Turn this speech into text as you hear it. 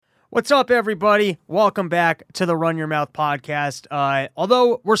What's up, everybody? Welcome back to the Run Your Mouth podcast.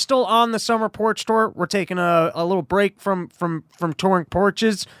 Although we're still on the summer porch tour, we're taking a little break from touring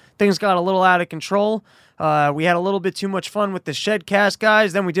porches. Things got a little out of control. We had a little bit too much fun with the Shedcast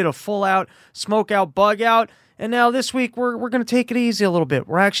guys. Then we did a full-out smoke-out, bug-out. And now this week, we're going to take it easy a little bit.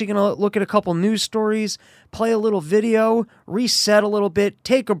 We're actually going to look at a couple news stories, play a little video, reset a little bit,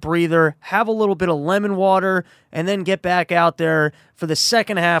 take a breather, have a little bit of lemon water, and then get back out there for the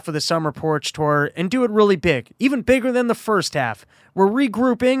second half of the summer porch tour and do it really big, even bigger than the first half. We're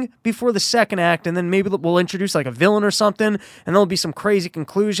regrouping before the second act, and then maybe we'll introduce like a villain or something, and there'll be some crazy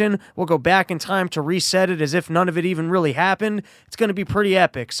conclusion. We'll go back in time to reset it as if none of it even really happened. It's going to be pretty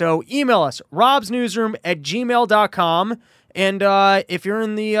epic. So email us, robsnewsroom@gmail.com. And if you're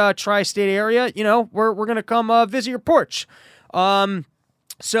in the tri-state area, you know, we're going to come visit your porch.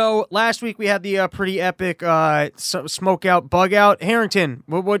 So last week we had the pretty epic smoke out, bug out. Harrington,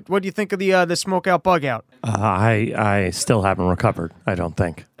 what do you think of the smoke out, bug out? I still haven't recovered, I don't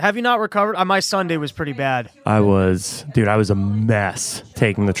think. Have you not recovered? My Sunday was pretty bad. I was a mess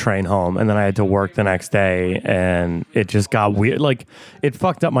taking the train home, and then I had to work the next day, and it just got weird. Like, it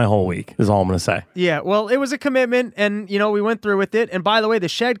fucked up my whole week, is all I'm going to say. Yeah, well, it was a commitment, and, you know, we went through with it. And by the way, the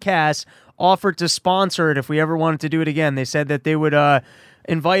Shedcast offered to sponsor it if we ever wanted to do it again. They said that they would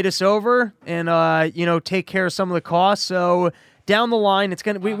invite us over and, you know, take care of some of the costs. So down the line, it's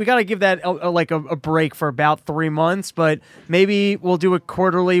we got to give that a break for about 3 months, but maybe we'll do it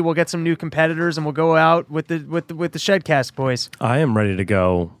quarterly. We'll get some new competitors and we'll go out with the Shedcast boys. I am ready to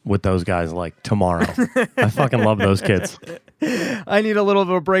go with those guys like tomorrow. I fucking love those kids. I need a little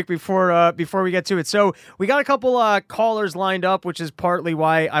bit of a break before we get to it. So we got a couple callers lined up, which is partly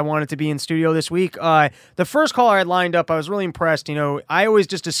why I wanted to be in studio this week. The first caller I had lined up, I was really impressed. You know, I always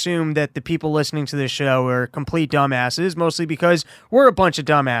just assume that the people listening to this show are complete dumbasses, mostly because we're a bunch of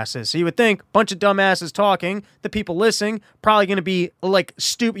dumbasses. So you would think, bunch of dumbasses talking, the people listening, probably going to be like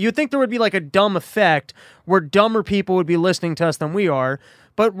stupid. You'd think there would be like a dumb effect where dumber people would be listening to us than we are.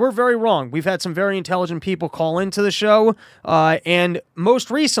 But we're very wrong. We've had some very intelligent people call into the show. And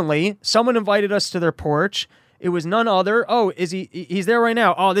most recently, someone invited us to their porch. It was none other. Oh, he's there right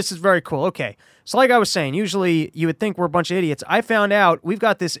now. Oh, this is very cool. Okay. So like I was saying, usually you would think we're a bunch of idiots. I found out we've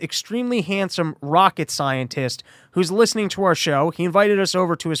got this extremely handsome rocket scientist who's listening to our show. He invited us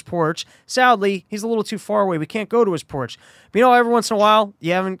over to his porch. Sadly, he's a little too far away. We can't go to his porch. But you know, every once in a while,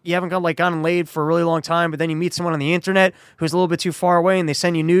 you haven't gotten laid for a really long time, but then you meet someone on the internet who's a little bit too far away and they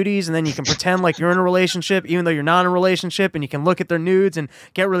send you nudies, and then you can pretend like you're in a relationship even though you're not in a relationship, and you can look at their nudes and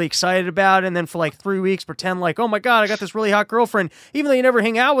get really excited about it, and then for like 3 weeks pretend like, oh my God, I got this really hot girlfriend, even though you never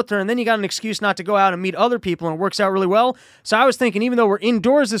hang out with her, and then you got an excuse not to go out and meet other people, and it works out really well. So I was thinking, even though we're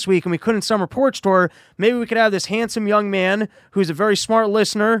indoors this week and we couldn't summer porch tour, maybe we could have this handsome young man who's a very smart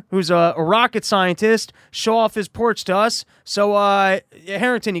listener, who's a rocket scientist, show off his porch to us. So,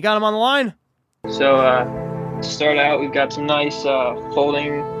 Harrington, you got him on the line? So, to start out, we've got some nice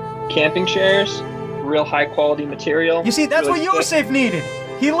folding camping chairs, real high quality material. You see, that's really what Yosef needed.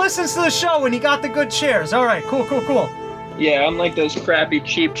 He listens to the show and he got the good chairs. All right, cool. Yeah, unlike those crappy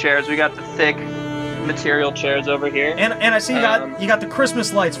cheap chairs, we got the thick material chairs over here. And I see you got the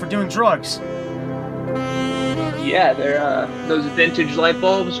Christmas lights for doing drugs. Yeah, they're those vintage light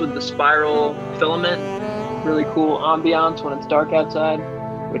bulbs with the spiral filament. Really cool ambiance when it's dark outside,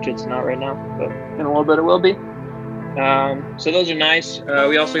 which it's not right now, but in a little bit it will be. So those are nice.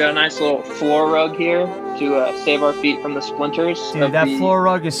 We also got a nice little floor rug here to save our feet from the splinters. Dude, that floor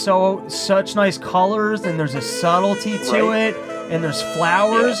rug is such nice colors, and there's a subtlety to it, and there's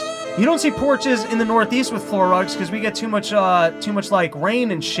flowers. Yeah. You don't see porches in the Northeast with floor rugs because we get too much like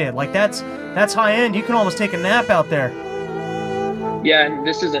rain and shit. Like that's high end. You can almost take a nap out there. Yeah, and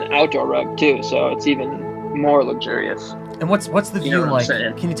this is an outdoor rug too, so it's even more luxurious. And what's the view like?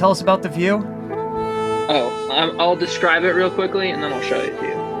 Can you tell us about the view? Oh, I'll describe it real quickly and then I'll show it to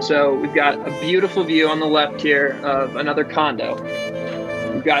you. So we've got a beautiful view on the left here of another condo.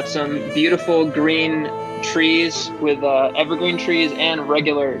 We've got some beautiful green trees with evergreen trees and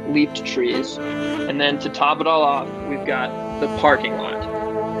regular leafed trees. And then to top it all off, we've got the parking lot.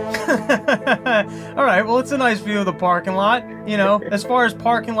 All right, well, it's a nice view of the parking lot. You know, as far as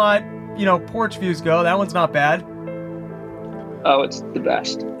parking lot, you know, porch views go, that one's not bad. Oh, it's the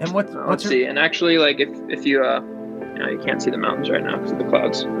best. And let's see. And actually, like, if you you can't see the mountains right now because of the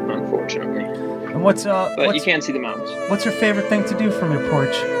clouds, unfortunately. And but you can see the mountains. What's your favorite thing to do from your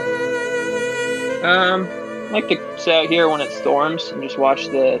porch? I like to sit out here when it storms and just watch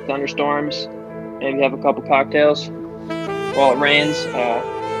the thunderstorms. Maybe have a couple cocktails while it rains.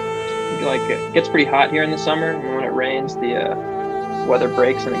 It gets pretty hot here in the summer, and when it rains, the weather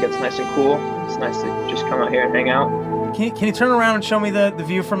breaks and it gets nice and cool, it's nice to just come out here and hang out. Can you turn around and show me the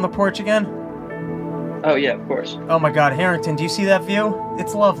view from the porch again? Oh yeah, of course. Oh my God, Harrington, do you see that view?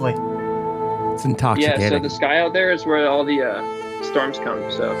 It's lovely. It's intoxicating. Yeah, so the sky out there is where all the storms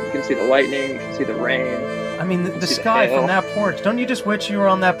come. So you can see the lightning, you can see the rain. I mean, the sky from that porch. Don't you just wish you were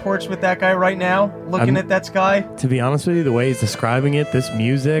on that porch with that guy right now, looking at that sky? To be honest with you, the way he's describing it, this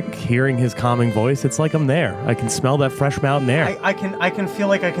music, hearing his calming voice, it's like I'm there. I can smell that fresh mountain air. I can feel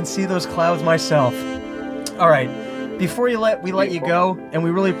like I can see those clouds myself. All right. Before we let you go, and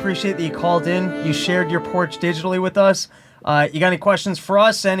we really appreciate that you called in, you shared your porch digitally with us. You got any questions for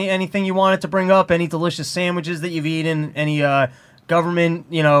us? Anything you wanted to bring up? Any delicious sandwiches that you've eaten? Any government,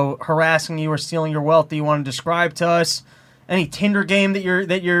 harassing you or stealing your wealth that you want to describe to us? Any Tinder game that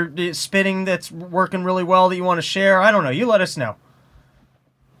you're spitting that's working really well that you want to share? I don't know. You let us know.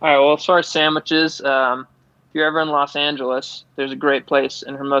 All right. Well, as far as sandwiches, if you're ever in Los Angeles, there's a great place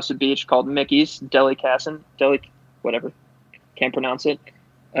in Hermosa Beach called Mickey's Delicatessen. Whatever, can't pronounce it.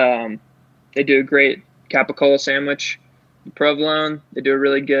 They do a great capicola sandwich, provolone. They do a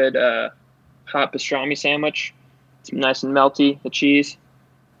really good hot pastrami sandwich. It's nice and melty, the cheese.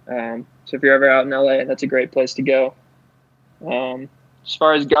 So if you're ever out in LA, that's a great place to go. As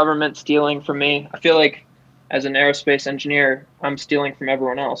far as government stealing from me, I feel like as an aerospace engineer, I'm stealing from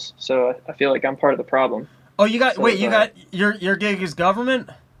everyone else. So I feel like I'm part of the problem. Oh, you got your gig is government?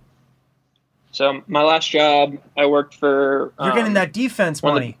 So my last job, I worked for. You're getting that defense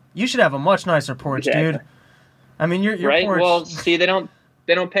money. You should have a much nicer porch, dude. I mean, your right. Porch... Well, see, they don't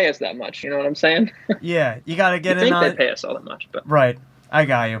pay us that much. You know what I'm saying? Yeah, you got to get in. I think they pay us all that much, but right. I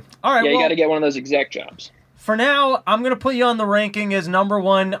got you. All right. Yeah, you got to get one of those exec jobs. For now, I'm gonna put you on the ranking as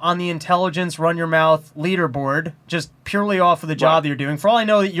 #1 on the intelligence run your mouth leaderboard, just purely off of the job that you're doing. For all I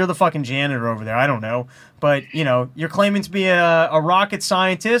know, you're the fucking janitor over there. I don't know, but you're claiming to be a rocket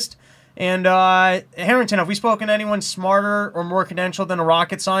scientist. And Harrington, have we spoken to anyone smarter or more credentialed than a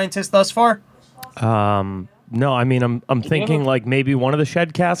rocket scientist thus far? No, I mean I'm thinking like maybe one of the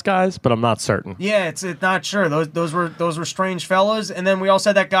Shedcast guys, but I'm not certain. Yeah, it's not sure. Those were strange fellas. And then we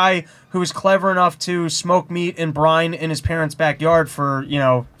also had that guy who was clever enough to smoke meat and brine in his parents' backyard for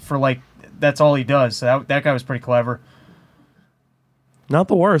like that's all he does. So that guy was pretty clever. Not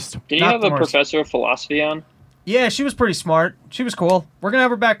the worst. Did you have a professor of philosophy on? Yeah, she was pretty smart. She was cool. We're gonna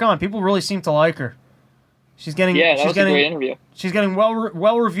have her back on. People really seem to like her. She's getting a great interview. She's getting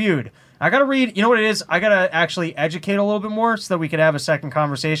well reviewed. I gotta read. You know what it is? I gotta actually educate a little bit more so that we could have a second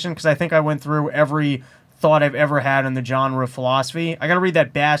conversation because I think I went through every thought I've ever had in the genre of philosophy. I gotta read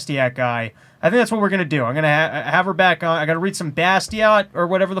that Bastiat guy. I think that's what we're gonna do. I'm gonna have her back on. I gotta read some Bastiat or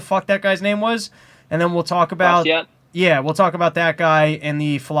whatever the fuck that guy's name was, and then we'll talk about. Bastiat? Yeah, we'll talk about that guy and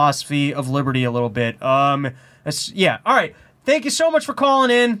the philosophy of liberty a little bit. Yeah, all right. Thank you so much for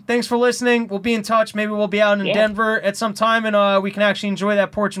calling in. Thanks for listening. We'll be in touch. Maybe we'll be out in Denver at some time, and we can actually enjoy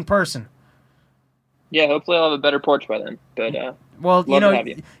that porch in person. Yeah, hopefully I'll have a better porch by then. But well,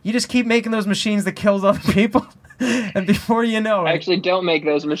 you just keep making those machines that kills other people, and before you know it, I actually don't make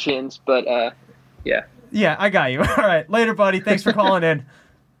those machines, but yeah. Yeah, I got you. All right, later, buddy. Thanks for calling in.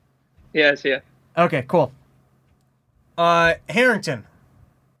 Yeah, see ya. Okay, cool. Harrington.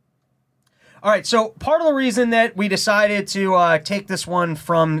 All right, so part of the reason that we decided to take this one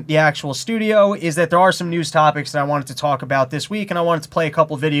from the actual studio is that there are some news topics that I wanted to talk about this week, and I wanted to play a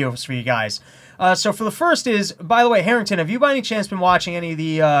couple videos for you guys. So for the first is, by the way, Harrington, have you by any chance been watching any of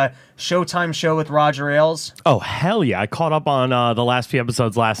the Showtime show with Roger Ailes? Oh, hell yeah. I caught up on the last few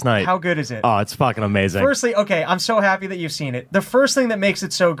episodes last night. How good is it? Oh, it's fucking amazing. Firstly, okay, I'm so happy that you've seen it. The first thing that makes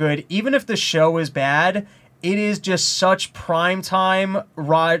it so good, even if the show is bad, it is just such primetime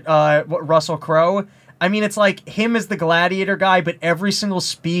Russell Crowe. I mean, it's like him as the gladiator guy, but every single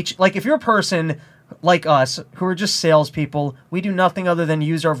speech, like if you're a person like us who are just salespeople, we do nothing other than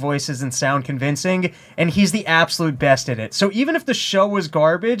use our voices and sound convincing, and he's the absolute best at it. So even if the show was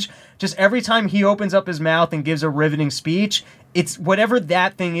garbage, just every time he opens up his mouth and gives a riveting speech, it's whatever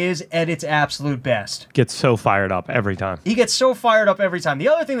that thing is at its absolute best. Gets so fired up every time. He gets so fired up every time. The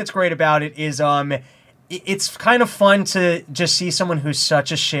other thing that's great about it is it's kind of fun to just see someone who's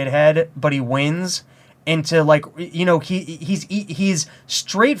such a shithead, but he wins, and to like, he's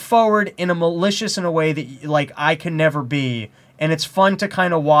straightforward and malicious in a way that like I can never be, and it's fun to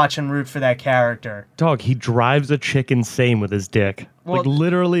kind of watch and root for that character. Dog, he drives a chick insane with his dick. Well, like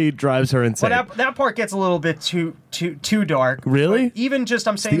literally drives her insane. Well, that part gets a little bit too dark. Really? But even just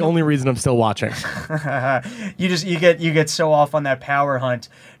I'm saying the only reason I'm still watching. you get so off on that power hunt.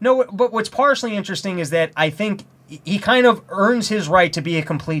 No, but what's partially interesting is that I think he kind of earns his right to be a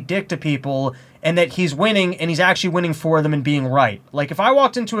complete dick to people, and that he's winning, and he's actually winning for them and being right. Like, if I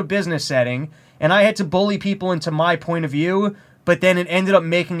walked into a business setting and I had to bully people into my point of view, but then it ended up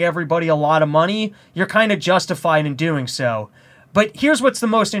making everybody a lot of money, you're kind of justified in doing so. But here's what's the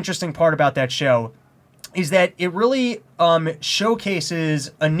most interesting part about that show, is that it really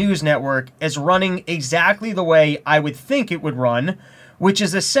showcases a news network as running exactly the way I would think it would run, which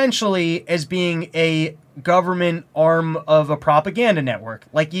is essentially as being a government arm of a propaganda network.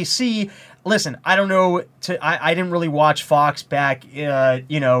 Like, you see, listen, I don't know, I didn't really watch Fox back,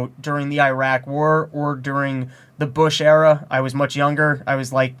 during the Iraq War or during the Bush era. I was much younger. I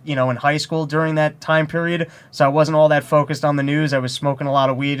was in high school during that time period, so I wasn't all that focused on the news. I was smoking a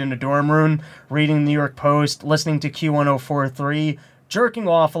lot of weed in a dorm room, reading the New York Post, listening to Q1043, jerking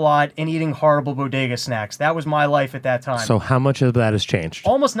off a lot, and eating horrible bodega snacks. That was my life at that time. So how much of that has changed?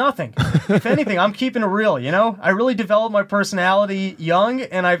 Almost nothing. If anything, I'm keeping it real, I really developed my personality young,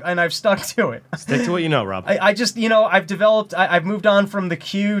 and I've stuck to it. Stick to what you know, Rob. I just, I've moved on from the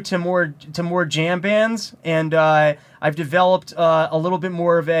Q to more jam bands, and I've developed a little bit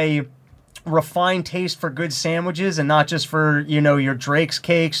more of a refined taste for good sandwiches, and not just for your Drake's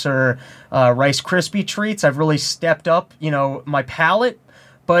cakes or Rice Krispie treats. I've really stepped up my palate,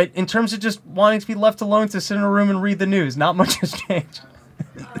 but in terms of just wanting to be left alone to sit in a room and read the news, not much has changed.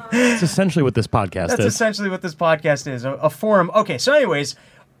 That's essentially what this podcast is. That's essentially what this podcast is, a forum. Okay, so anyways,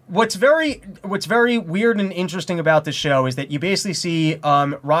 what's very weird and interesting about the show is that you basically see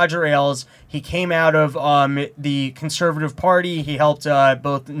Roger Ailes. He came out of the Conservative Party. He helped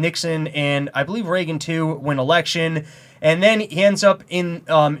both Nixon and I believe Reagan too win election. And then he ends up in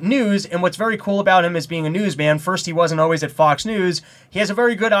news, and what's very cool about him as being a newsman, first, he wasn't always at Fox News. He has a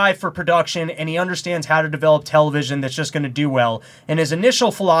very good eye for production, and he understands how to develop television that's just going to do well. And his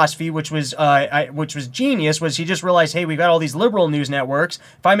initial philosophy, which was genius, was he just realized, hey, we've got all these liberal news networks.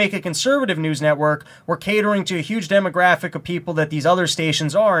 If I make a conservative news network, we're catering to a huge demographic of people that these other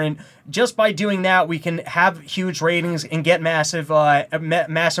stations aren't. Just by doing that, we can have huge ratings and get massive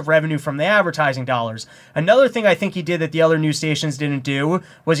revenue from the advertising dollars. Another thing I think he did that the other news stations didn't do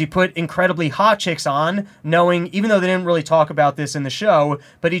was he put incredibly hot chicks on, knowing, even though they didn't really talk about this in the show,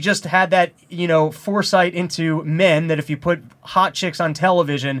 but he just had that, foresight into men that if you put hot chicks on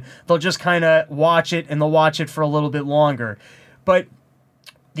television, they'll just kind of watch it, and they'll watch it for a little bit longer. But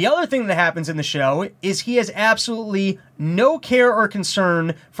the other thing that happens in the show is he has absolutely no care or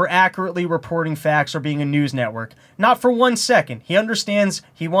concern for accurately reporting facts or being a news network. Not for 1 second. He understands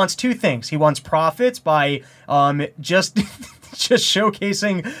he wants two things. He wants profits by just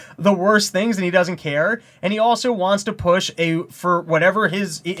showcasing the worst things, and he doesn't care. And he also wants to push for whatever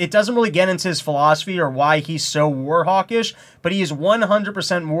it doesn't really get into his philosophy or why he's so war hawkish, but he is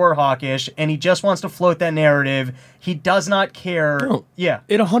 100% war hawkish, and he just wants to float that narrative. He does not care. No, yeah.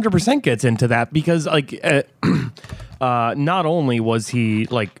 It 100% gets into that because, not only was he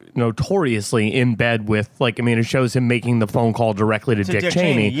notoriously in bed with it shows him making the phone call directly to Dick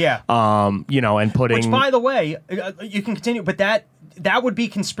Cheney. Yeah. And putting, which, by the way, you can continue, but that would be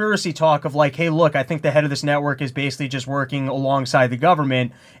conspiracy talk of hey, look, I think the head of this network is basically just working alongside the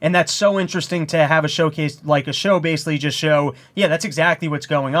government, and that's so interesting to have a showcase, a show basically just show, yeah, that's exactly what's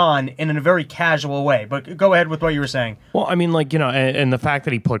going on, and in a very casual way. But go ahead with what you were saying. Well, and the fact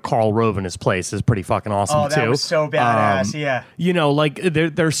that he put Karl Rove in his place is pretty fucking awesome, too. Oh, that was so badass, yeah.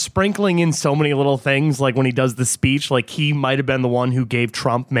 They're sprinkling in so many little things, when he does the speech, he might have been the one who gave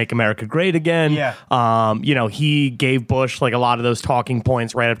Trump Make America Great Again. Yeah. He gave Bush, a lot of those talking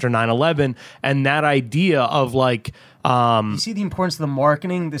points right after 9/11, and that idea of you see the importance of the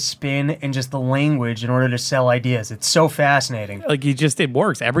marketing, the spin, and just the language in order to sell ideas. It's so fascinating. It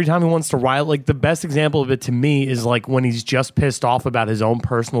works every time he wants to rile. The best example of it to me is when he's just pissed off about his own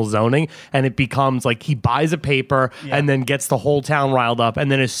personal zoning, and it becomes he buys a paper and then gets the whole town riled up,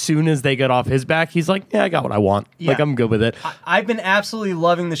 and then as soon as they get off his back, he's like, yeah, I got what I want. Yeah. I'm good with it. I've been absolutely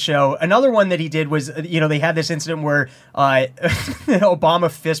loving the show. Another one that he did was, they had this incident where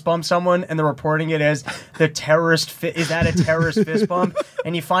Obama fist bumped someone, and they're reporting it as the terrorist is that a terrorist fist bump?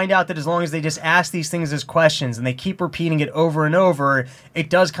 And you find out that as long as they just ask these things as questions and they keep repeating it over and over, it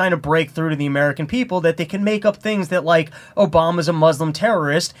does kind of break through to the American people that they can make up things that Obama's a Muslim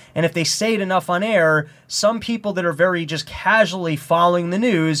terrorist, and if they say it enough on air, some people that are very just casually following the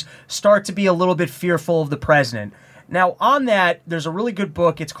news start to be a little bit fearful of the president. Now, on that, there's a really good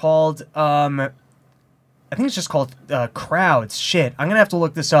book. It's called I think it's just called Crowds. Shit, I'm going to have to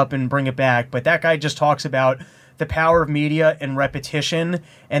look this up and bring it back. But that guy just talks about the power of media and repetition,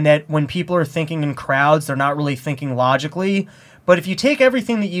 and that when people are thinking in crowds, they're not really thinking logically. But if you take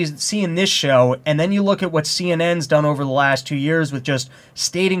everything that you see in this show and then you look at what CNN's done over the last 2 years with just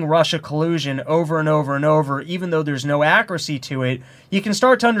stating Russia collusion over and over and over, even though there's no accuracy to it, you can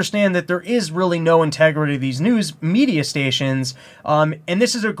start to understand that there is really no integrity to these news media stations. And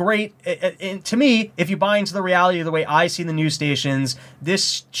this is a great, to me, if you buy into the reality of the way I see the news stations,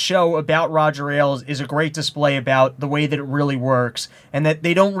 this show about Roger Ailes is a great display about the way that it really works, and that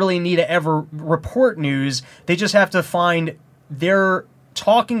they don't really need to ever report news. They just have to find their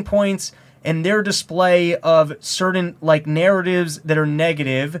talking points and their display of certain like narratives that are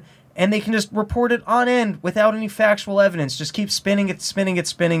negative, and they can just report it on end without any factual evidence. Just keep spinning it, spinning it,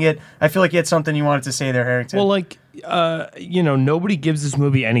 spinning it. I feel like you had something you wanted to say there, Harrington. Well, like, nobody gives this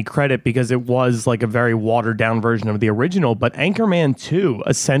movie any credit because it was like a very watered down version of the original. But Anchorman 2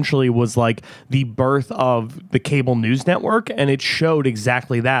 essentially was like the birth of the cable news network, and it showed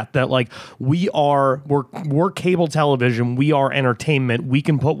exactly that like we're cable television, we are entertainment, we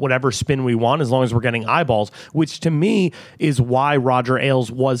can put whatever spin we want as long as we're getting eyeballs, which to me is why Roger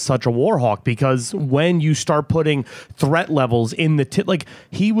Ailes was such a war hawk, because when you start putting threat levels in the like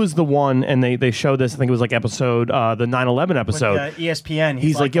he was the one, and they showed this, I think it was like episode the 9/11 episode. With, ESPN.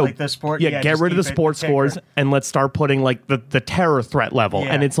 He's like, yo, the sport. Yeah, get rid of the sports scores and let's start putting like the terror threat level.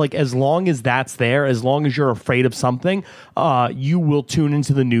 Yeah. And it's like, as long as that's there, as long as you're afraid of something, you will tune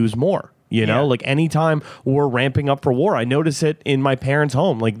into the news more. You know, like anytime we're ramping up for war, I notice it in my parents'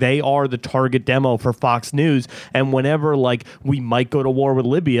 home. Like they are the target demo for Fox News. And whenever like we might go to war with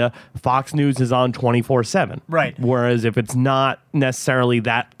Libya, Fox News is on 24/7. Right. Whereas if it's not necessarily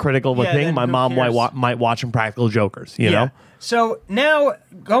that critical of a thing, my mom might watch Impractical Jokers, you know? So now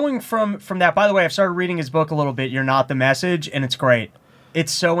going from that, by the way, I've started reading his book a little bit, You're Not the Message, and it's great.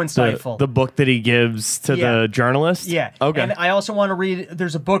 It's so insightful. The book that he gives to the journalist? Yeah. Okay. And I also want to read,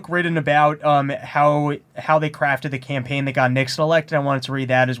 there's a book written about how they crafted the campaign that got Nixon elected. I wanted to read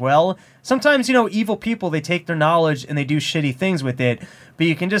that as well. Sometimes, evil people, they take their knowledge and they do shitty things with it, but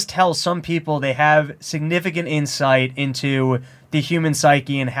you can just tell some people they have significant insight into the human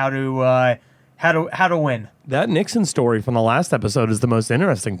psyche and how to win. That Nixon story from the last episode is the most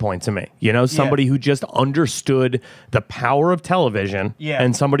interesting point to me. Somebody who just understood the power of television,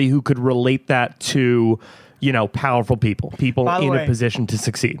 and somebody who could relate that to, powerful people in a position to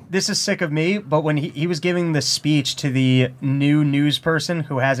succeed. This is sick of me, but when he was giving the speech to the new news person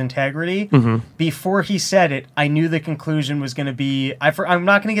who has integrity, before he said it, I knew the conclusion was going to be, I'm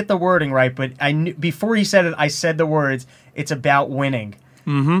not going to get the wording right, but I knew, before he said it, I said the words, it's about winning.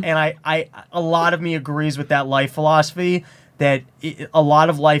 And I a lot of me agrees with that life philosophy, that a lot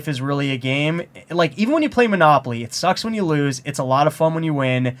of life is really a game. Like, even when you play Monopoly, it sucks when you lose. It's a lot of fun when you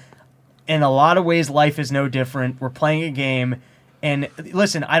win. In a lot of ways, life is no different. We're playing a game. And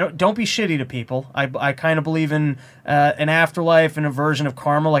listen, don't be shitty to people. I kind of believe in an afterlife and a version of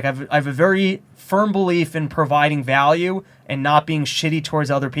karma. Like, I have a very firm belief in providing value and not being shitty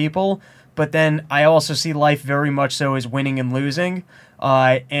towards other people. But then I also see life very much so as winning and losing.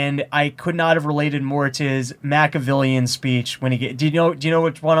 And I could not have related more to his Machiavellian speech when he do you know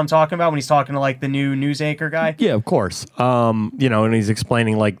which one I'm talking about when he's talking to like the new news anchor guy? Yeah, of course. And he's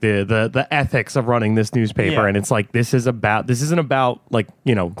explaining like the ethics of running this newspaper, and it's like this isn't about like,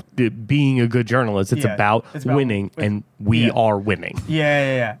 being a good journalist. It's about winning, and we are winning.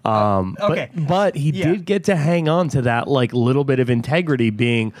 Yeah. Okay. But he did get to hang on to that like little bit of integrity,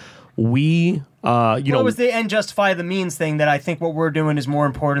 being it was the end justify the means thing, that I think what we're doing is more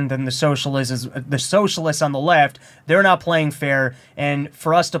important than the socialists on the left. They're not playing fair, and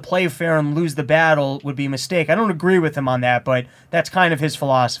for us to play fair and lose the battle would be a mistake. I don't agree with him on that, but that's kind of his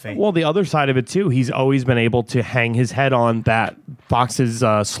philosophy. Well, the other side of it too, he's always been able to hang his head on that Fox's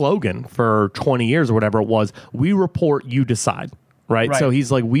slogan for 20 years or whatever it was: we report, you decide. Right? So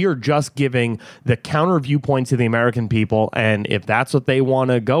he's like, we are just giving the counter viewpoint to the American people, and if that's what they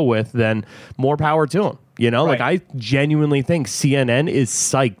want to go with, then more power to them. Like, I genuinely think CNN is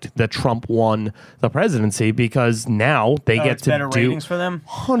psyched that Trump won the presidency, because now they get to better do ratings for them.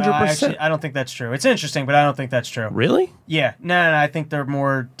 100%. I don't think that's true. It's interesting, but I don't think that's true. Really? Yeah. No, I think they're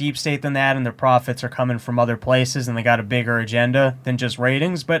more deep state than that, and their profits are coming from other places, and they got a bigger agenda than just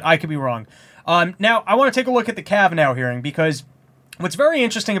ratings. But I could be wrong. Now I want to take a look at the Kavanaugh hearing, because what's very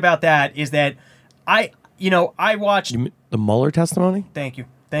interesting about that is that I watched the Mueller testimony. Thank you.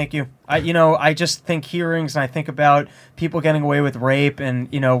 I just think hearings, and I think about people getting away with rape, and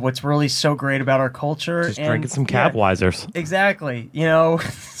what's really so great about our culture. Just drinking some Capweisers. Exactly.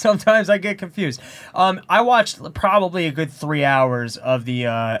 Sometimes I get confused. I watched probably a good 3 hours of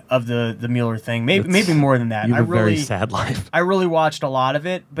the Mueller thing, maybe more than that. You have a very sad life. I really watched a lot of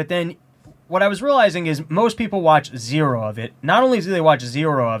it, but then what I was realizing is most people watch zero of it. Not only do they watch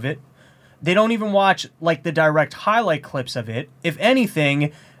zero of it, they don't even watch like the direct highlight clips of it. If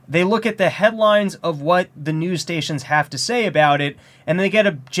anything, they look at the headlines of what the news stations have to say about it, and they get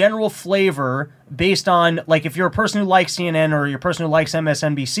a general flavor based on, like, if you're a person who likes CNN or you're a person who likes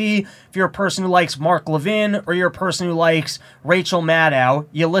MSNBC, if you're a person who likes Mark Levin or you're a person who likes Rachel Maddow,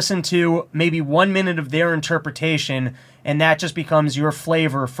 you listen to maybe 1 minute of their interpretation, and that just becomes your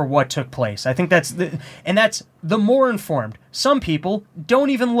flavor for what took place. I think that's the more informed. Some people don't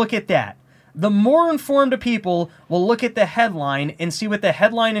even look at that. The more informed people will look at the headline and see what the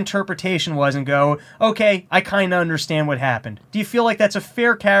headline interpretation was and go, okay, I kind of understand what happened. Do you feel like that's a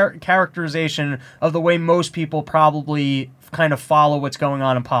fair characterization of the way most people probably kind of follow what's going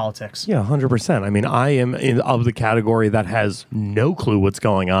on in politics? Yeah, 100%. I mean, I am of the category that has no clue what's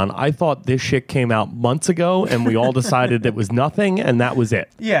going on. I thought this shit came out months ago and we all decided it was nothing and that was it.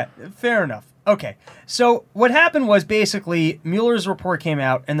 Yeah, fair enough. Okay, so what happened was basically Mueller's report came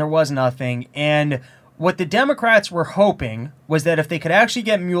out and there was nothing, and what the Democrats were hoping was that if they could actually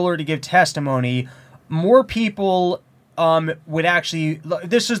get Mueller to give testimony, more people would actually,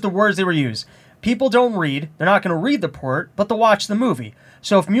 this is the words they were used, people don't read, they're not going to read the report, but they'll watch the movie.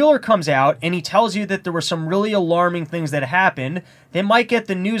 So if Mueller comes out and he tells you that there were some really alarming things that happened, they might get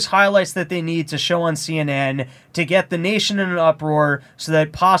the news highlights that they need to show on CNN to get the nation in an uproar so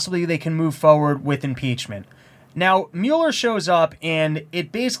that possibly they can move forward with impeachment. Now, Mueller shows up and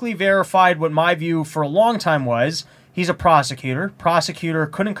it basically verified what my view for a long time was. He's a prosecutor. Prosecutor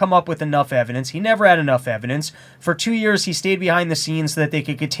couldn't come up with enough evidence. He never had enough evidence. For 2 years, he stayed behind the scenes so that they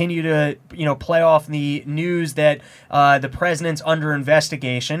could continue to, play off the news that the president's under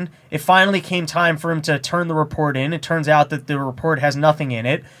investigation. It finally came time for him to turn the report in. It turns out that the report has nothing in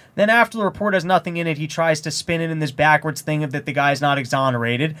it. Then after the report has nothing in it, he tries to spin it in this backwards thing of that the guy's not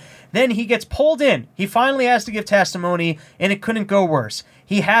exonerated. Then he gets pulled in. He finally has to give testimony, and it couldn't go worse.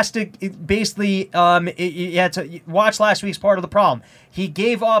 He has to basically, you had to watch last week's Part of the Problem. He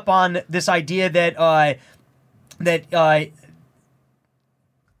gave up on this idea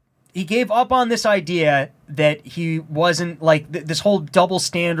he gave up on this idea that he wasn't, like, this whole double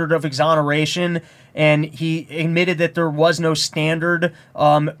standard of exoneration, and he admitted that there was no standard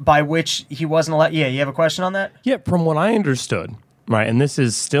by which he wasn't allowed. Yeah, you have a question on that? Yeah, from what I understood, right, and this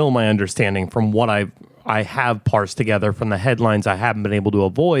is still my understanding from what I have parsed together from the headlines I haven't been able to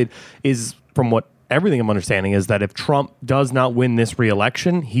avoid, is from what everything I'm understanding is that if Trump does not win this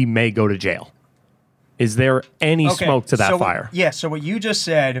re-election, he may go to jail. Is there any smoke to that fire? So what you just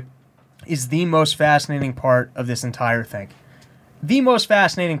said is the most fascinating part of this entire thing. The most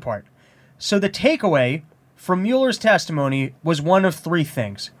fascinating part. So the takeaway from Mueller's testimony was one of three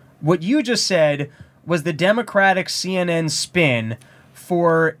things. What you just said was the Democratic CNN spin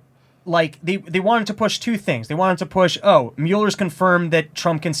for, like, they wanted to push two things. They wanted to push, Mueller's confirmed that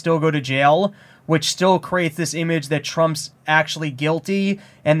Trump can still go to jail, which still creates this image that Trump's actually guilty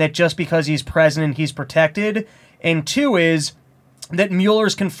and that just because he's president, he's protected. And two is that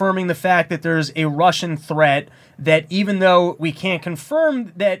Mueller's confirming the fact that there's a Russian threat, that even though we can't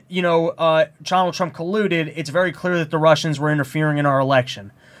confirm that, Donald Trump colluded, it's very clear that the Russians were interfering in our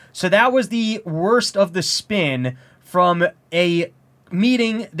election. So that was the worst of the spin from a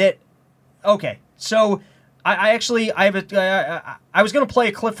meeting that, okay, so I was going to play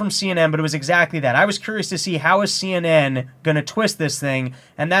a clip from CNN, but it was exactly that. I was curious to see how is CNN going to twist this thing,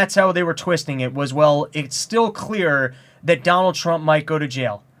 and that's how they were twisting it, was, well, it's still clear that Donald Trump might go to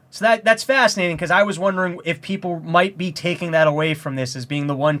jail. So that's fascinating, because I was wondering if people might be taking that away from this as being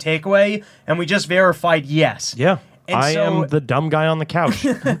the one takeaway, and we just verified yes. Yeah. I am the dumb guy on the couch.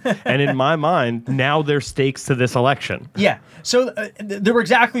 And in my mind, now there's stakes to this election. Yeah. So there were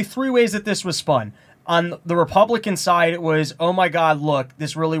exactly three ways that this was spun. On the Republican side, it was, oh my God, look,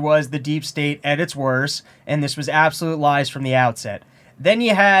 this really was the deep state at its worst, and this was absolute lies from the outset. Then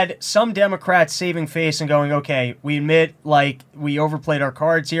you had some Democrats saving face and going, okay, we admit, like, we overplayed our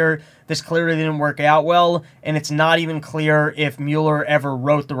cards here. This clearly didn't work out well, and it's not even clear if Mueller ever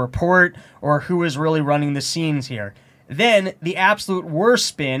wrote the report or who is really running the scenes here. Then the absolute worst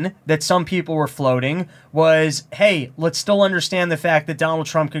spin that some people were floating was, hey, let's still understand the fact that Donald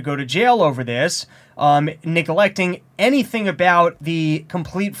Trump could go to jail over this, neglecting anything about the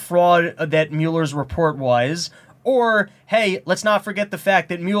complete fraud that Mueller's report was. Or, hey, let's not forget the fact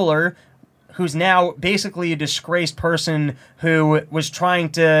that Mueller, who's now basically a disgraced person who was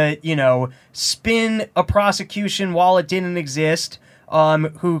trying to, spin a prosecution while it didn't exist,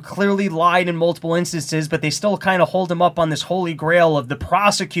 who clearly lied in multiple instances, but they still kind of hold him up on this holy grail of the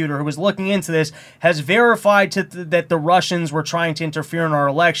prosecutor who was looking into this has verified that the Russians were trying to interfere in our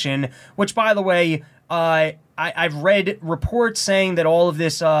election, which, by the way, I've read reports saying that all of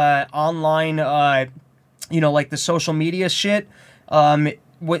this online, like the social media shit,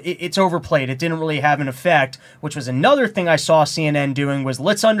 it's overplayed. It didn't really have an effect, which was another thing I saw CNN doing was,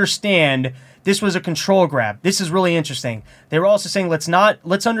 let's understand this was a control grab. This is really interesting. They were also saying,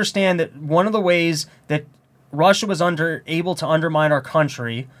 let's understand that one of the ways that Russia was able to undermine our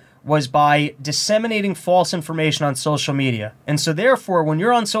country was by disseminating false information on social media. And so therefore, when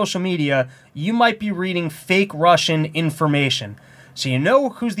you're on social media, you might be reading fake Russian information. So you know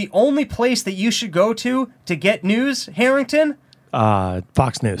who's the only place that you should go to get news, Harrington?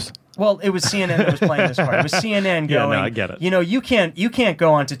 Fox News. Well, it was CNN that was playing this part. It was CNN going, Yeah, no, I get it. You can't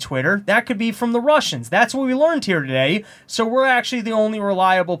go onto Twitter. That could be from the Russians. That's what we learned here today. So we're actually the only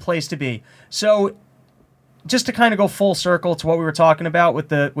reliable place to be. So just to kind of go full circle to what we were talking about with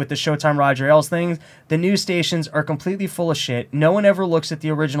the Showtime Roger Ailes thing, the news stations are completely full of shit. No one ever looks at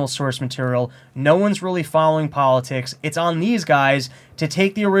the original source material. No one's really following politics. It's on these guys to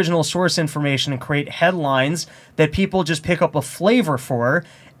take the original source information and create headlines that people just pick up a flavor for.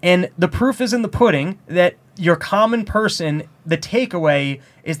 And the proof is in the pudding that your common person, the takeaway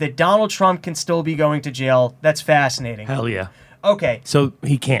is that Donald Trump can still be going to jail. That's fascinating. Hell yeah. Okay. So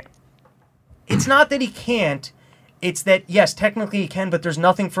he can't. It's not that he can't. It's that, yes, technically he can, but there's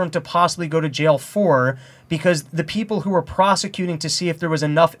nothing for him to possibly go to jail for because the people who are prosecuting to see if there was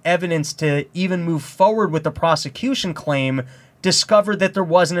enough evidence to even move forward with the prosecution claim discovered that there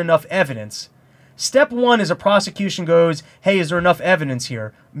wasn't enough evidence. Step one is a prosecution goes, hey, is there enough evidence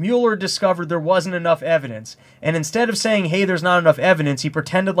here? Mueller discovered there wasn't enough evidence. And instead of saying, hey, there's not enough evidence, he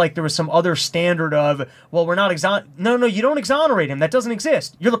pretended like there was some other standard of, well, we're not No, you don't exonerate him. That doesn't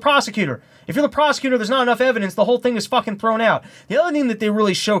exist. You're the prosecutor. If you're the prosecutor, there's not enough evidence. The whole thing is fucking thrown out. The other thing that they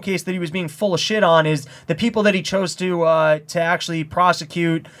really showcased that he was being full of shit on is the people that he chose to actually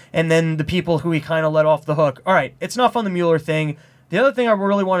prosecute and then the people who he kind of let off the hook. All right, it's enough on the Mueller thing. The other thing I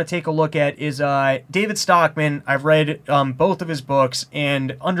really want to take a look at is David Stockman. I've read both of his books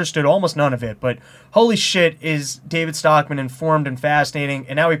and understood almost none of it, but holy shit is David Stockman informed and fascinating,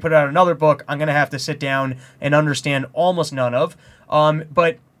 and now he put out another book I'm going to have to sit down and understand almost none of.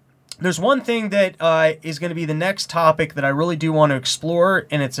 But there's one thing that is going to be the next topic that I really do want to explore,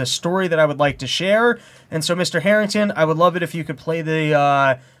 and it's a story that I would like to share. And so, Mr. Harrington, I would love it if you could play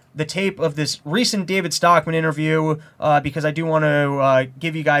the tape of this recent David Stockman interview because I do want to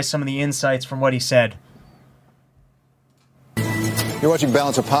give you guys some of the insights from what he said. You're watching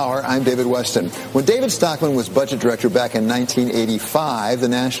Balance of Power. I'm David Weston. When David Stockman was budget director back in 1985, the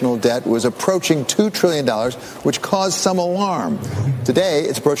national debt was approaching $2 trillion, which caused some alarm. Today,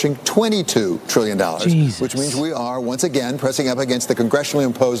 it's approaching $22 trillion, which means we are once again pressing up against the congressionally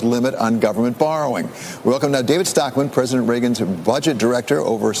imposed limit on government borrowing. Welcome now David Stockman, President Reagan's budget director,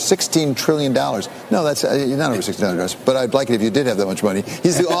 over $16 trillion. No, that's not over $16 trillion, but I'd like it if you did have that much money.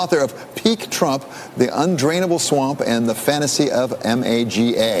 He's the author of Peak Trump, The Undrainable Swamp, and The Fantasy of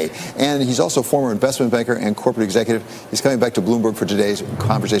MAGA. And he's also a former investment banker and corporate executive. He's coming back to Bloomberg for today's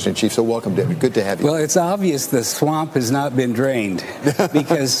Conversation in Chief. So welcome, David. Good to have you. Well, it's obvious the swamp has not been drained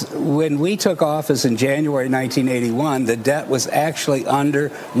because when we took office in January 1981, the debt was actually under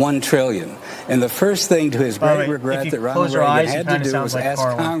 $1 trillion. And the first thing, to his great regret, that Ronald Reagan had to do was ask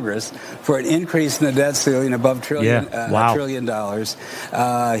Congress for an increase in the debt ceiling above $1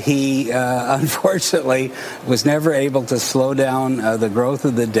 trillion. He unfortunately was never able to slow down the growth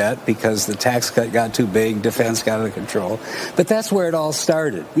of the debt because the tax cut got too big, defense got out of control. But that's where it all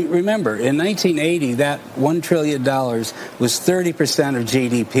started. Remember, in 1980, that $1 trillion was 30% of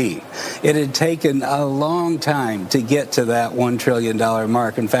GDP. It had taken a long time to get to that $1 trillion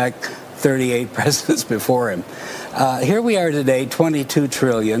mark. In fact, 38 presidents before him. Here we are today, $22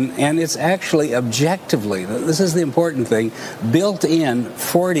 trillion, and it's actually objectively, this is the important thing, built in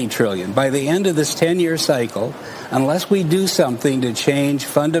 $40 trillion. By the end of this 10-year cycle, unless we do something to change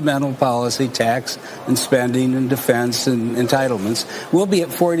fundamental policy, tax and spending and defense and entitlements, we'll be at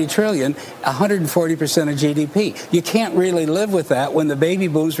 $40 trillion, 140% of GDP. You can't really live with that when the baby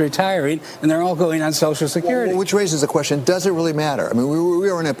boom's retiring and they're all going on Social Security. Well, which raises the question, does it really matter? I mean, we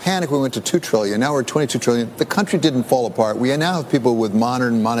were in a panic. We went to $2 trillion. Now we're at $22 trillion. The country didn't fall apart. We now have people with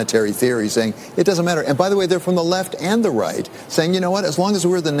modern monetary theory saying it doesn't matter. And by the way, they're from the left and the right saying, you know what, as long as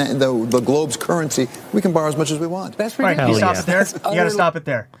we're the globe's currency, we can borrow as much as we want. That's right. ridiculous. Can you stop it there? You got to stop it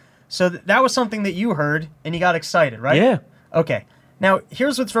there. So that was something that you heard and you got excited, right? Yeah. Okay. Now,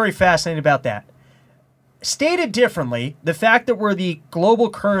 here's what's very fascinating about that. stated differently, the fact that we're the global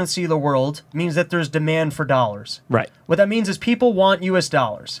currency of the world means that there's demand for dollars. Right. What that means is people want U.S.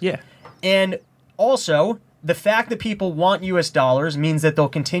 dollars. Yeah. And also, the fact that people want U.S. dollars means that they'll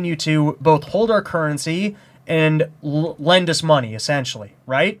continue to both hold our currency and lend us money, essentially,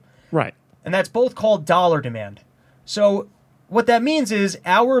 right? Right. And that's both called dollar demand. So what that means is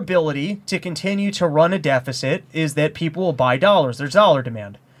our ability to continue to run a deficit is that people will buy dollars. There's dollar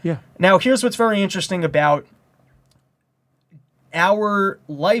demand. Yeah. Now, here's what's very interesting about our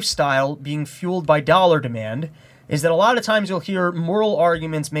lifestyle being fueled by dollar demand is that a lot of times you'll hear moral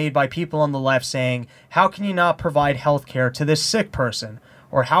arguments made by people on the left saying, how can you not provide health care to this sick person?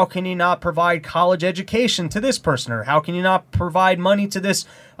 Or how can you not provide college education to this person? Or how can you not provide money to this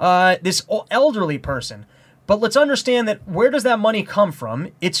elderly person? But let's understand that where does that money come from?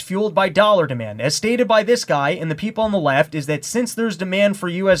 It's fueled by dollar demand. As stated by this guy and the people on the left is that since there's demand for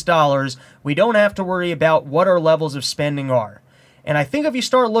US dollars, we don't have to worry about what our levels of spending are. And I think if you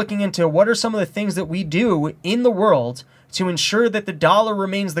start looking into what are some of the things that we do in the world to ensure that the dollar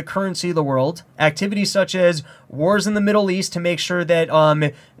remains the currency of the world, activities such as wars in the Middle East to make sure that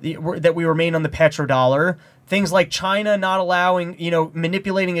that we remain on the petrodollar, things like China not allowing,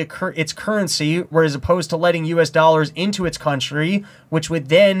 manipulating its currency, whereas opposed to letting U.S. dollars into its country, which would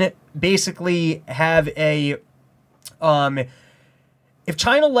then basically have a if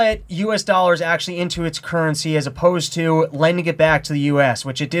China let U.S. dollars actually into its currency as opposed to lending it back to the U.S.,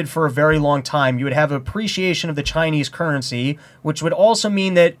 which it did for a very long time, you would have appreciation of the Chinese currency, which would also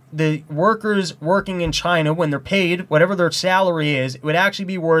mean that the workers working in China, when they're paid, whatever their salary is, it would actually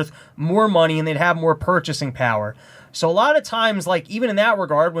be worth more money and they'd have more purchasing power. So a lot of times, like even in that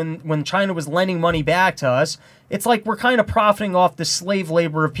regard, when China was lending money back to us, it's like we're kind of profiting off the slave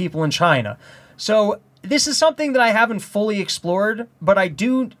labor of people in China. So this is something that I haven't fully explored, but I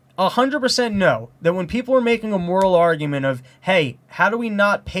do 100% know that when people are making a moral argument of, hey, how do we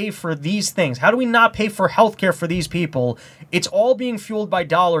not pay for these things? How do we not pay for healthcare for these people? It's all being fueled by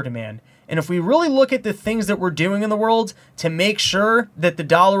dollar demand. And if we really look at the things that we're doing in the world to make sure that the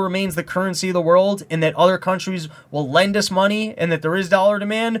dollar remains the currency of the world and that other countries will lend us money and that there is dollar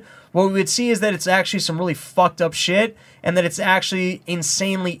demand, what we would see is that it's actually some really fucked up shit and that it's actually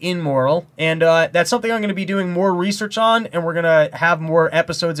insanely immoral. And that's something I'm going to be doing more research on and we're going to have more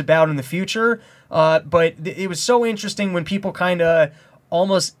episodes about in the future. But it was so interesting when people kind of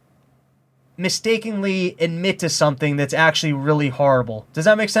almost mistakenly admit to something that's actually really horrible. Does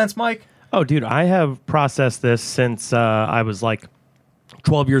that make sense, Mike? Oh, dude, I have processed this since I was like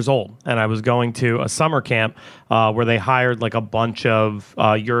 12 years old, and I was going to a summer camp where they hired like a bunch of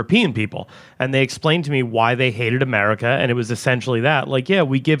European people, and they explained to me why they hated America, and it was essentially that, like, yeah,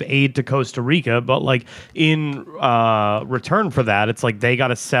 we give aid to Costa Rica, but like in return for that, it's like they got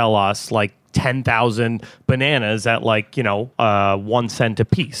to sell us like 10,000 bananas at like, 1 cent a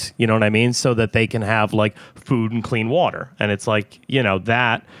piece, you know what I mean? So that they can have like food and clean water. And it's like,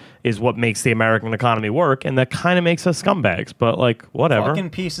 that is what makes the American economy work, and that kind of makes us scumbags, but like, whatever. Fucking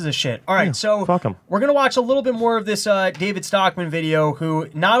pieces of shit. All right, yeah, so fuck 'em. We're going to watch a little bit more of this David Stockman video, who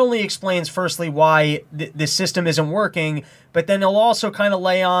not only explains, firstly, why this system isn't working, but then he'll also kind of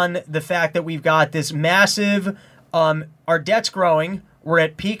lay on the fact that we've got this massive, our debt's growing, we're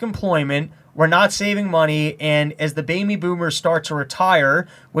at peak employment, we're not saving money, and as the baby boomers start to retire,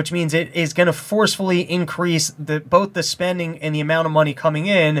 which means it is going to forcefully increase both the spending and the amount of money coming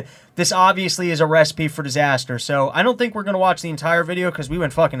in, this obviously is a recipe for disaster. So I don't think we're going to watch the entire video because we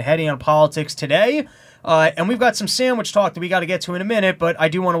went fucking heady on politics today. And we've got some sandwich talk that we got to get to in a minute, but I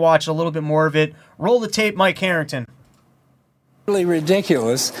do want to watch a little bit more of it. Roll the tape, Mike Harrington.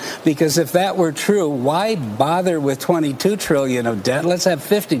 Ridiculous, because if that were true, why bother with 22 trillion of debt? Let's have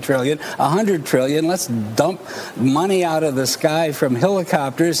 50 trillion, 100 trillion. Let's dump money out of the sky from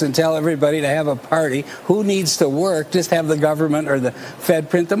helicopters and tell everybody to have a party. Who needs to work? Just have the government or the Fed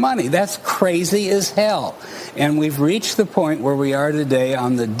print the money. That's crazy as hell. And we've reached the point where we are today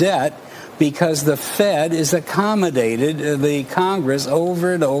on the debt because the Fed has accommodated the Congress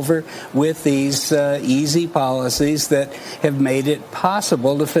over and over with these easy policies that have made it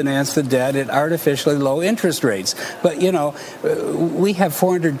possible to finance the debt at artificially low interest rates. But, we have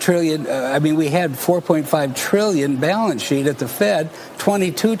 400 trillion, we had 4.5 trillion balance sheet at the Fed,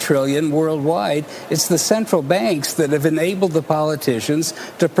 22 trillion worldwide. It's the central banks that have enabled the politicians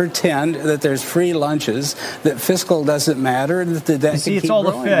to pretend that there's free lunches, that fiscal doesn't matter, and that the debt can keep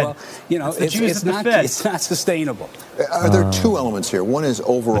growing. The Fed. Well, It's the juice at the Fed. It's not sustainable. Are there two elements here? One is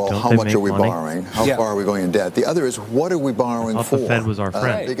overall, how much are we borrowing? How Yeah. far are we going in debt? The other is, what are we borrowing I thought for? the Fed was our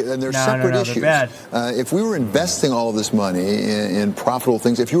friend. And they're No, separate they're issues. bad. If we were investing all of this money in profitable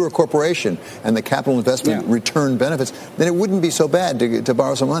things, if you were a corporation and the capital investment return benefits, then it wouldn't be so bad to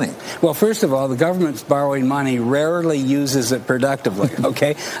borrow some money. Well, first of all, the government's borrowing money rarely uses it productively,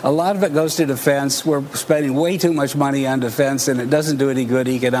 okay? A lot of it goes to defense. We're spending way too much money on defense, and it doesn't do any good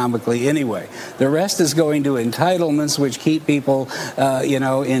economically anyway. The rest is going to entitlements, which keep people,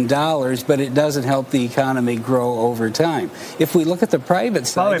 in dollars, but it doesn't help the economy grow over time. If we look at the private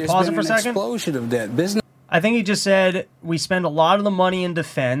side, there's pause been it for a an second. explosion of debt. Business. I think he just said we spend a lot of the money in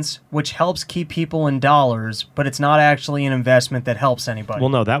defense, which helps keep people in dollars, but it's not actually an investment that helps anybody. Well,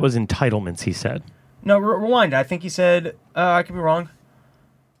 no, that was entitlements, he said. No, rewind. I think he said, I could be wrong.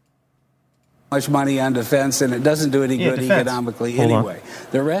 Much money on defense, and it doesn't do any good defense. economically Hold on. anyway.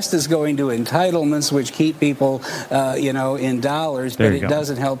 The rest is going to entitlements, which keep people, in dollars, There but you it go.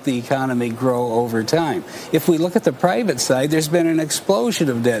 doesn't help the economy grow over time. If we look at the private side, there's been an explosion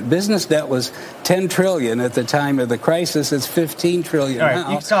of debt. Business debt was $10 trillion at the time of the crisis. It's $15 trillion All right, now.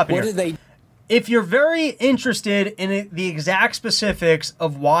 you can stop What here. did they? If you're very interested in the exact specifics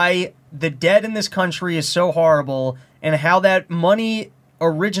of why the debt in this country is so horrible and how that money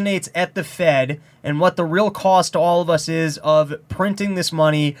originates at the Fed and what the real cost to all of us is of printing this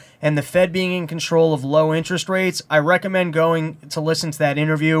money and the Fed being in control of low interest rates, I recommend going to listen to that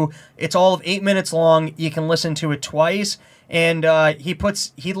interview. It's all of 8 minutes long. You can listen to it twice, and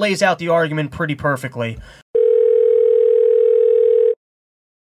he lays out the argument pretty perfectly.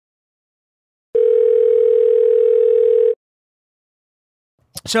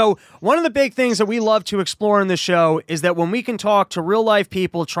 So one of the big things that we love to explore in the show is that when we can talk to real life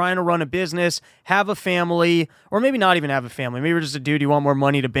people trying to run a business, have a family, or maybe not even have a family. Maybe you're just a dude, you want more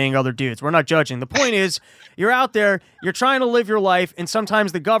money to bang other dudes. We're not judging. The point is, you're out there, you're trying to live your life, and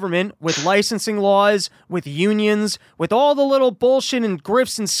sometimes the government, with licensing laws, with unions, with all the little bullshit and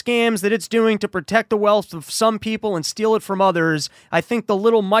grifts and scams that it's doing to protect the wealth of some people and steal it from others, I think the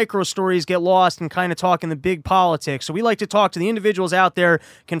little micro stories get lost and kind of talking the big politics. So we like to talk to the individuals out there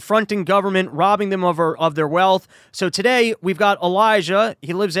confronting government, robbing them of their wealth. So today we've got Elijah.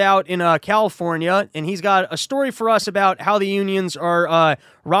 He lives out in California, and he's got a story for us about how the unions are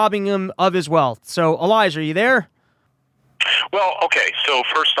robbing him of his wealth. So Elijah, are you there? Well, okay. So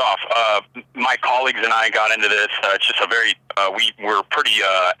first off, my colleagues and I got into this. It's just a very we're pretty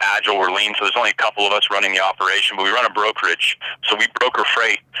agile. We're lean, so there's only a couple of us running the operation, but we run a brokerage, so we broker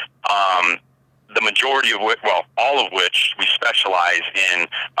freight. The majority of which, well, all of which, we specialize in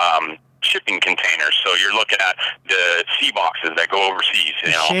shipping containers. So you're looking at the sea boxes that go overseas.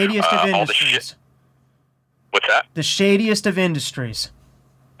 The shadiest of all the industries. What's that? The shadiest of industries.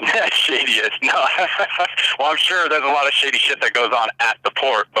 Shadiest. No. Well, I'm sure there's a lot of shady shit that goes on at the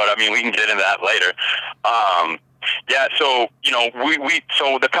port, but I mean, we can get into that later. Yeah, so,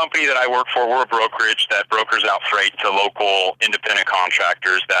 so the company that I work for, we're a brokerage that brokers out freight to local independent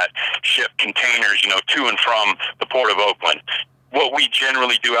contractors that ship containers, to and from the Port of Oakland. What we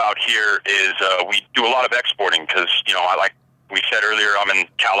generally do out here is we do a lot of exporting because, like we said earlier, I'm in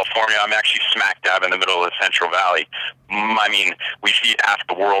California. I'm actually smack dab in the middle of the Central Valley. I mean, we feed half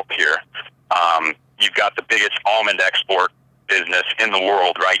the world here. You've got the biggest almond export business in the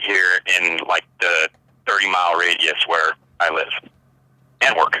world right here in like the 30-mile radius where I live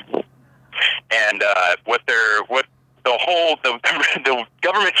and work. And the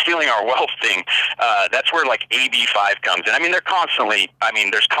government stealing our wealth thing, that's where like AB 5 comes in. I mean,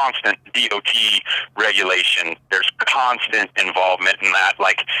 there's constant DOT regulation. There's constant involvement in that.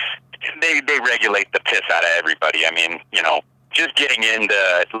 Like, they regulate the piss out of everybody. I mean, just getting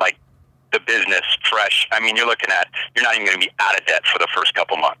into like the business fresh. I mean, you're not even going to be out of debt for the first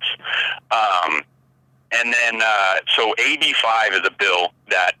couple months. And then, so AB 5 is a bill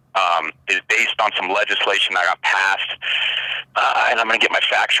that is based on some legislation that got passed, and I'm going to get my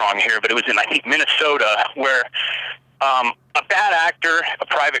facts wrong here, but it was in, I think, Minnesota, where a bad actor, a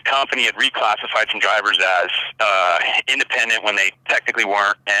private company, had reclassified some drivers as independent when they technically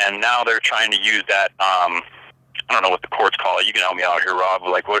weren't, and now they're trying to use that, I don't know what the courts call it. You can help me out here, Rob.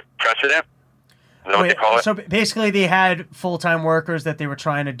 Like, what, precedent? Is that what they call it? So basically they had full-time workers that they were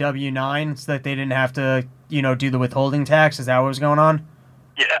trying to W-9 so that they didn't have to, do the withholding tax. Is that what was going on?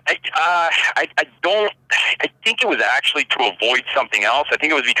 Yeah, I think it was actually to avoid something else. I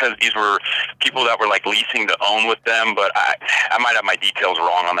think it was because these were people that were like leasing to own with them, but I might have my details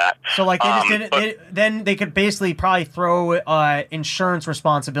wrong on that. So like they just didn't, then they could basically probably throw insurance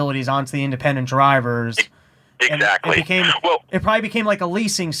responsibilities onto the independent drivers. Exactly. It probably became like a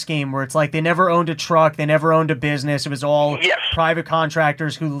leasing scheme where it's like they never owned a truck, they never owned a business. It was all private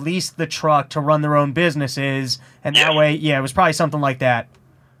contractors who leased the truck to run their own businesses, and that way, it was probably something like that.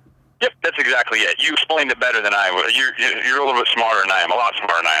 Yep, that's exactly it. You explained it better than I would. You're a little bit smarter than I am, a lot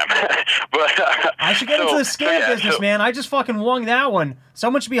smarter than I am. But I should get into the scam business, man. I just fucking won that one.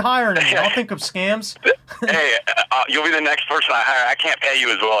 Someone should be hiring me. I'll think of scams. Hey, you'll be the next person I hire. I can't pay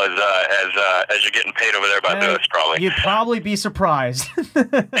you as well as you're getting paid over there by Lewis, probably. You'd probably be surprised.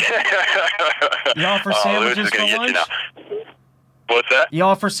 You offer sandwiches for lunch? What's that? You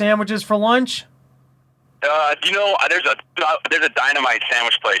offer sandwiches for lunch? You know, there's a dynamite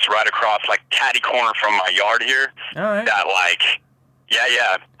sandwich place right across, like, catty corner from my yard here. All right. That, like,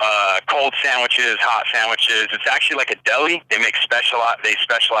 cold sandwiches, hot sandwiches. It's actually like a deli. They specialize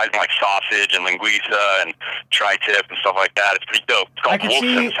in, like, sausage and linguiça and tri-tip and stuff like that. It's pretty dope. It's called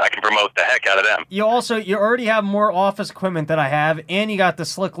Wolfson's. I can promote the heck out of them. You already have more office equipment than I have, and you got the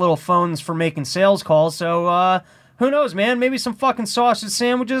slick little phones for making sales calls, so, who knows, man? Maybe some fucking sausage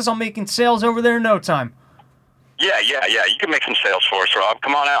sandwiches. I'm making sales over there in no time. Yeah. You can make some sales for us, Rob.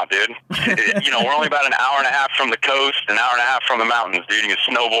 Come on out, dude. You know, we're only about an hour and a half from the coast, an hour and a half from the mountains, dude. You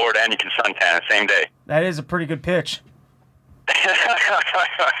can snowboard and you can suntan the same day. That is a pretty good pitch.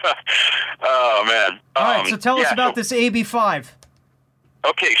 Oh, man. All right, so tell us about this AB5.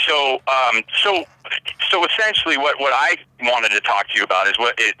 Okay, so essentially what I wanted to talk to you about is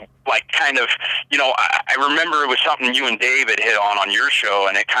what it, like, kind of, you know, I remember it was something you and David hit on your show,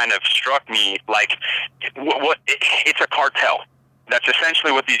 and it kind of struck me like it's a cartel. That's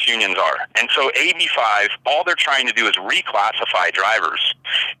essentially what these unions are. And so AB5, all they're trying to do is reclassify drivers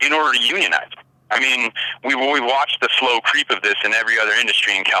in order to unionize them. I mean, we watched the slow creep of this in every other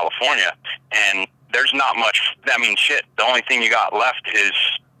industry in California, and there's not much. I mean, shit, the only thing you got left is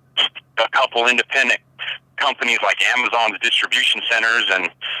a couple independent companies like Amazon's distribution centers and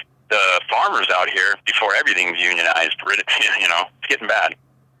the farmers out here before everything's unionized. You know, it's getting bad.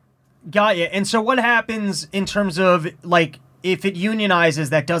 Got you. And so what happens in terms of, like, if it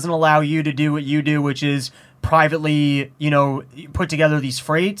unionizes, that doesn't allow you to do what you do, which is privately, you know, put together these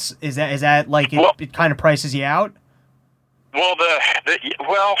freights? Is that like it kind of prices you out? Well,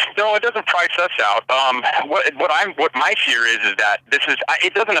 no, it doesn't price us out. What my fear is that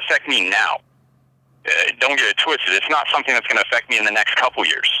it doesn't affect me now. Don't get it twisted. It's not something that's going to affect me in the next couple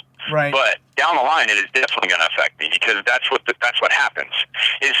years. Right. But down the line, it is definitely going to affect me, because that's what happens.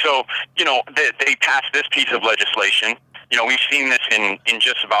 Is so, you know, they passed this piece of legislation. You know, we've seen this in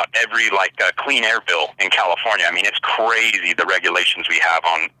just about every, like, clean air bill in California. I mean, it's crazy the regulations we have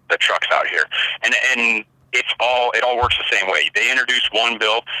on the trucks out here, and it all works the same way. They introduce one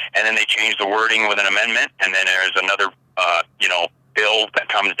bill, and then they change the wording with an amendment, and then there's another, bill that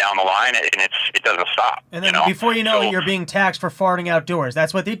comes down the line, and it doesn't stop. And then before you know it, you're being taxed for farting outdoors.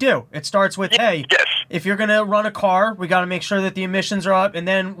 That's what they do. It starts with, hey, if you're going to run a car, we got to make sure that the emissions are up, and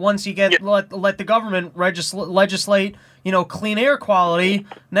then once you get let the government legislate, you know, clean air quality,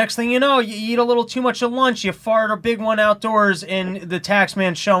 next thing you know, you eat a little too much at lunch, you fart a big one outdoors, and the tax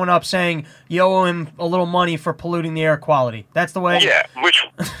man's showing up saying you owe him a little money for polluting the air quality. That's the way. Yeah, which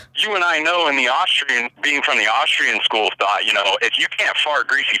you and I know being from the Austrian school thought, you know, if you can't fart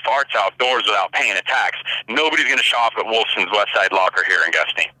greasy farts outdoors without paying a tax, nobody's going to shop at Wolfson's West Side Locker here in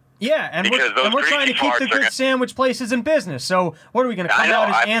Gustine. Yeah, and we're trying to keep the good sandwich places in business. So what are we going to come out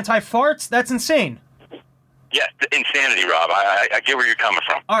as anti-farts? That's insane. Yeah, insanity, Rob. I get where you're coming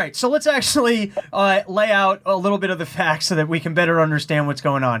from. All right, so let's actually lay out a little bit of the facts so that we can better understand what's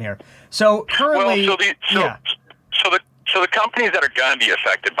going on here. So currently, so the companies that are going to be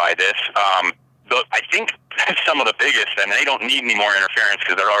affected by this, I think some of the biggest, and they don't need any more interference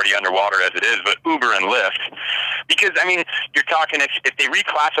because they're already underwater as it is, but Uber and Lyft. Because, I mean, you're talking, if they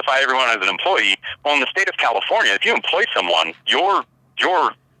reclassify everyone as an employee, well, in the state of California, if you employ someone, you're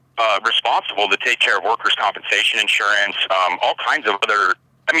responsible to take care of workers' compensation insurance, all kinds of other.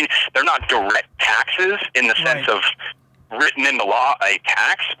 I mean, they're not direct taxes in the sense of written in the law a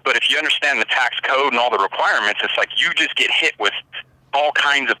tax, but if you understand the tax code and all the requirements, it's like you just get hit with all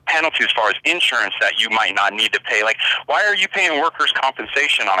kinds of penalties as far as insurance that you might not need to pay. Like, why are you paying workers'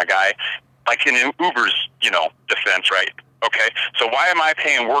 compensation on a guy, like in Uber's, defense, right? Okay, so why am I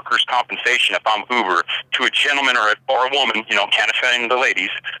paying workers' compensation if I'm Uber to a gentleman or a woman, can't offend the ladies,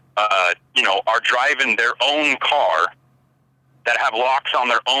 are driving their own car that have locks on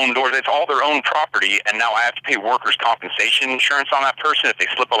their own doors. It's all their own property, and now I have to pay workers' compensation insurance on that person if they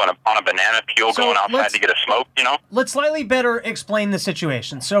slip on a banana peel going outside to get a smoke, Let's slightly better explain the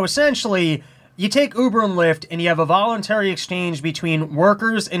situation. So essentially, you take Uber and Lyft, and you have a voluntary exchange between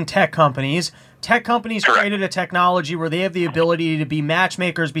workers and tech companies. tech companies created a technology where they have the ability to be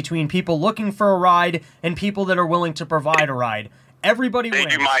matchmakers between people looking for a ride and people that are willing to provide a ride. Everybody wins.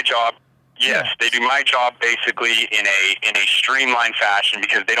 They do my job. Yes, they do my job basically in a streamlined fashion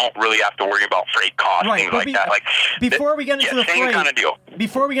because they don't really have to worry about freight costs, things like that. Like before we get into the same freight, kind of deal.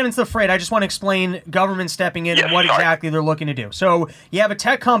 Before we get into the freight, I just want to explain government stepping in and what exactly they're looking to do. So you have a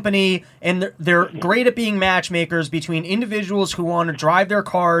tech company, and they're great at being matchmakers between individuals who want to drive their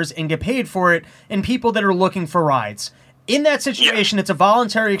cars and get paid for it, and people that are looking for rides. In that situation, it's a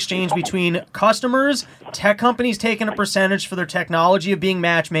voluntary exchange between customers, tech companies taking a percentage for their technology of being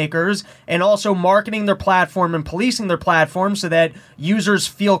matchmakers, and also marketing their platform and policing their platform so that users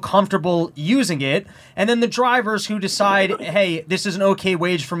feel comfortable using it. And then the drivers who decide, hey, this is an okay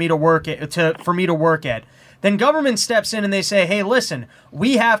wage for me to work at. Then government steps in and they say, hey, listen,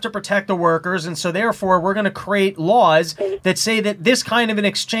 we have to protect the workers, and so therefore we're going to create laws that say that this kind of an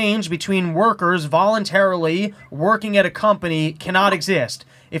exchange between workers voluntarily working at a company cannot exist.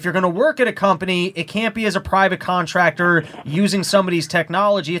 If you're going to work at a company, it can't be as a private contractor using somebody's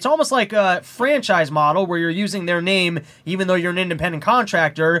technology. It's almost like a franchise model where you're using their name even though you're an independent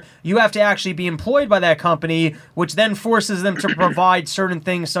contractor. You have to actually be employed by that company, which then forces them to provide certain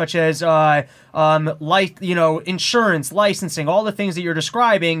things such as insurance, licensing, all the things that you're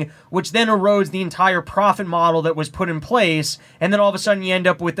describing, which then erodes the entire profit model that was put in place. And then all of a sudden you end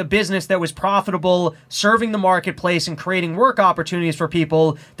up with a business that was profitable, serving the marketplace and creating work opportunities for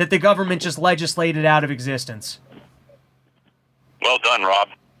people that the government just legislated out of existence. Well done, Rob.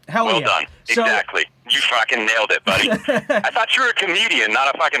 Well done. Exactly. You fucking nailed it, buddy. I thought you were a comedian,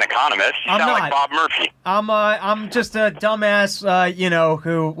 not a fucking economist. You sound like Bob Murphy. I'm just a dumbass,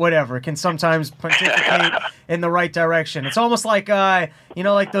 who, whatever, can sometimes pontificate in the right direction. It's almost like,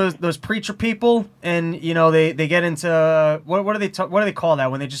 like those preacher people, and, they get into, what do they call that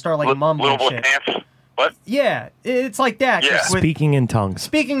when they just start, like, mumbling shit? Dance. What? Yeah, it's like that. Yeah. Speaking in tongues.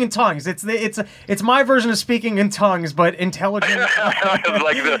 Speaking in tongues. It's my version of speaking in tongues, but intelligent. Like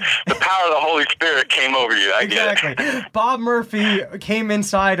the power of the Holy Spirit came over you. I get it. Bob Murphy came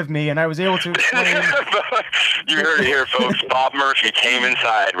inside of me, and I was able to explain. You heard it here, folks. Bob Murphy came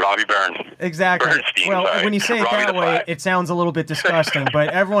inside Robbie Burns. Exactly. Bernstein, well, sorry. when you say it Robbie that way, Five. it sounds a little bit disgusting, but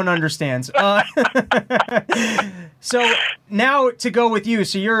everyone understands. So now to go with you,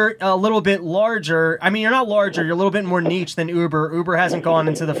 so you're a little bit larger. I mean, you're not larger. You're a little bit more niche than Uber. Uber hasn't gone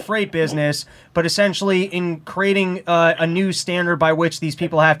into the freight business, but essentially in creating a new standard by which these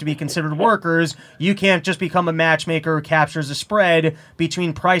people have to be considered workers, you can't just become a matchmaker who captures a spread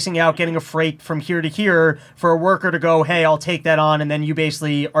between pricing out getting a freight from here to here for a worker to go, hey, I'll take that on, and then you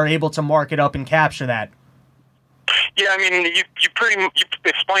basically are able to mark it up and capture that. Yeah, I mean, you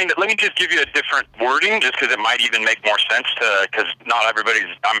explained it. Let me just give you a different wording, just because it might even make more sense because not everybody's,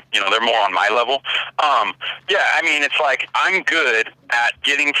 they're more on my level. Yeah, I mean, it's like I'm good at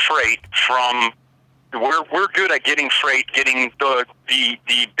getting freight from. We're good at getting freight, getting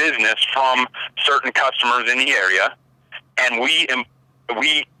the business from certain customers in the area, and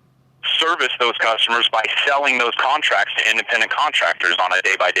we service those customers by selling those contracts to independent contractors on a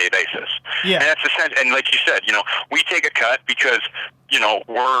day-by-day basis. Yeah. And that's essential. And like you said, we take a cut because,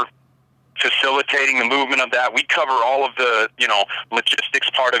 we're facilitating the movement of that. We cover all of the, logistics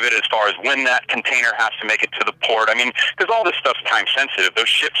part of it as far as when that container has to make it to the port. I mean, because all this stuff's time sensitive. Those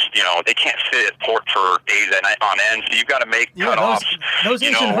ships, they can't sit at port for days on end. So you've got to make cutoffs. Those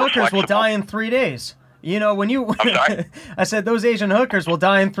Asian hookers will die in 3 days. When you, I'm sorry? I said those Asian hookers will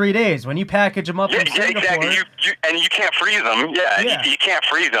die in 3 days. When you package them up from Singapore. Exactly. You can't freeze them. Yeah. You can't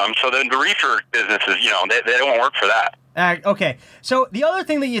freeze them. So then the reefer businesses, they don't work for that. Okay, so the other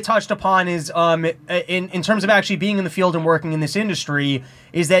thing that you touched upon is, in terms of actually being in the field and working in this industry,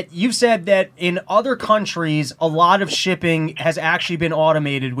 is that you've said that in other countries, a lot of shipping has actually been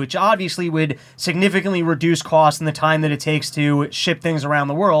automated, which obviously would significantly reduce costs and the time that it takes to ship things around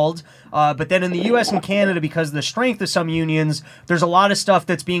the world. But then in the U.S. and Canada, because of the strength of some unions, there's a lot of stuff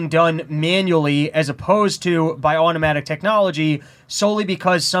that's being done manually as opposed to by automatic technology, solely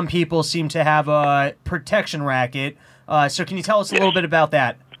because some people seem to have a protection racket. So can you tell us a little bit about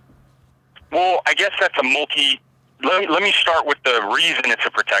that? Well, I guess that's let me start with the reason it's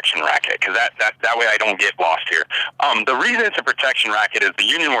a protection racket, because that way I don't get lost here. The reason it's a protection racket is the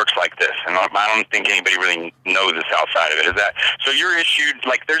union works like this, and I don't think anybody really knows this outside of it, is that, so you're issued,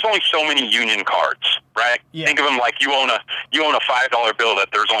 there's only so many union cards, right? Yeah. Think of them like you own a $5 bill that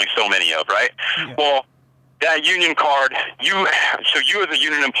there's only so many of, right? Yeah. Well, that union card, you as a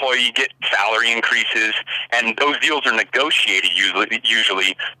union employee get salary increases, and those deals are negotiated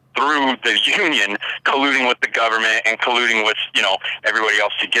usually through the union, colluding with the government and colluding with, everybody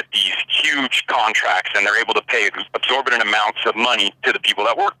else to get these huge contracts, and they're able to pay exorbitant amounts of money to the people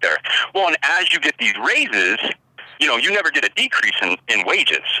that work there. Well, and as you get these raises, you never get a decrease in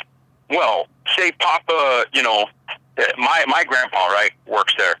wages. Well, say Papa, my grandpa, right,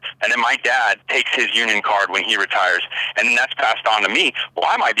 works there, and then my dad takes his union card when he retires, and then that's passed on to me. Well,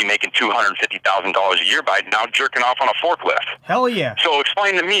 I might be making $250,000 a year by now jerking off on a forklift. Hell yeah. So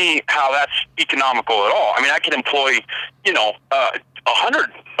explain to me how that's economical at all. I mean, I could employ,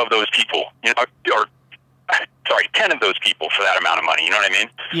 100 of those people, or 10 of those people for that amount of money. You know what I mean?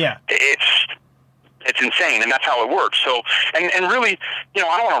 Yeah. It's insane, and that's how it works. So, and really, I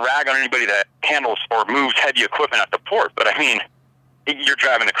don't want to rag on anybody that handles or moves heavy equipment at the port, but I mean, you're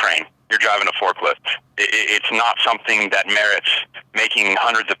driving a crane, you're driving a forklift. It's not something that merits making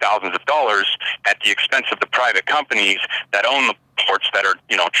hundreds of thousands of dollars at the expense of the private companies that own the ports that are,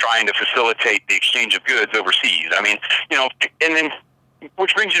 trying to facilitate the exchange of goods overseas. I mean, and then,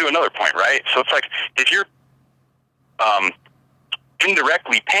 which brings you to another point, right? So it's like, if you're,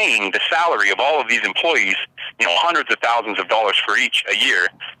 indirectly paying the salary of all of these employees, hundreds of thousands of dollars for each a year,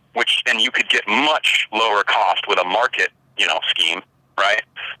 and you could get much lower cost with a market, scheme, right?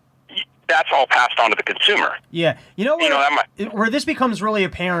 That's all passed on to the consumer. Yeah. Where this becomes really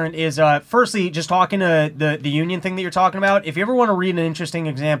apparent is, firstly, just talking to the union thing that you're talking about. If you ever want to read an interesting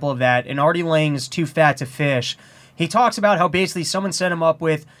example of that, in Artie Lange's Too Fat to Fish, he talks about how basically someone set him up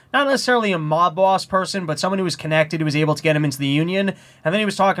with not necessarily a mob boss person, but someone who was connected, who was able to get him into the union. And then he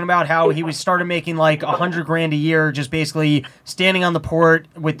was talking about how he started making like $100,000 a year, just basically standing on the port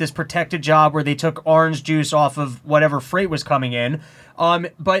with this protected job where they took orange juice off of whatever freight was coming in.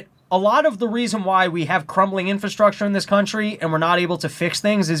 But a lot of the reason why we have crumbling infrastructure in this country and we're not able to fix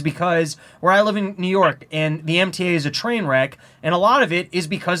things is because where I live in New York and the MTA is a train wreck, and a lot of it is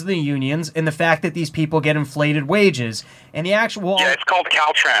because of the unions and the fact that these people get inflated wages. And the actual... Yeah, it's called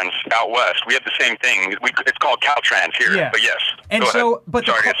Caltrans out west. We have the same thing. It's called Caltrans here, yeah. But yes. And so... But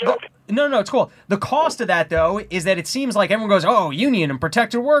No, it's cool. The cost of that, though, is that it seems like everyone goes, oh, union and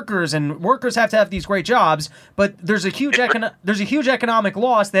protected workers, and workers have to have these great jobs, but there's a huge economic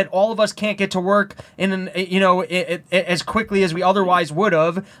loss that all of us can't get to work in, as quickly as we otherwise would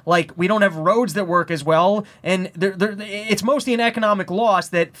have. Like, we don't have roads that work as well, and it's mostly an economic loss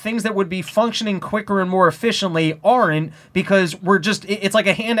that things that would be functioning quicker and more efficiently aren't, because it's like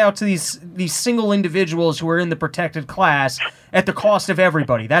a handout to these single individuals who are in the protected class at the cost of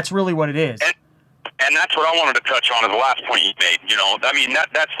everybody. That's really what it is. And that's what I wanted to touch on as the last point you made. I mean,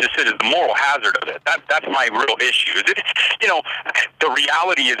 that's just it, is the moral hazard of it. That's my real issue. Is it, the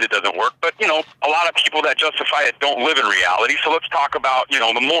reality is it doesn't work, but, a lot of people that justify it don't live in reality. So let's talk about, the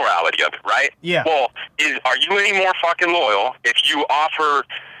morality of it, right? Yeah. Well, are you any more fucking loyal if you offer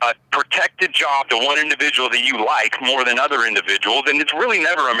a protected job to one individual that you like more than other individuals? And it's really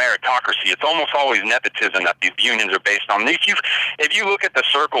never a meritocracy. It's almost always nepotism that these unions are based on. If you look at the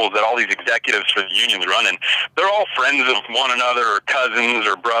circles that all these executives for the unions run in, they're all friends of one another or cousins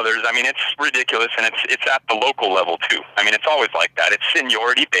or brothers. I mean, it's ridiculous, and it's at the local level too. I mean, it's always like that. It's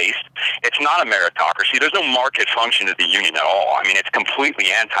seniority based. It's not a meritocracy. There's no market function to the union at all. I mean, it's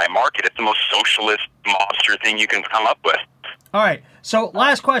completely anti-market. It's the most socialist monster thing you can come up with. All right. So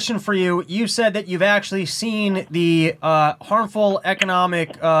last question for you. You said that you've actually seen the harmful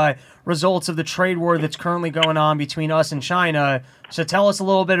economic results of the trade war that's currently going on between us and China. So tell us a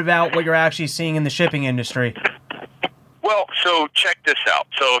little bit about what you're actually seeing in the shipping industry. Well, so check this out.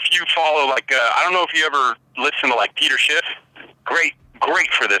 So if you follow, I don't know if you ever listen to, Peter Schiff. Great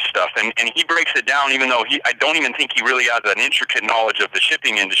for this stuff, and he breaks it down, even though I don't even think he really has an intricate knowledge of the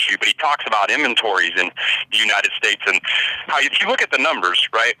shipping industry, but he talks about inventories in the United States and how, if you look at the numbers,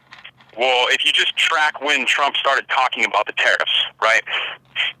 right, well, if you just track when Trump started talking about the tariffs, right,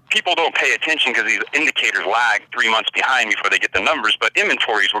 people don't pay attention because these indicators lag 3 months behind before they get the numbers, but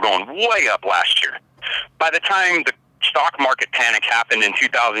inventories were going way up last year. By the time the stock market panic happened in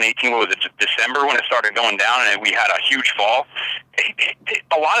 2018, what was it, December, when it started going down and we had a huge fall,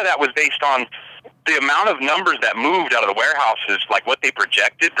 a lot of that was based on the amount of numbers that moved out of the warehouses, like what they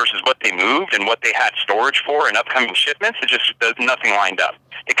projected versus what they moved and what they had storage for in upcoming shipments. There's nothing lined up.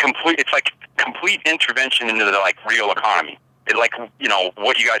 It's like complete intervention into the real economy. It's like,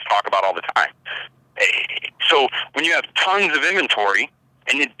 what you guys talk about all the time. So when you have tons of inventory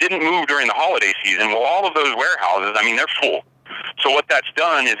and it didn't move during the holiday season, well, all of those warehouses, I mean, they're full. So what that's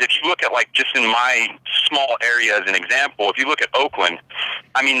done is, if you look at just in my small area as an example, if you look at Oakland,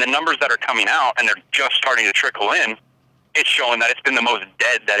 I mean, the numbers that are coming out and they're just starting to trickle in, it's showing that it's been the most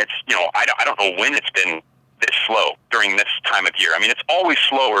dead that it's, I don't know when it's been this slow during this time of year. I mean, it's always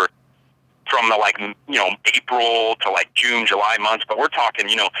slower from the April to June, July months, but we're talking,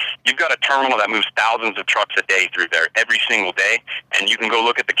 you've got a terminal that moves thousands of trucks a day through there every single day, and you can go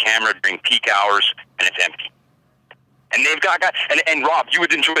look at the camera during peak hours, and it's empty. And they've got guys, and Rob, you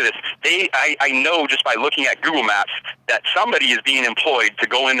would enjoy this. I know just by looking at Google Maps that somebody is being employed to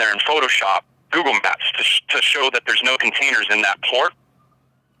go in there and Photoshop Google Maps to show that there's no containers in that port.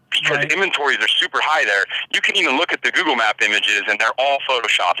 Because inventories are super high there. You can even look at the Google Map images, and they're all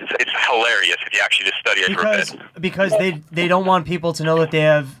photoshopped. It's hilarious if you actually just study it for a bit. Because they don't want people to know that they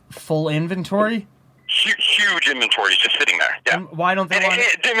have full inventory? Huge inventories just sitting there. Yeah. And why don't they want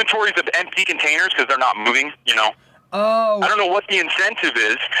inventories of empty containers because they're not moving, Oh. I don't know what the incentive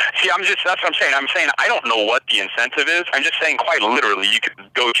is. See, that's what I'm saying. I'm saying I don't know what the incentive is. I'm just saying quite literally you could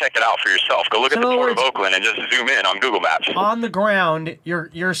go check it out for yourself. Go look at the Port of Oakland and just zoom in on Google Maps. On the ground,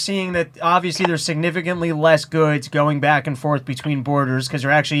 you're seeing that obviously there's significantly less goods going back and forth between borders because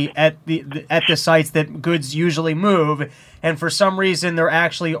they're actually at the sites that goods usually move, and for some reason they're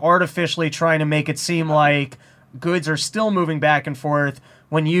actually artificially trying to make it seem like goods are still moving back and forth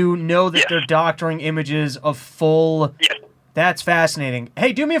when you know that they're doctoring images of full. Yes. That's fascinating.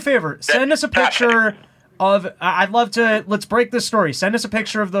 Hey, do me a favor. Send us a picture of. I'd love to. Let's break this story. Send us a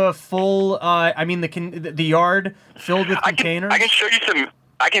picture of the full. The yard filled with containers. I can show you some.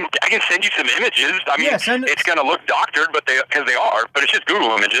 I can send you some images. I mean, it's going to look doctored, but because they are. But it's just Google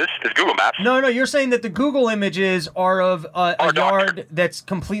images. It's Google Maps. No. You're saying that the Google images are of a yard that's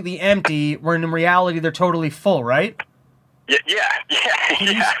completely empty, where in reality they're totally full, right? Yeah.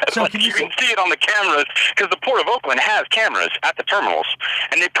 So you can see it on the cameras because the Port of Oakland has cameras at the terminals,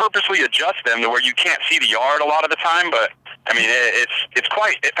 and they purposely adjust them to where you can't see the yard a lot of the time. But I mean, it's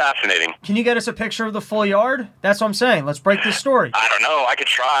quite fascinating. Can you get us a picture of the full yard? That's what I'm saying. Let's break this story. I don't know. I could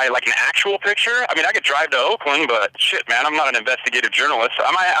try an actual picture. I mean, I could drive to Oakland, but shit, man, I'm not an investigative journalist.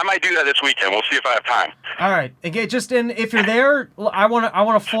 I might do that this weekend. We'll see if I have time. All right. Again, if you're there, I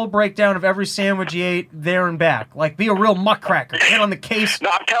want a full breakdown of every sandwich you ate there and back. Be a real muckracker. Get on the case. No,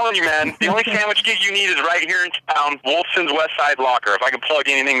 I'm telling you, man. The only sandwich gig you need is right here in town, Wolfson's West Side Locker. If I can plug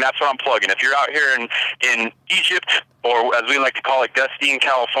anything, that's what I'm plugging. If you're out here in Egypt, or as we like to call it, Gustine,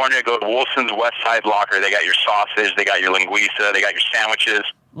 California, go to Wolfson's West Side Locker. They got your sausage, they got your linguiça, they got your sandwiches.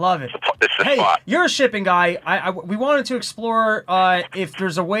 Love it. It's the hey, spot. You're a shipping guy. We wanted to explore if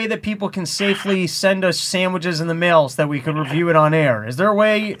there's a way that people can safely send us sandwiches in the mail so that we could review it on air. Is there a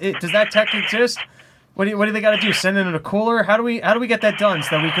way? Does that tech exist? What do they got to do? Send it in a cooler? How do we get that done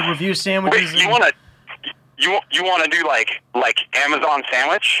so that we can review sandwiches? Wait, you want to do like Amazon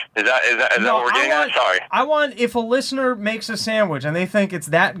sandwich? Is that what we're getting at? Sorry. I want, if a listener makes a sandwich and they think it's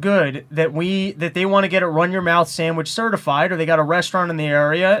that good that they want to get it Run Your Mouth sandwich certified, or they got a restaurant in the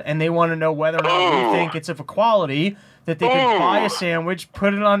area and they want to know whether or not we think it's of a quality that they could buy a sandwich,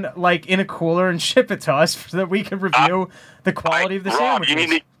 put it on in a cooler and ship it to us so that we can review the quality of the Rob,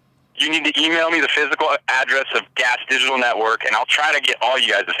 sandwiches. You need to email me the physical address of Gas Digital Network, and I'll try to get all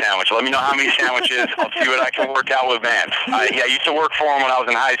you guys a sandwich. Let me know how many sandwiches. I'll see what I can work out with Vance. I used to work for him when I was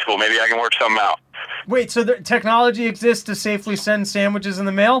in high school. Maybe I can work something out. Wait, so the technology exists to safely send sandwiches in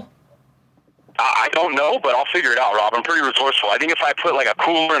the mail? I don't know, but I'll figure it out, Rob. I'm pretty resourceful. I think if I put a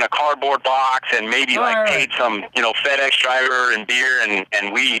cooler in a cardboard box and maybe paid some, FedEx driver and beer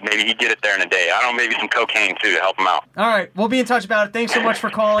and weed, maybe he'd get it there in a day. I don't know, maybe some cocaine too to help him out. All right, we'll be in touch about it. Thanks so much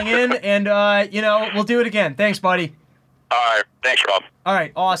for calling in, and we'll do it again. Thanks, buddy. All right, thanks, Rob. All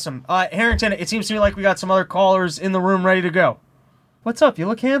right, awesome. Harrington, it seems to me like we got some other callers in the room ready to go. What's up? You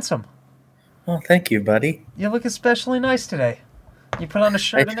look handsome. Oh, thank you, buddy. You look especially nice today. You put on a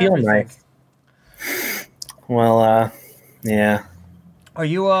shirt and feel everything. Nice. Well, yeah. Are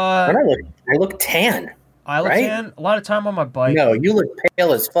you, I look tan. I look tan? A lot of time on my bike. No, you look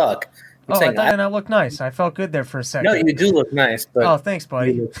pale as fuck. I thought I look nice. I felt good there for a second. No, you do look nice, but thanks,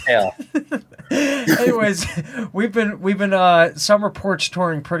 buddy. You look pale. Anyways, we've been summer porch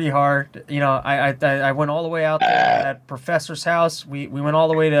touring pretty hard. I went all the way out there at Professor's house. We went all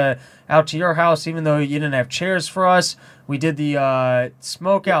the way out to your house, even though you didn't have chairs for us. We did the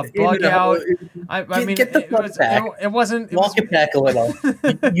smoke out, bug out. Get the fuck back. Walk it back a little.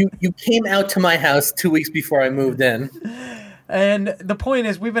 You came out to my house 2 weeks before I moved in. And the point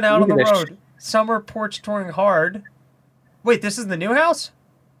is, we've been out on the road, summer porch touring hard. Wait, this is the new house?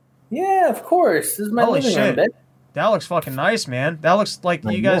 Yeah, of course. This is my living room, bitch. That looks fucking nice, man. That looks like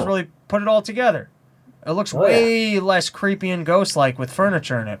you guys really put it all together. It looks way less creepy and ghost-like with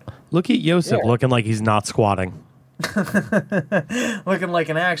furniture in it. Look at Yosef looking like he's not squatting. Looking like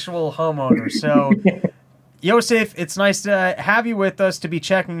an actual homeowner. So, Yosef, it's nice to have you with us to be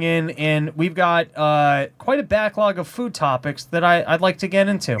checking in, and we've got quite a backlog of food topics that I'd like to get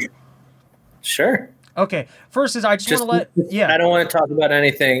into. Sure. Okay. First is I just want to let... Yeah. I don't want to talk about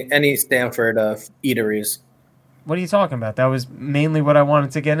any Stanford eateries. What are you talking about? That was mainly what I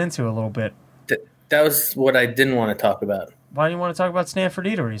wanted to get into a little bit. That was what I didn't want to talk about. Why do you want to talk about Stanford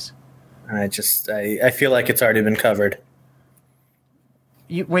eateries? I feel like it's already been covered.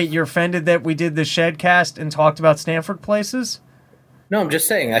 Wait, you're offended that we did the Shedcast and talked about Stanford places? No, I'm just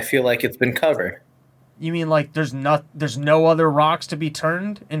saying I feel like it's been covered. You mean like there's no other rocks to be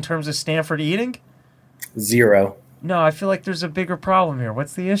turned in terms of Stanford eating? Zero. No, I feel like there's a bigger problem here.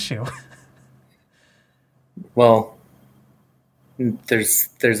 What's the issue? Well,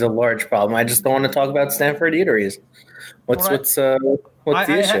 there's a large problem. I just don't want to talk about Stanford eateries. What's the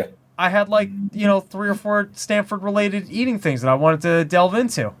issue? I had 3 or 4 Stanford related eating things that I wanted to delve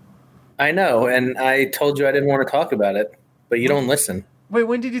into. I know, and I told you I didn't want to talk about it, but you don't listen. Wait,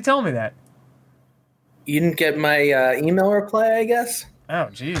 when did you tell me that? You didn't get my email reply, I guess? Oh,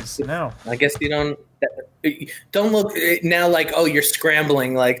 jeez, no. I guess you don't look now like, oh, you're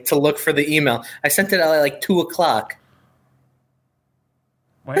scrambling to look for the email. I sent it out at 2:00.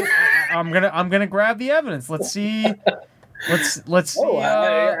 Wait, I'm gonna grab the evidence. Let's see. Let's see.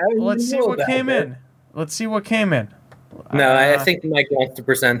 Let's see what came in. Let's see what came in. No, I think Mike wants to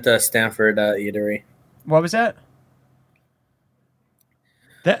present Stanford eatery. What was that?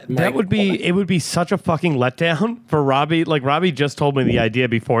 That would be such a fucking letdown for Robbie. Like, Robbie just told me the idea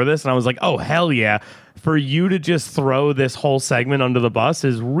before this, and I was like, oh hell yeah! For you to just throw this whole segment under the bus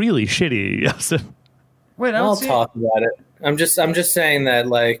is really shitty. Wait, I'll talk about it. I'm just saying that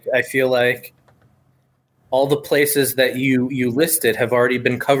I feel like all the places that you listed have already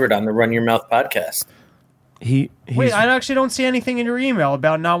been covered on the Run Your Mouth podcast. Wait, I actually don't see anything in your email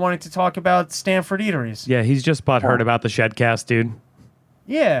about not wanting to talk about Stanford eateries. Yeah, he's just butthurt about the Shedcast, dude.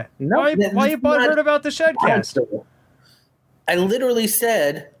 Yeah. No, why you butthurt about the Shedcast? I literally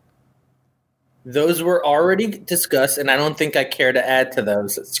said those were already discussed, and I don't think I care to add to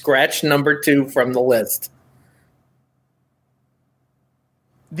those. Scratch number 2 from the list.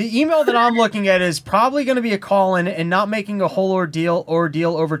 The email that I'm looking at is probably going to be a call-in and not making a whole ordeal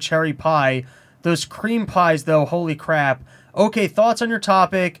over cherry pie. Those cream pies, though, holy crap. Okay, thoughts on your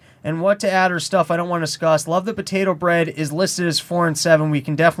topic and what to add or stuff I don't want to discuss. Love the potato bread is listed as 4 and 7. We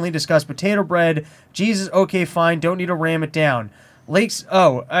can definitely discuss potato bread. Jesus, okay, fine. Don't need to ram it down. Lakes.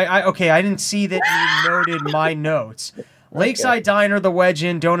 Oh, I didn't see that you noted my notes. Lakeside Diner, the Wedge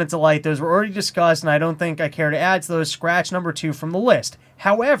Inn, Donut Delight, those were already discussed, and I don't think I care to add to those. Scratch number 2 from the list.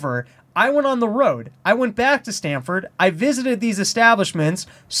 However, I went on the road. I went back to Stanford. I visited these establishments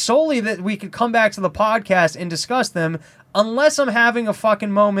solely that we could come back to the podcast and discuss them, unless I'm having a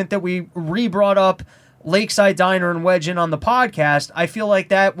fucking moment that we re-brought up Lakeside Diner and Wedge Inn on the podcast. I feel like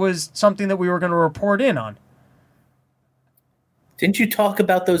that was something that we were going to report in on. Didn't you talk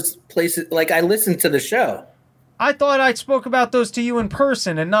about those places? I listened to the show. I thought I spoke about those to you in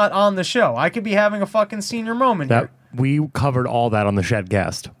person and not on the show. I could be having a fucking senior moment here. We covered all that on the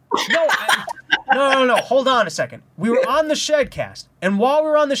Shedcast. No. Hold on a second. We were on the Shedcast, and while we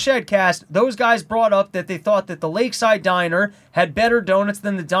were on the Shedcast, those guys brought up that they thought that the Lakeside Diner had better donuts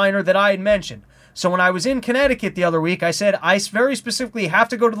than the diner that I had mentioned. So when I was in Connecticut the other week, I said I very specifically have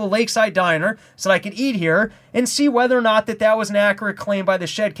to go to the Lakeside Diner so that I could eat here and see whether or not that was an accurate claim by the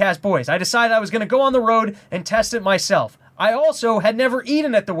Shedcast boys. I decided I was going to go on the road and test it myself. I also had never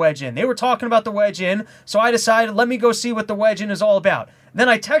eaten at the Wedge Inn. They were talking about the Wedge Inn, so I decided, let me go see what the Wedge Inn is all about. Then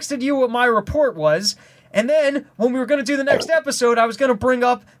I texted you what my report was, and then when we were going to do the next episode, I was going to bring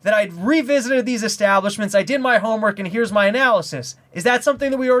up that I'd revisited these establishments, I did my homework, and here's my analysis. Is that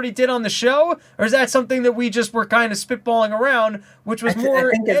something that we already did on the show, or is that something that we just were kind of spitballing around, which was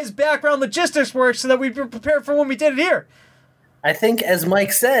more as background logistics work so that we'd be prepared for when we did it here? I think, as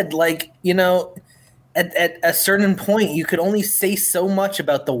Mike said, at a certain point, you could only say so much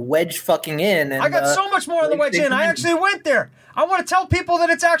about the Wedge fucking Inn. And, I got so much more on the Wedge Inn. I actually went there. I want to tell people that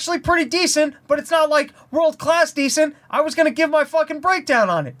it's actually pretty decent, but it's not world-class decent. I was going to give my fucking breakdown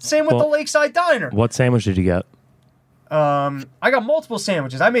on it. Same with the Lakeside Diner. What sandwich did you get? I got multiple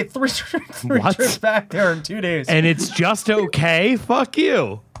sandwiches. I made three trips back there in 2 days. And it's just okay? Fuck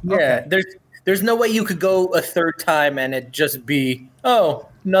you. Yeah, okay. There's no way you could go a third time and it just be,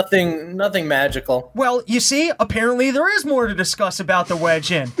 nothing magical. Well, you see, apparently there is more to discuss about the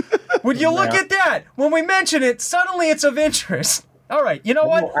Wedge Inn. Would you look at that? When we mention it, suddenly it's of interest. All right, you know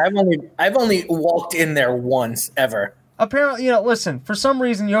what? I've only walked in there once ever. Apparently, listen, for some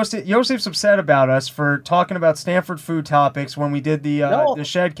reason, Yosef's upset about us for talking about Stanford food topics when we did the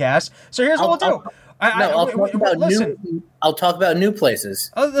Shedcast. So here's what we'll do. I'll talk about new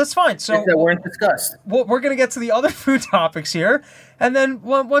places. Oh, that's fine. So that weren't discussed. We're going to get to the other food topics here, and then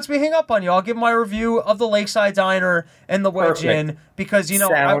once we hang up on you, I'll give my review of the Lakeside Diner and the Wedge Inn, because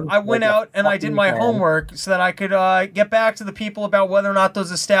I went out and I did my homework so that I could get back to the people about whether or not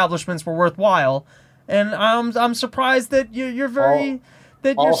those establishments were worthwhile. And I'm surprised that you're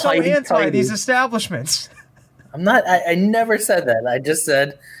so anti these establishments. I'm not. I never said that. I just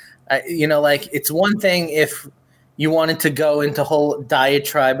said, it's one thing if you wanted to go into whole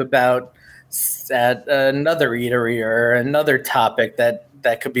diatribe about at another eatery or another topic that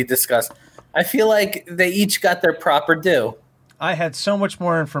could be discussed. I feel like they each got their proper due. I had so much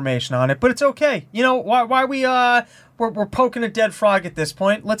more information on it, but it's okay. Why we're poking a dead frog at this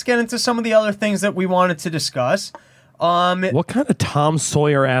point. Let's get into some of the other things that we wanted to discuss. What kind of Tom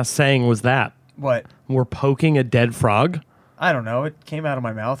Sawyer ass saying was that? What? We're poking a dead frog? I don't know. It came out of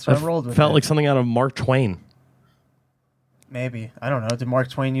my mouth, so I rolled with it. Felt like something out of Mark Twain. Maybe. I don't know. Did Mark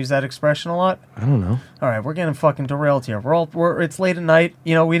Twain use that expression a lot? I don't know. All right, we're getting fucking derailed here. It's late at night.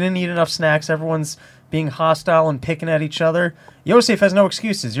 We didn't eat enough snacks. Everyone's being hostile and picking at each other. Yosef has no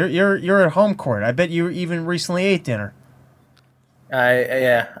excuses. You're at home court. I bet you even recently ate dinner.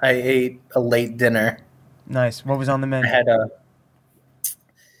 I ate a late dinner. Nice. What was on the menu? I had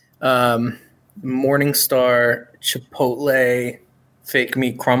a Morningstar Chipotle fake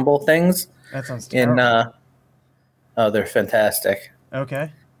meat crumble things. That sounds terrible. They're fantastic.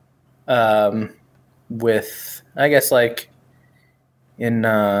 Okay. With, I guess, like in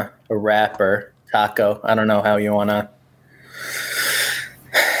a wrapper taco. I don't know how you want to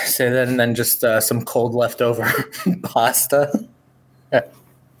say that, and then just some cold leftover pasta.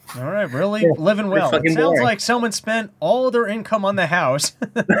 All right, really living well. It sounds like someone spent all of their income on the house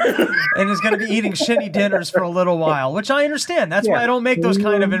and is going to be eating shitty dinners for a little while, which I understand. That's why I don't make those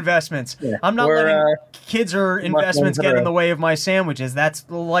kind of investments. Yeah. I'm not letting kids or investments get in the way of my sandwiches. That's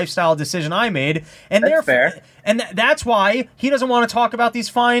the lifestyle decision I made, and that's fair. And that's why he doesn't want to talk about these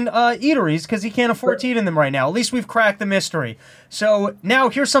fine eateries, because he can't afford to eat in them right now. At least we've cracked the mystery. So now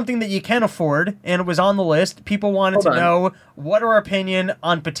here's something that you can afford, and it was on the list. People wanted to know what our opinion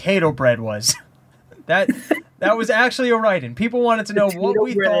on potato bread was. That was actually a write-in. People wanted to know what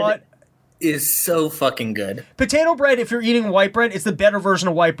we thought. Is so fucking good. Potato bread, if you're eating white bread, is the better version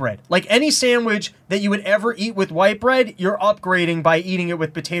of white bread. Like any sandwich that you would ever eat with white bread, you're upgrading by eating it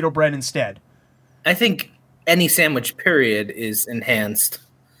with potato bread instead. I think any sandwich, period, is enhanced.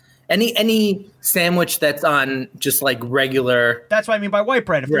 Any sandwich that's on just like regular. That's what I mean by white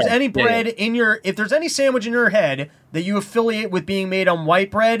bread. If there's any bread in if there's any sandwich in your head that you affiliate with being made on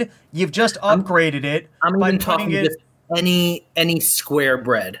white bread, you've just upgraded it. I'm even talking just any square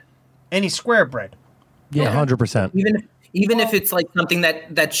bread. Any square bread. Yeah, 100%. Even if it's like something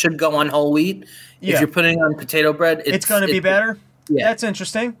that should go on whole wheat, if you're putting on potato bread, it's going to be better. Yeah. That's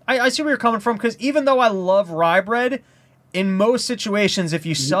interesting. I see where you're coming from, because even though I love rye bread, in most situations, if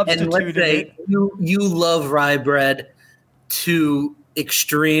you substituted it... You love rye bread to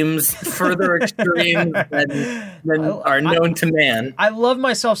extremes, further extremes than are known to man. I love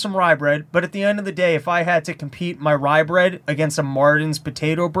myself some rye bread, but at the end of the day, if I had to compete my rye bread against a Martin's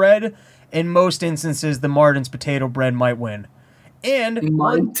potato bread, in most instances, the Martin's potato bread might win. And...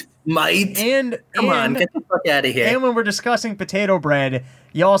 Might. Come on, get the fuck out of here. And when we're discussing potato bread,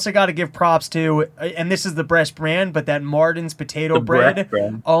 you also got to give props to, and this is the Breast brand, but that Martin's potato bread.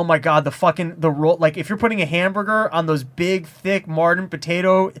 Oh my God, the roll. Like if you're putting a hamburger on those big, thick Martin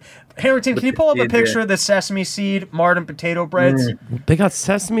potato. Harrington, can you pull up a picture of the sesame seed Martin potato breads? They got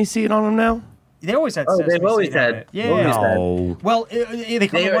sesame seed on them now? They always had sesame they've always seed had. on it. Yeah. No. Well, they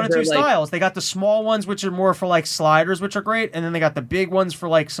come in one of two styles. They got the small ones, which are more for like sliders, which are great, and then they got the big ones for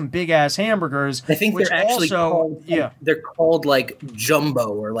like some big ass hamburgers. I think they're actually called, they're called like jumbo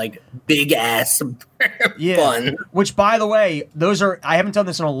or like big ass bun. Which, by the way, I haven't done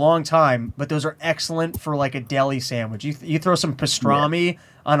this in a long time, but those are excellent for like a deli sandwich. You throw some pastrami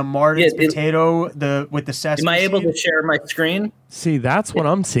on a Martin's potato with the sesame. Am I able to share my screen? See, that's what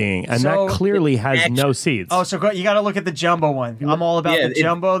I'm seeing, and that clearly has no seeds. Oh, so you got to look at the jumbo one. I'm all about the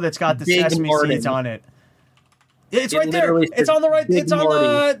jumbo that's got the sesame seeds on it. It's right there. It's on the right. It's on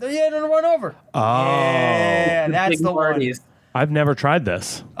the run over. Oh, yeah, that's the one. I've never tried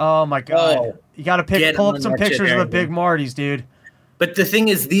this. Oh my God! You got to pull up some pictures of the Big Marty's, dude. But the thing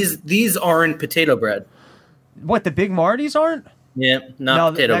is, these aren't potato bread. What, the Big Marty's aren't? Yeah,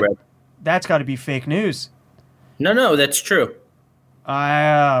 not potato bread. That's got to be fake news. No, that's true.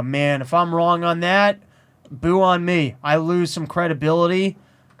 Man, if I'm wrong on that, boo on me. I lose some credibility.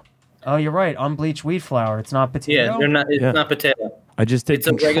 Oh, you're right. Unbleached wheat flour. It's not potato. Yeah, it's not potato. I just did It's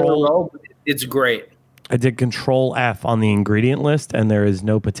a regular roll, but it's great. I did Control F on the ingredient list, and there is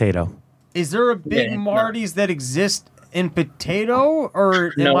no potato. Is there a Big Marty's that exists in potato,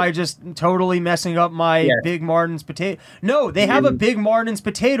 or am I just totally messing up my Big Martin's potato? No, they have a Big Martin's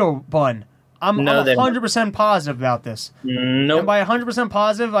potato bun. I'm 100% positive about this. Nope. And by 100%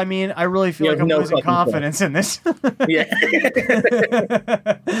 positive, I mean I really feel like I'm losing confidence in this.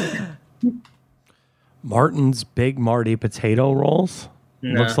 Martin's Big Marty potato rolls?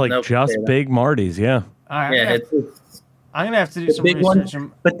 Looks like just potato. Big Marty's, yeah. I'm gonna have to do some research.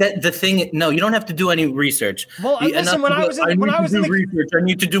 But the thing, no, you don't have to do any research. Well, listen, when I was in research, I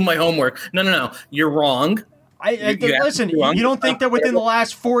need to do my homework. No, you're wrong. Listen, you don't think that within the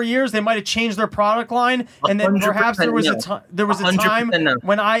last 4 years they might have changed their product line, and then perhaps there was a time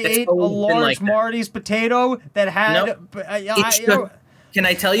when I ate a large Marty's potato that had. Can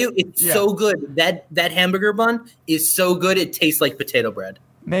I tell you? It's so good. That hamburger bun is so good. It tastes like potato bread.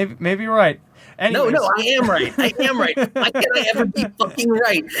 Maybe you're right. Anyways. No, I am right. Why can't I ever be fucking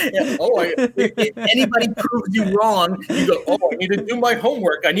right? If anybody proves you wrong, you go, I need to do my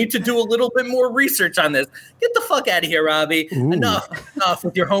homework. I need to do a little bit more research on this. Get the fuck out of here, Robbie. Ooh. Enough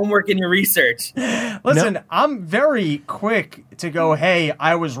with your homework and your research. Listen, I'm very quick to go, hey,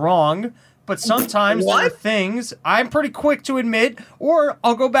 I was wrong. But sometimes there are things I'm pretty quick to admit, or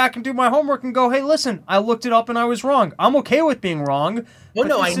I'll go back and do my homework and go, hey, listen, I looked it up and I was wrong. I'm okay with being wrong. Well,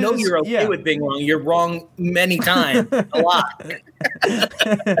 no, I know you're okay with being wrong. You're wrong many times, a lot.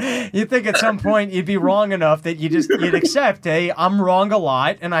 You'd think at some point you'd be wrong enough that you'd accept, hey, I'm wrong a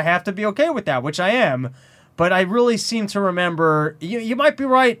lot, and I have to be okay with that, which I am. But I really seem to remember, you might be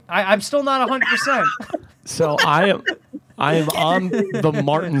right. I'm still not 100%. So I am on the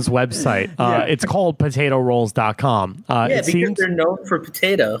Martin's website. It's called PotatoRolls.com. Because they're known for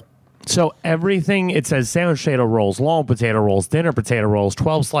potato. So everything, it says sandwich potato rolls, long potato rolls, dinner potato rolls,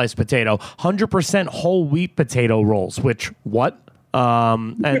 12-slice potato, 100% whole wheat potato rolls, which, what?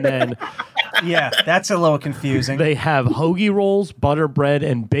 And then... Yeah, that's a little confusing. They have hoagie rolls, butter bread,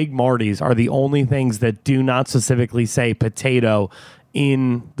 and Big Marty's are the only things that do not specifically say potato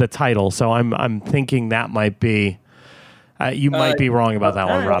in the title. So I'm thinking that might be... you might be wrong about that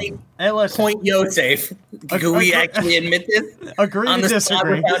one, Rob. Hey, listen. Point Yosef. Can we actually admit this? Agree on to the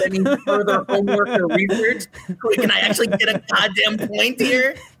disagree. Spot without any further homework or research? Can I actually get a goddamn point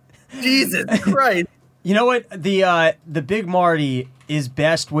here? Jesus Christ. You know what? The Big Marty is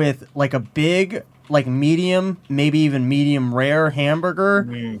best with like a big, like medium, maybe even medium rare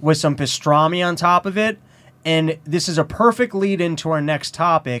hamburger with some pastrami on top of it. And this is a perfect lead into our next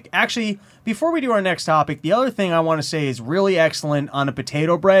topic. Actually, before we do our next topic, the other thing I want to say is really excellent on a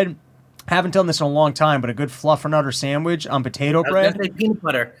potato bread. Haven't done this in a long time, but a good fluffernutter sandwich on potato bread. I was going to say peanut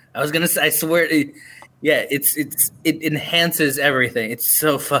butter. I was going to say, I swear, it enhances everything. It's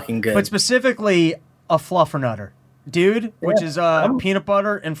so fucking good. But specifically, a fluffernutter, dude, which is peanut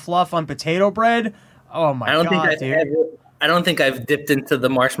butter and fluff on potato bread. Oh my god, dude! I don't think I've dipped into the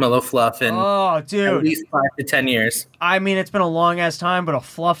marshmallow fluff in at least 5 to 10 years. I mean, it's been a long ass time, but a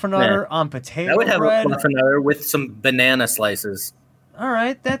fluffernutter on potato bread. I would have a fluffernutter with some banana slices. All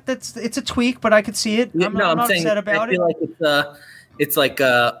right, it's a tweak, but I could see it. I'm not saying, upset about I feel like it's like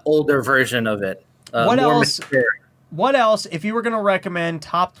a older version of it. What else? What else? If you were going to recommend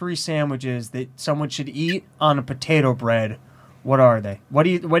top 3 sandwiches that someone should eat on a potato bread, what are they? What do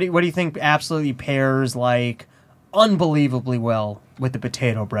you think absolutely pairs like unbelievably well with the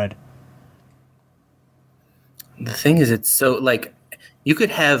potato bread? The thing is, it's so like you could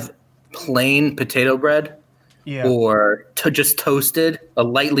have plain potato bread, or just toasted,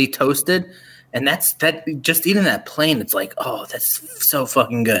 lightly toasted, and that just eating that plain, it's like, oh, that's so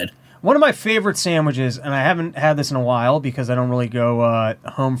fucking good. One of my favorite sandwiches, and I haven't had this in a while because I don't really go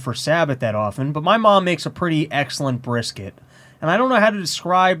home for Sabbath that often, but my mom makes a pretty excellent brisket. And I don't know how to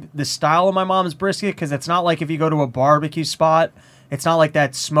describe the style of my mom's brisket because it's not like if you go to a barbecue spot, it's not like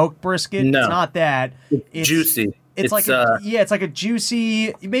that smoked brisket. No. It's not that. It's juicy. It's like it's like a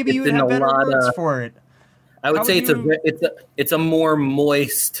juicy. Maybe you would have better words for it. I would say it's a more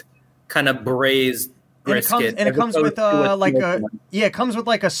moist kind of braised brisket. And it comes with it comes with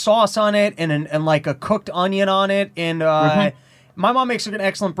like a sauce on it and like a cooked onion on it and. My mom makes an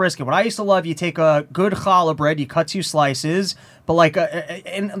excellent brisket. What I used to love, you take a good challah bread, you cut 2 slices, but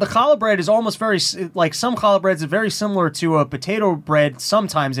and the challah bread is almost very, like some challah breads are very similar to a potato bread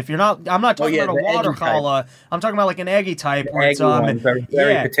sometimes. If you're not, I'm not talking about a water challah, I'm talking about like an eggy type. Where it's very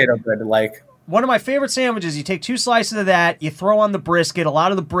potato bread-like. One of my favorite sandwiches, you take 2 slices of that, you throw on the brisket. A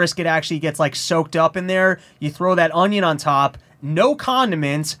lot of the brisket actually gets like soaked up in there. You throw that onion on top. no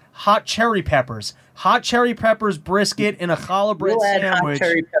condiments, hot cherry peppers. Hot cherry peppers brisket in a challah bread You'll add sandwich. hot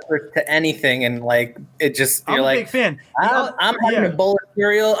cherry peppers to anything, and like it just I'm you're a like, big fan. I'm having a bowl of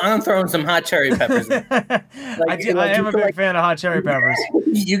cereal. I'm throwing some hot cherry peppers in. I am a big fan of hot cherry peppers.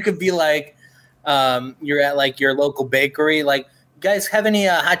 You could be like, you're at like your local bakery, like, you guys have any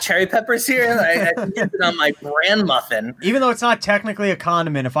hot cherry peppers here? I can use it on my bran muffin. Even though it's not technically a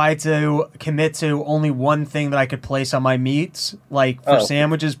condiment, if I had to commit to only one thing that I could place on my meats, like for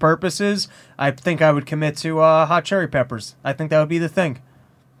sandwiches purposes, I think I would commit to hot cherry peppers. I think that would be the thing.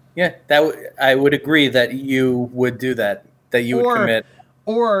 Yeah, I would agree that you would do that. That you would commit.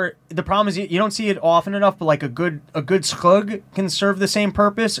 Or the problem is you don't see it often enough, but like a good schlug can serve the same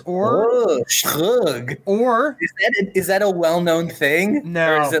purpose. Or schlug. Or is that a well-known thing?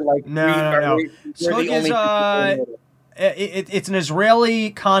 No. Or is it like no. Schlug is it's an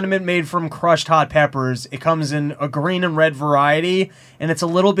Israeli condiment made from crushed hot peppers. It comes in a green and red variety, and it's a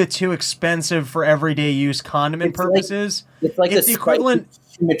little bit too expensive for everyday use condiment purposes. It's the equivalent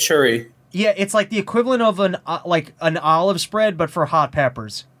chimichurri. Yeah, it's like the equivalent of an olive spread, but for hot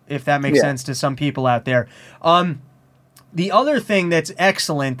peppers, if that makes sense to some people out there. The other thing that's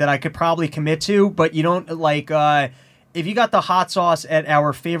excellent that I could probably commit to, but you don't like, if you got the hot sauce at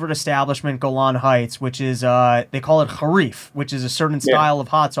our favorite establishment, Golan Heights, which is, they call it harif, which is a certain style of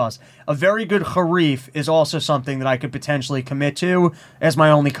hot sauce. A very good harif is also something that I could potentially commit to as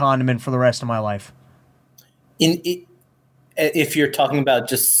my only condiment for the rest of my life. If you're talking about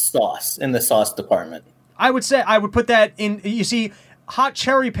just sauce in the sauce department, I would say I would put that in. You see, hot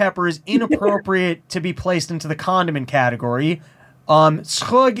cherry pepper is inappropriate to be placed into the condiment category.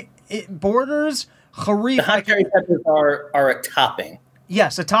 Schlug borders. Harif. The hot cherry peppers are a topping.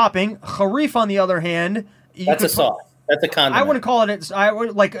 Yes, a topping. Harif, on the other hand, that's a sauce. That's a condiment. I wouldn't call it. I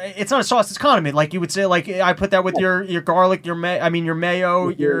would like. It's not a sauce. It's condiment. Like you would say. Like I put that with your garlic, your mayo,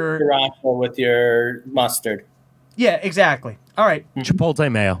 your sriracha with your mustard. Yeah, exactly. All right.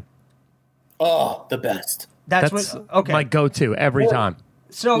 Chipotle mayo. Oh, the best. That's what. Okay. My go-to every time.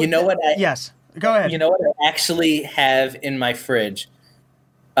 So you know what? Yes. Go ahead. You know what I actually have in my fridge?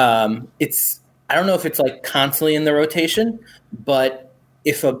 It's. I don't know if it's like constantly in the rotation, but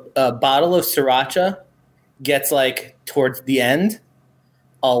if a bottle of sriracha gets like towards the end,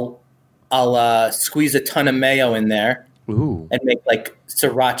 I'll squeeze a ton of mayo in there. Ooh. And make like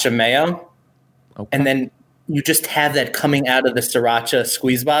sriracha mayo. Okay. And then you just have that coming out of the sriracha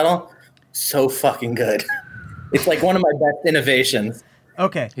squeeze bottle. So fucking good. It's like one of my best innovations.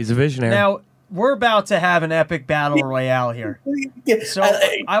 Okay. He's a visionary. Now, we're about to have an epic battle royale here. So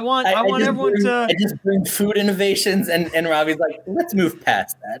I want everyone to. I just bring food innovations, and Robbie's like, let's move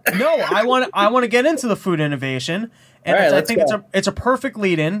past that. No, I want to get into the food innovation, and right, I think it's a perfect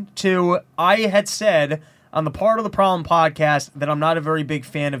lead-in to. I had said on the Part of the Problem podcast that I'm not a very big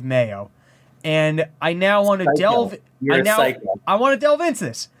fan of mayo, and I now want to delve. I want to delve into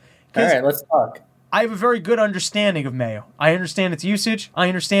this. All right, let's talk. I have a very good understanding of mayo. I understand its usage. I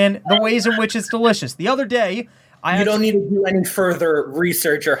understand the ways in which it's delicious. The other day, you don't need to do any further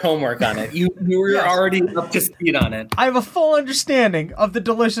research or homework on it. You were already up to speed on it. I have a full understanding of the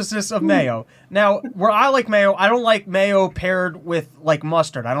deliciousness of mayo. Now, where I like mayo, I don't like mayo paired with like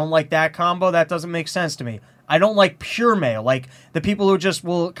mustard. I don't like that combo. That doesn't make sense to me. I don't like pure mayo, like the people who just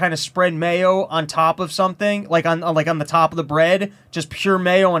will kind of spread mayo on top of something, like on the top of the bread, just pure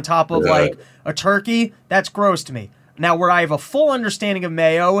mayo on top of like a turkey. That's gross to me. Now, where I have a full understanding of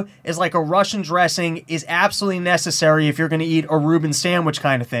mayo is like a Russian dressing is absolutely necessary if you're going to eat a Reuben sandwich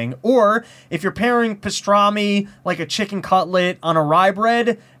kind of thing, or if you're pairing pastrami like a chicken cutlet on a rye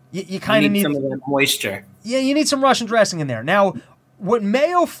bread, you kind of need some of that moisture. Yeah, you need some Russian dressing in there. Now, what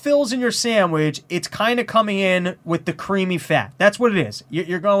mayo fills in your sandwich, it's kind of coming in with the creamy fat. That's what it is.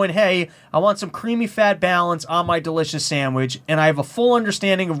 You're going, hey, I want some creamy fat balance on my delicious sandwich, and I have a full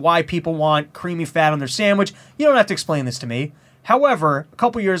understanding of why people want creamy fat on their sandwich. You don't have to explain this to me. However, a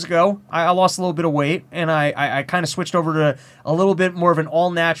couple years ago, I lost a little bit of weight, and I kind of switched over to a little bit more of an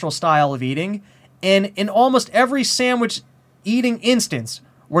all-natural style of eating. And in almost every sandwich eating instance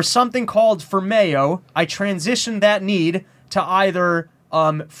where something called for mayo, I transitioned that need to either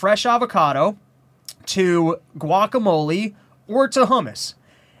fresh avocado, to guacamole, or to hummus.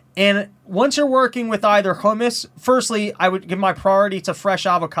 And once you're working with either hummus, firstly, I would give my priority to fresh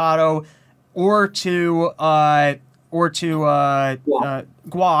avocado or to guac.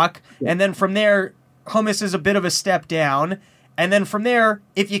 And then from there, hummus is a bit of a step down. And then from there,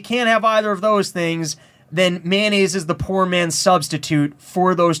 if you can't have either of those things, then mayonnaise is the poor man's substitute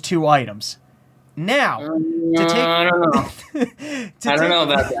for those two items. Now, I don't know. I don't know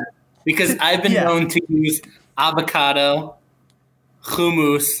about that, because I've been known to use avocado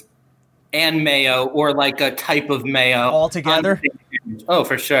hummus, and mayo, or like a type of mayo all together. Oh,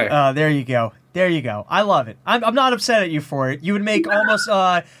 for sure. There you go. There you go. I love it. I'm not upset at you for it. You would make almost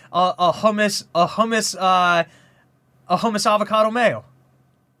a hummus avocado mayo.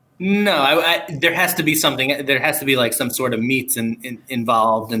 No, there has to be something. There has to be like some sort of meats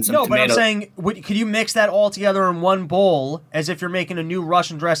involved and some No, tomatoes. but I'm saying, could you mix that all together in one bowl as if you're making a new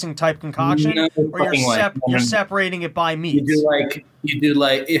Russian dressing type concoction, No or fucking way. you're separating it by meats? You do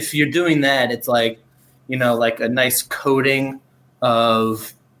like if you're doing that, it's like, like a nice coating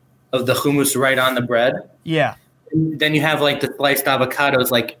of the hummus right on the bread. Yeah. And then you have like the sliced avocados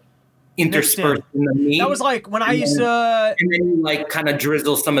like interspersed in the meat. That was like when I used to. And then you like kind of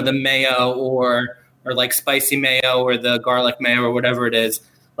drizzle some of the mayo or like spicy mayo or the garlic mayo or whatever it is,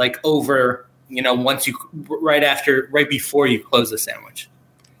 like over, once right before you close the sandwich.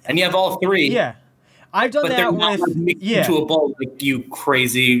 And you have all three. Yeah. I've done But that they're not with. like mixed into a bowl like you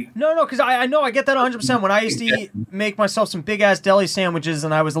crazy. No, because I know I get that 100%. When I used to make myself some big-ass deli sandwiches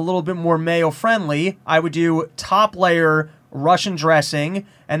and I was a little bit more mayo-friendly, I would do top layer Russian dressing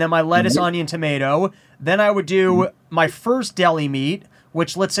and then my lettuce, onion, tomato. Then I would do my first deli meat,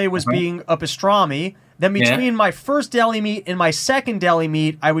 which let's say was being a pastrami. Then between my first deli meat and my second deli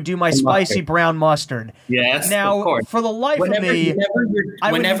meat, I would do my spicy brown mustard. Yes, now, of course. for the life of me,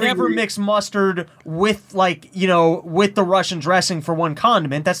 I would never mix mustard with with the Russian dressing for one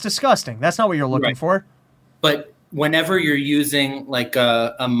condiment. That's disgusting. That's not what you're looking for. But whenever you're using like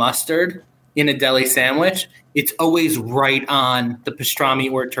a mustard in a deli sandwich, it's always right on the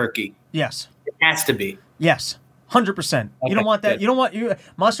pastrami or turkey. Yes. It has to be. Yes. 100%. You don't want that. Good. You don't want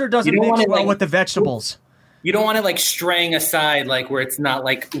mustard doesn't mix well with the vegetables. You don't want it like straying aside, like where it's not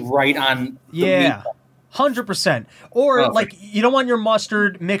like right on. Yeah, 100%. Or you don't want your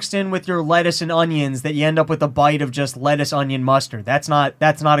mustard mixed in with your lettuce and onions that you end up with a bite of just lettuce, onion, mustard. That's not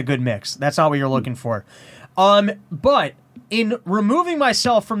a good mix. That's not what you're looking for. But in removing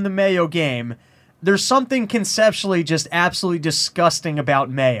myself from the mayo game, there's something conceptually just absolutely disgusting about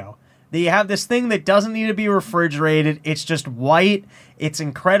mayo. That you have this thing that doesn't need to be refrigerated. It's just white. It's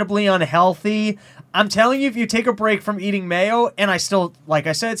incredibly unhealthy. I'm telling you, if you take a break from eating mayo, and I still, like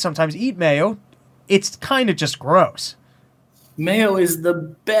I said, sometimes eat mayo, it's kind of just gross. Mayo is the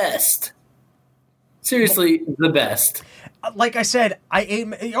best. Seriously, the best. Like I said, I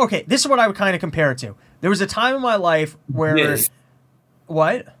ate... Okay, this is what I would kind of compare it to. There was a time in my life where... Jizz.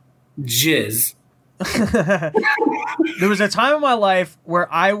 What? Jizz. There was a time in my life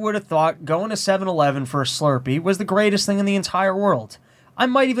where I would have thought going to 7-Eleven for a Slurpee was the greatest thing in the entire world. I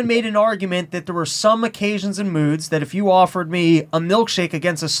might even made an argument that there were some occasions and moods that if you offered me a milkshake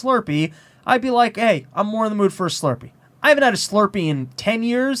against a Slurpee, I'd be like, hey, I'm more in the mood for a Slurpee. I haven't had a Slurpee in 10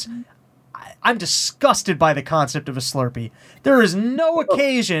 years. I'm disgusted by the concept of a Slurpee. There is no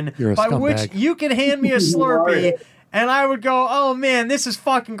occasion by which you can hand me a Slurpee and I would go, oh man, this is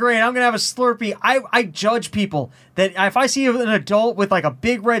fucking great. I'm going to have a Slurpee. I judge people that if I see an adult with like a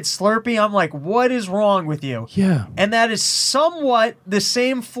big red Slurpee, I'm like, what is wrong with you? Yeah. And that is somewhat the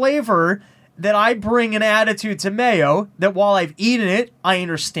same flavor that I bring an attitude to mayo, that while I've eaten it, I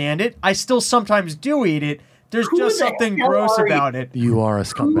understand it. I still sometimes do eat it. There's just something gross about it. You are a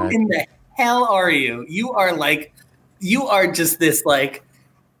scumbag. Who in the hell are you? You are just this like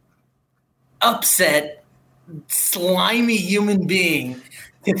upset, slimy human being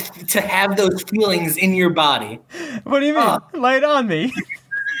to have those feelings in your body. What do you mean? Lay it on me.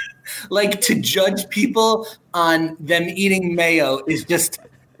 Like, to judge people on them eating mayo is just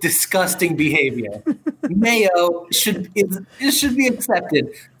disgusting behavior. Mayo should be accepted.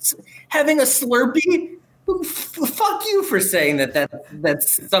 Having a Slurpee, fuck you for saying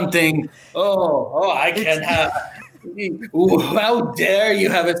that's something. I can't have. How dare you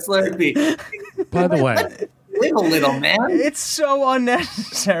have a Slurpee? By the way, live a little, man. It's so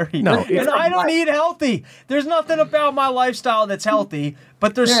unnecessary. No, and I don't eat healthy. There's nothing about my lifestyle that's healthy,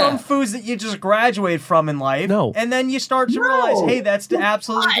 but there's some foods that you just graduate from in life. No. And then you start to realize, hey, that's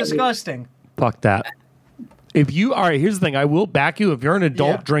absolutely disgusting. Fuck that. All right, here's the thing. I will back you. If you're an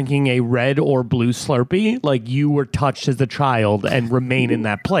adult drinking a red or blue Slurpee, like, you were touched as a child and remain in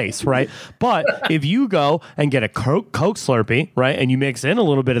that place, right? But if you go and get a Coke Slurpee, right, and you mix in a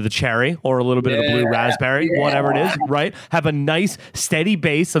little bit of the cherry or a little bit of the blue raspberry, whatever it is, right, have a nice steady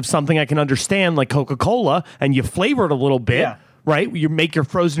base of something I can understand, like Coca-Cola, and you flavor it a little bit. Yeah. Right? You make your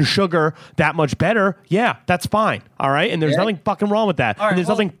frozen sugar that much better. Yeah, that's fine. All right? And there's nothing fucking wrong with that. Right, and there's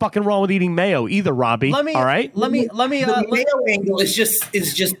nothing fucking wrong with eating mayo either, Robbie. All right? The mayo angle is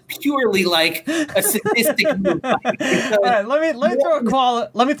just purely like a sadistic move. All right, let me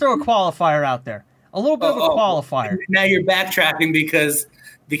throw a qualifier out there. A little bit of a qualifier. Now you're backtracking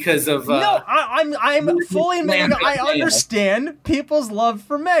because of no, I'm fully admitting I understand people's love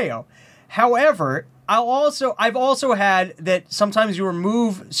for mayo. However, I've also had that sometimes you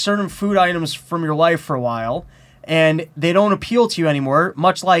remove certain food items from your life for a while and they don't appeal to you anymore,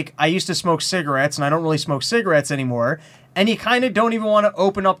 much like I used to smoke cigarettes and I don't really smoke cigarettes anymore, and you kind of don't even want to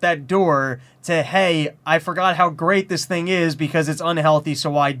open up that door to, hey, I forgot how great this thing is because it's unhealthy, so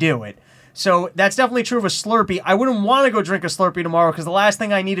why do it? So that's definitely true of a Slurpee. I wouldn't want to go drink a Slurpee tomorrow because the last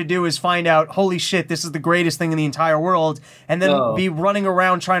thing I need to do is find out, holy shit, this is the greatest thing in the entire world, and then be running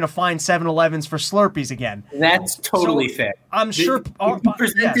around trying to find 7-Elevens for Slurpees again. That's totally fair. I'm sure... If you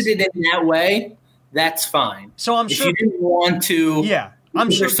presented it in that way, that's fine. So I'm sure... If you didn't want to... Yeah.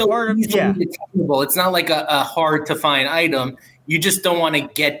 I'm sure so part of... Yeah. It's not like a hard-to-find item. You just don't want to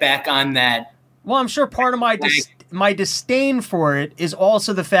get back on that... Well, I'm sure part of my disdain for it is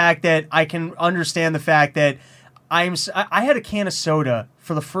also the fact that I can understand the fact that I had a can of soda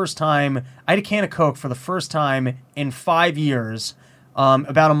for the first time. I had a can of Coke for the first time in 5 years,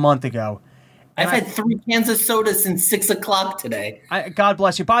 about a month ago. I've had 3 cans of soda since 6 o'clock today. God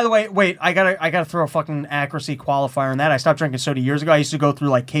bless you. By the way, wait, I gotta throw a fucking accuracy qualifier on that. I stopped drinking soda years ago. I used to go through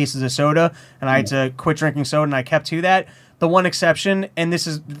like cases of soda, and I had to quit drinking soda, and I kept to that. The one exception, and this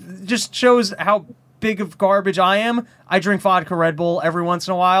is just shows how big of garbage I am. I drink vodka Red Bull every once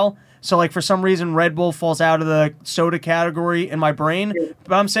in a while. So like for some reason Red Bull falls out of the soda category in my brain.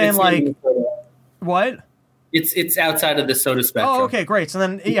 But I'm saying like what? It's outside of the soda spectrum. Oh, okay, great. So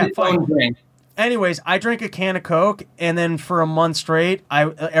then yeah, fine. Anyways, I drank a can of Coke, and then for a month straight,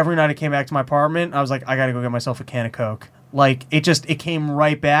 every night I came back to my apartment, I was like, I gotta go get myself a can of Coke. Like it came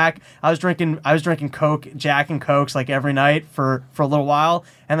right back. I was drinking Coke, Jack and Cokes like every night for a little while,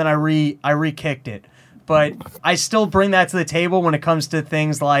 and then I re-kicked it. But I still bring that to the table when it comes to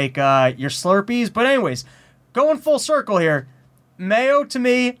things like your Slurpees. But anyways, going full circle here, mayo to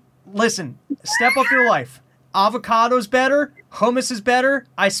me, listen, step up your life. Avocado's better, hummus is better.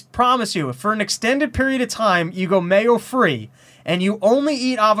 I promise you, if for an extended period of time you go mayo free and you only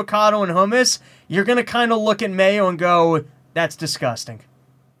eat avocado and hummus, you're going to kind of look at mayo and go, that's disgusting.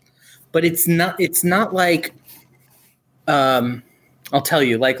 But it's not like, I'll tell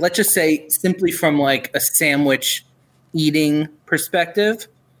you, like, let's just say simply from like a sandwich eating perspective.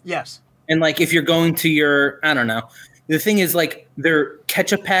 Yes. And like, if you're going to your, I don't know, the thing is like their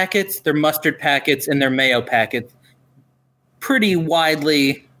ketchup packets, their mustard packets, and their mayo packets pretty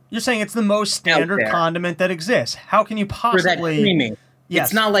widely. You're saying it's the most standard condiment that exists. How can you possibly... For that creamy. Yes.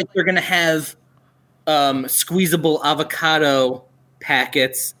 It's not like they're going to have squeezable avocado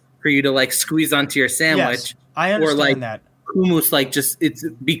packets for you to like squeeze onto your sandwich. Yes, I understand or like that. Hummus, like just it's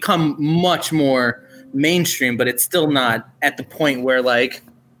become much more mainstream, but it's still not at the point where like,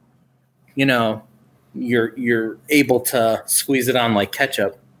 you know, you're able to squeeze it on like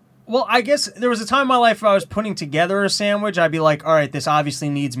ketchup. Well, I guess there was a time in my life where I was putting together a sandwich. I'd be like, all right, this obviously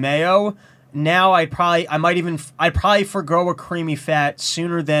needs mayo. Now I'd probably forgo a creamy fat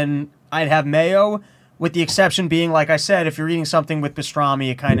sooner than I'd have mayo, with the exception being, like I said, if you're eating something with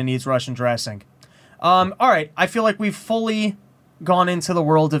pastrami, it kind of needs Russian dressing. All right, I feel like we've fully gone into the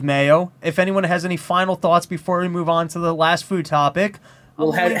world of mayo. If anyone has any final thoughts before we move on to the last food topic,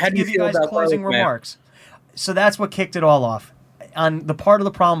 well, how do you feel about closing remarks? So that's what kicked it all off. On the Part of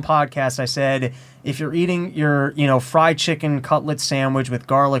the Problem podcast, I said, if you're eating your, fried chicken cutlet sandwich with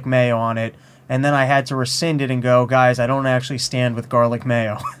garlic mayo on it, and then I had to rescind it and go, guys, I don't actually stand with garlic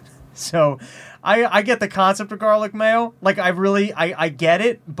mayo. So I get the concept of garlic mayo. Like, I get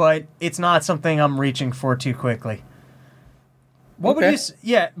it, but it's not something I'm reaching for too quickly. What would you...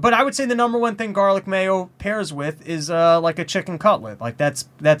 Yeah, but I would say the number one thing garlic mayo pairs with is like a chicken cutlet. Like, that's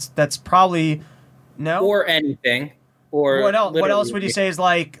probably... No? Or anything. Or what else? What else would you say is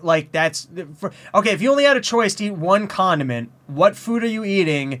like that's... Okay, if you only had a choice to eat one condiment, what food are you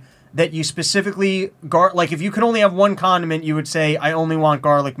eating that you specifically... Like, if you could only have one condiment, you would say, I only want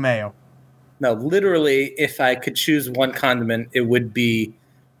garlic mayo. No, literally, if I could choose one condiment, it would be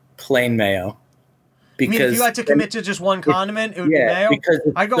plain mayo. Because if you had to commit to just one condiment, it would be mayo? Because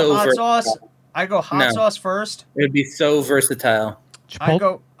I go hot sauce. I go hot sauce first. It would be so versatile.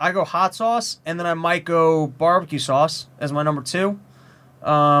 I go hot sauce, and then I might go barbecue sauce as my number 2.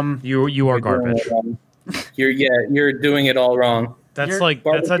 You are garbage. You're doing it all wrong. That's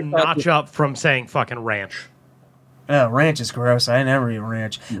a notch up from saying fucking ranch. Oh, ranch is gross. I never eat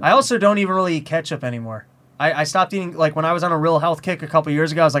ranch. I also don't even really eat ketchup anymore. I stopped eating, like, when I was on a real health kick a couple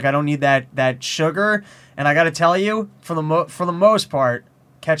years ago, I was like, I don't need that sugar. And I got to tell you, for the most part,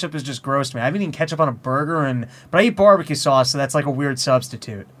 ketchup is just gross to me. I haven't eaten ketchup on a burger, but I eat barbecue sauce, so that's like a weird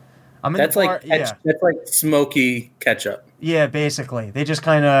substitute. I'm in That's the bar, like that's like smoky ketchup. yeah, basically. They just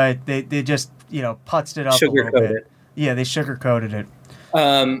kind of they just putzed it up a little Sugar-coated bit. Yeah, they sugar coated it.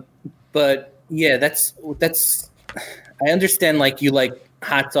 But yeah, that's. I understand like you like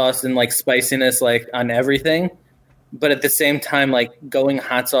hot sauce and like spiciness like on everything, but at the same time, like going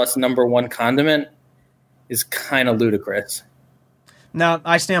hot sauce #1 condiment is kind of ludicrous. No,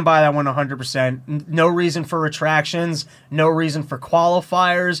 I stand by that one 100%. No reason for retractions, no reason for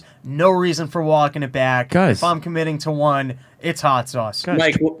qualifiers, no reason for walking it back. Guys. If I'm committing to one, it's hot sauce.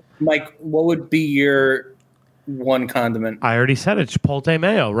 Mike, what would be your one condiment? I already said it. Chipotle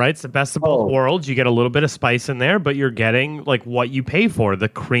mayo, right? It's the best of both worlds. You get a little bit of spice in there, but you're getting like what you pay for, the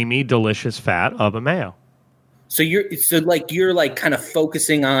creamy, delicious fat of a mayo. So you're kind of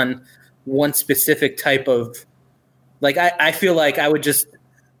focusing on one specific type of. Like, I feel like I would just,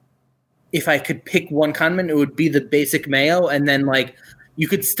 if I could pick one condiment, it would be the basic mayo, and then, like, you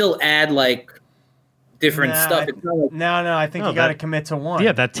could still add, like, different stuff. It's not like, No, I think you got to commit to one.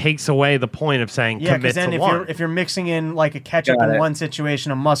 Yeah, that takes away the point of saying Yeah, commit because then to one. if you're mixing in, like, a ketchup in one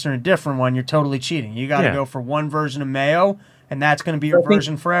situation, a mustard in a different one, you're totally cheating. You got to go for one version of mayo, and that's going to be your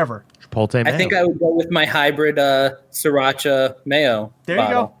version forever. Chipotle mayo. I think I would go with my hybrid sriracha mayo There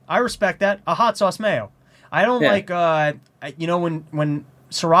bottle. you go. I respect that. A hot sauce mayo. I don't like, when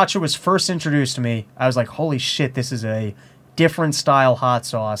sriracha was first introduced to me, I was like, holy shit, this is a different style hot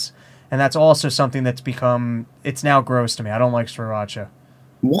sauce. And that's also something that's become, it's now gross to me. I don't like sriracha.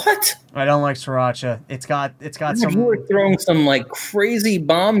 What? I don't like sriracha. It's got some. You were throwing some like crazy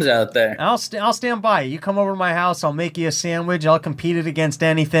bombs out there. I'll stand by you. You come over to my house, I'll make you a sandwich. I'll compete it against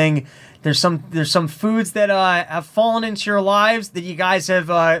anything. There's some foods that have fallen into your lives that you guys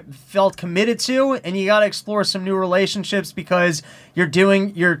have felt committed to, and you got to explore some new relationships because you're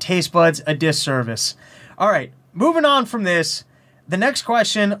doing your taste buds a disservice. All right, moving on from this. The next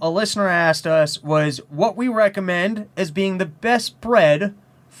question a listener asked us was what we recommend as being the best bread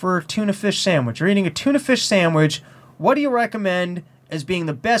for a tuna fish sandwich. You're eating a tuna fish sandwich. What do you recommend as being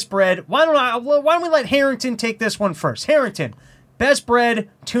the best bread? Why don't we let Harrington take this one first? Harrington, best bread,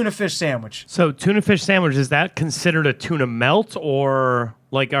 tuna fish sandwich. So tuna fish sandwich, is that considered a tuna melt, or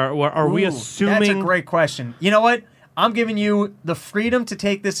like are we assuming? That's a great question. You know what? I'm giving you the freedom to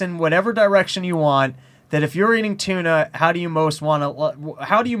take this in whatever direction you want. That if you're eating tuna, how do you most want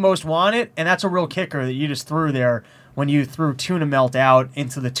it? And that's a real kicker that you just threw there when you threw tuna melt out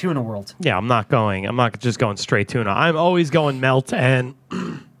into the tuna world. Yeah, I'm not just going straight tuna. I'm always going melt, and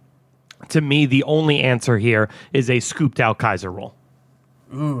to me, the only answer here is a scooped out Kaiser roll.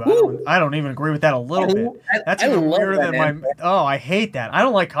 Ooh, I don't even agree with that a little bit. That's even weirder than my. Oh, I hate that. I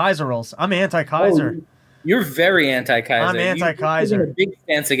don't like Kaiser rolls. I'm anti-Kaiser. Oh, you're very anti-Kaiser. I'm anti-Kaiser. You're a big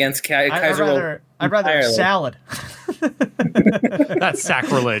stance against Kaiser rolls. I'd rather have salad. That's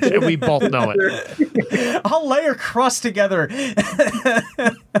sacrilege, and we both know it. I'll layer crust together.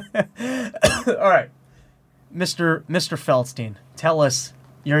 All right, Mr. Feldstein, tell us,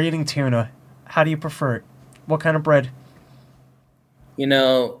 you're eating tuna. How do you prefer it? What kind of bread? You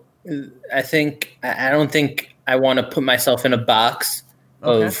know, I don't think I want to put myself in a box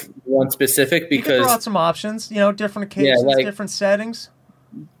of one specific because you can throw out some options. Different occasions, different settings.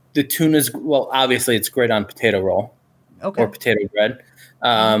 The tuna's obviously it's great on potato roll or potato bread,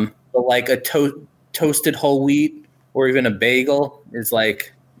 but like a toasted whole wheat or even a bagel is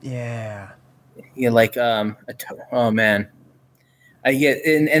like oh man,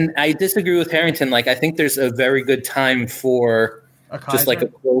 and I disagree with Harrington. Like I think there's a very good time for just like a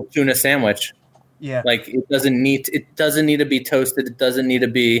cold tuna sandwich. Yeah, like it doesn't need to be toasted. It doesn't need to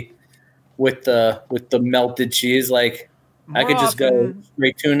be with the melted cheese. Like I could just go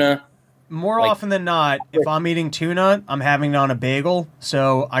straight tuna. More often than not, if I'm eating tuna, I'm having it on a bagel.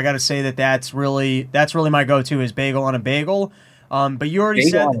 So I got to say that's really my go-to is bagel on a bagel. But you already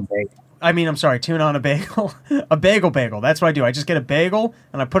said. I'm sorry, tuna on a bagel. A bagel. That's what I do. I just get a bagel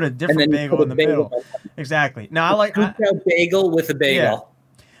and I put a different bagel in the middle. Exactly. Now I like bagel with a bagel.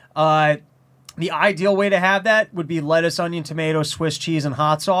 Yeah. The ideal way to have that would be lettuce, onion, tomato, Swiss cheese, and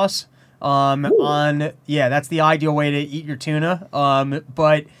hot sauce. That's the ideal way to eat your tuna.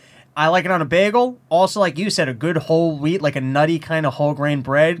 But I like it on a bagel. Also, like you said, a good whole wheat, like a nutty kind of whole grain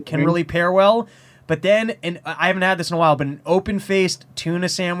bread can really pair well. But then, and I haven't had this in a while, but an open-faced tuna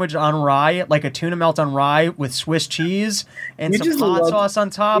sandwich on rye, like a tuna melt on rye with Swiss cheese and some hot sauce on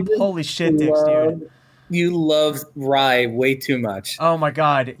top. Holy shit, Dix, dude. You love rye way too much. Oh my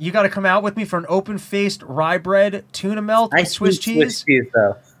god. You got to come out with me for an open-faced rye bread tuna melt with Swiss cheese? Swiss cheese,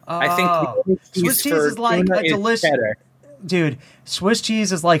 though. I think Swiss cheese is like a delicious... dude, Swiss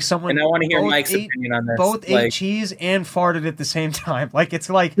cheese is like someone. And I want to hear both Mike's ate- opinion on this. Both ate Like, cheese and farted at the same time. Like it's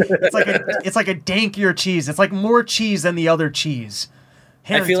like a dankier cheese. It's like more cheese than the other cheese.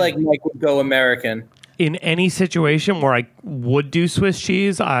 I feel like Harrington. Mike would go American. In any situation where I would do Swiss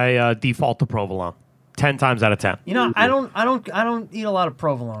cheese, I default to provolone. 10 times out of 10. You know, I don't eat a lot of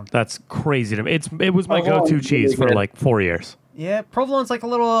provolone. That's crazy to me. It was my Provolone go-to is cheese really for good. like 4 years. Yeah, provolone's like a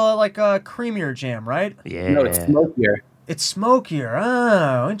little creamier jam, right? Yeah. No, it's smokier. It's smokier.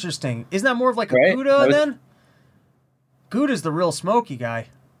 Oh, interesting. Isn't that more of like a Right? Gouda That was- then? Gouda's the real smoky guy.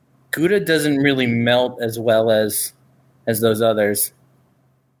 Gouda doesn't really melt as well as those others.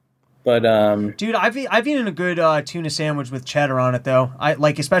 But Dude, I've eaten a good tuna sandwich with cheddar on it though. I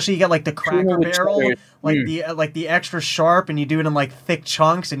like, especially you get like the Cracker with Barrel, cheddar. like the extra sharp, and you do it in like thick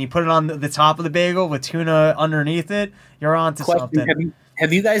chunks, and you put it on the top of the bagel with tuna underneath it. You're on to question: something.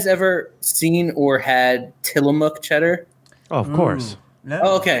 Have you guys ever seen or had Tillamook cheddar? Oh, of course. Ooh, no.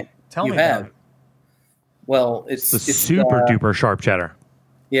 Oh, okay. Tell you me about have. it. Well, it's The super duper sharp cheddar.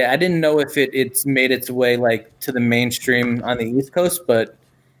 Yeah, I didn't know if it's made its way like to the mainstream on the East Coast, but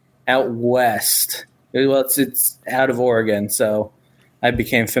out west, well, it's out of Oregon, so I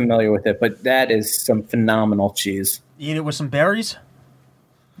became familiar with it. But that is some phenomenal cheese. Eat it with some berries.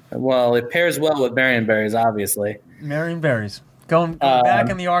 Well, it pairs well with Marion berries, obviously. Marion berries. Going back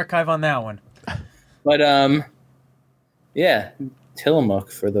in the archive on that one. But yeah,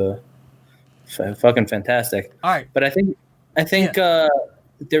 Tillamook for the fucking fantastic. All right. But I think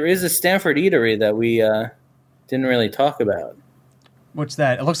there is a Stanford eatery that we didn't really talk about. What's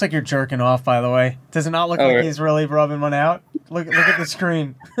that? It looks like you're jerking off, by the way. Does it not look Oh, like right. he's really rubbing one out? Look at the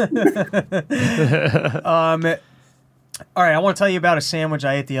screen. All right, I want to tell you about a sandwich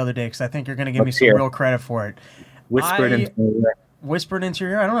I ate the other day because I think you're going to give me Let's some hear it. real credit for it. Whispered into my ear. Whispered into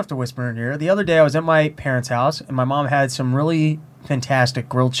your ear? I don't have to whisper into your ear. The other day I was at my parents' house and my mom had some really fantastic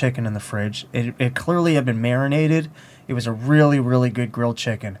grilled chicken in the fridge. It clearly had been marinated. It was a really, really good grilled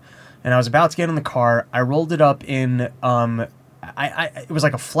chicken. And I was about to get in the car. I rolled it up in it was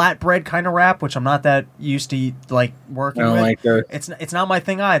like a flatbread kind of wrap, which I'm not that used to like working I don't with. like those. It's not my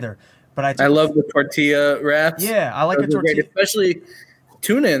thing either. But I love the tortilla wraps. Yeah, I like a Those are great, tortilla. especially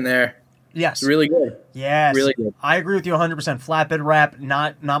tuna in there. Yes. It's really good. Yes. really good. I agree with you 100%. Flatbread wrap,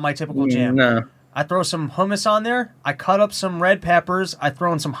 not my typical jam. No. I throw some hummus on there. I cut up some red peppers. I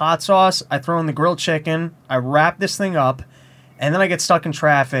throw in some hot sauce. I throw in the grilled chicken. I wrap this thing up. And then I get stuck in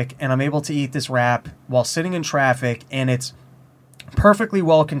traffic, and I'm able to eat this wrap while sitting in traffic, and it's perfectly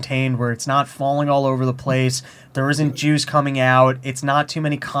well contained where it's not falling all over the place. There isn't juice coming out. It's not too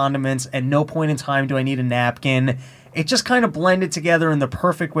many condiments. At no point in time do I need a napkin. It just kind of blended together in the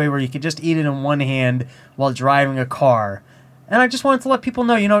perfect way where you could just eat it in one hand while driving a car. And I just wanted to let people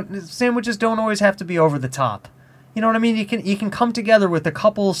know, sandwiches don't always have to be over the top. You know what I mean? You can come together with a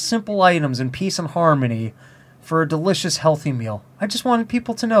couple simple items in peace and harmony for a delicious, healthy meal. I just wanted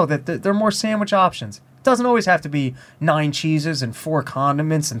people to know that there are more sandwich options. It doesn't always have to be 9 cheeses and 4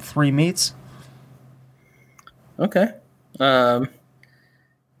 condiments and 3 meats. Okay.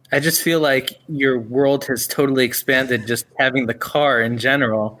 I just feel like your world has totally expanded just having the car in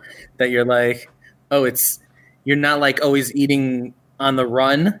general, that you're like, you're not like always eating on the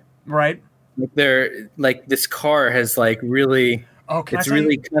run. Right. Like this car has like really, Oh, can it's I tell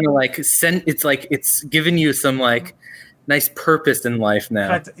really you, kind of like, it's given you some like nice purpose in life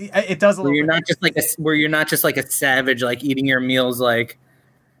now. it does a Where little you're bit. not just like a savage, like eating your meals like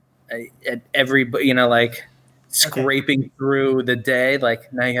at every, like scraping through the day.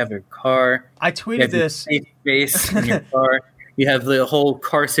 Like now you have your car. I You tweeted have your this. safe space in your car. You have the whole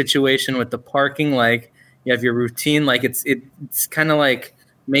car situation with the parking. Like you have your routine. Like it's kind of like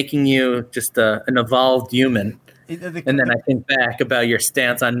making you just an evolved human. And then I think back about your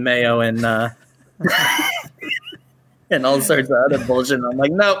stance on mayo and and all sorts of other bullshit. And I'm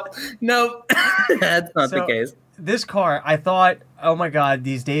like, nope, that's not the case. This car, I thought, oh my God,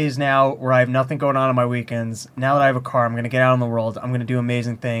 these days now where I have nothing going on my weekends, now that I have a car, I'm going to get out in the world. I'm going to do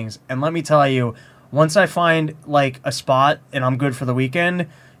amazing things. And let me tell you, once I find like a spot and I'm good for the weekend,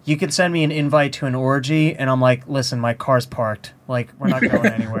 you can send me an invite to an orgy and I'm like, listen, my car's parked. Like, we're not going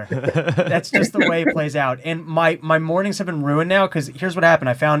anywhere. That's just the way it plays out. And my mornings have been ruined now because here's what happened.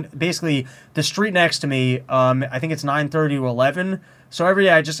 I found basically the street next to me, I think it's 9:30 to 11. So every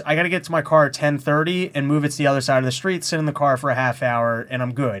day I got to get to my car at 10:30 and move it to the other side of the street, sit in the car for a half hour, and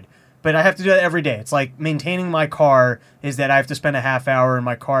I'm good. But I have to do that every day. It's like maintaining my car is that I have to spend a half hour in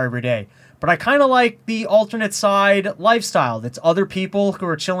my car every day. But I kind of like the alternate side lifestyle. That's other people who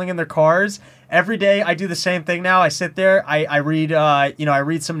are chilling in their cars. Every day I do the same thing now. I sit there, I read I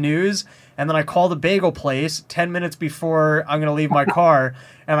read some news, and then I call the bagel place 10 minutes before I'm going to leave my car,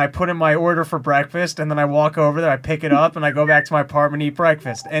 and I put in my order for breakfast, and then I walk over there, I pick it up, and I go back to my apartment and eat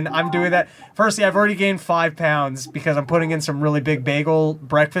breakfast. And I'm doing that. Firstly, I've already gained 5 pounds because I'm putting in some really big bagel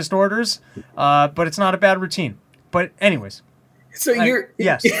breakfast orders, but it's not a bad routine. But anyways. So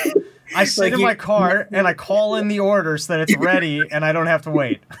yes. I sit in my car, and I call in the order so that it's ready, and I don't have to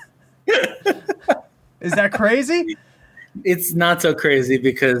wait. Is that crazy? It's not so crazy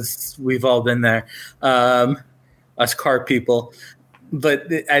because we've all been there, us car people. But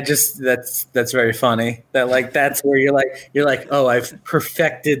that's very funny. That that's where you're like, oh, I've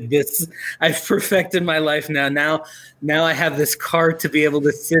perfected this. I've perfected my life now. Now I have this car to be able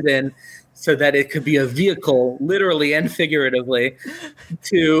to sit in, so that it could be a vehicle, literally and figuratively,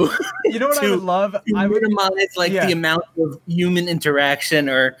 to I would love? I would minimize the amount of human interaction,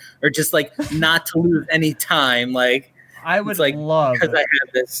 or just not to lose any time. I would love because I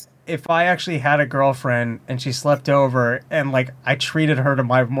have this. If I actually had a girlfriend and she slept over and I treated her to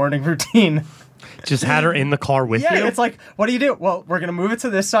my morning routine. Just had her in the car with you? Yeah, it's what do you do? Well, we're going to move it to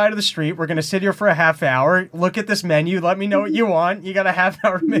this side of the street. We're going to sit here for a half hour. Look at this menu. Let me know what you want. You got a half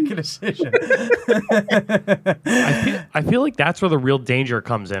hour to make a decision. I feel like that's where the real danger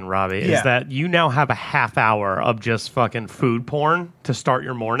comes in, Robbie, is that you now have a half hour of just fucking food porn to start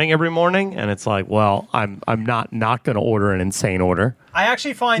your morning every morning. And it's well, I'm not going to order an insane order. I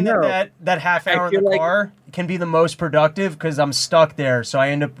actually find that half hour in the car can be the most productive because I'm stuck there. So I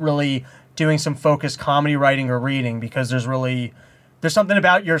end up really doing some focused comedy writing or reading because there's something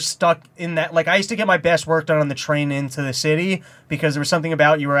about you're stuck in that. I used to get my best work done on the train into the city because there was something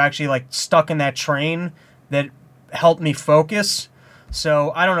about you were actually stuck in that train that helped me focus.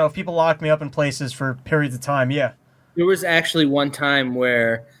 So I don't know if people lock me up in places for periods of time. Yeah. There was actually one time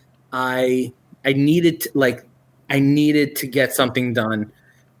where I needed to get something done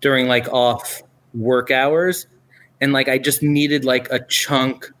during off work hours. And I just needed a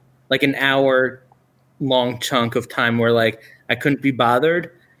chunk, an hour long chunk of time where I couldn't be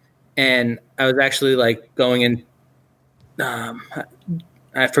bothered. And I was actually going in, I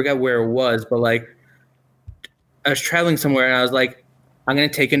forgot where it was, but I was traveling somewhere and I was I'm going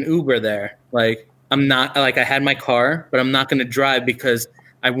to take an Uber there. I'm not I had my car, but I'm not going to drive because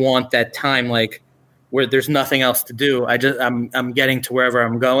I want that time where there's nothing else to do. I'm getting to wherever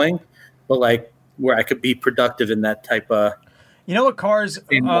I'm going, but where I could be productive in that type of. You know what cars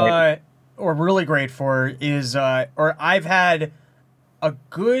are really great for is, or I've had a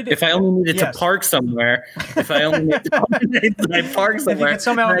good. If I only needed to park somewhere, if I only needed to park somewhere, if you could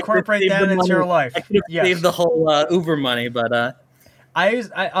somehow incorporate that into your life, I could have saved the whole Uber money. But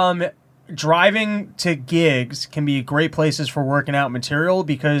driving to gigs can be great places for working out material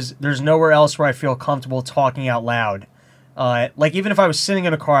because there's nowhere else where I feel comfortable talking out loud. Even if I was sitting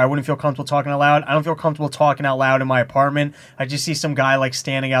in a car, I wouldn't feel comfortable talking out loud. I don't feel comfortable talking out loud in my apartment. I just see some guy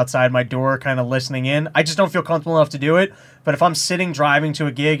standing outside my door kind of listening in. I just don't feel comfortable enough to do it. But if I'm sitting driving to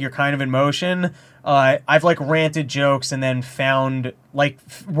a gig, you're kind of in motion. I've ranted jokes and then found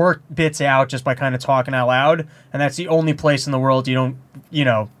work bits out just by kind of talking out loud. And that's the only place in the world you don't,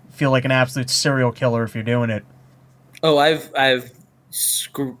 feel like an absolute serial killer if you're doing it. Oh,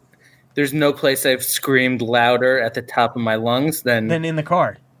 there's no place I've screamed louder at the top of my lungs than in the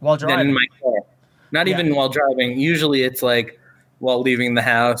car while driving. Than in my car. Not even while driving. Usually it's while leaving the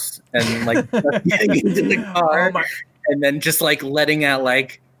house and getting into the car and then just letting out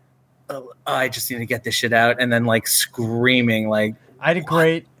oh, I just need to get this shit out and then screaming I had a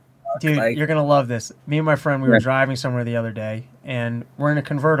great dude. You're gonna love this. Me and my friend, we were driving somewhere the other day and we're in a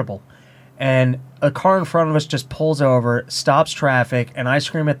convertible. And a car in front of us just pulls over, stops traffic, and I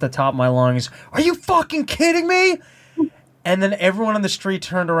scream at the top of my lungs, "Are you fucking kidding me?" And then everyone on the street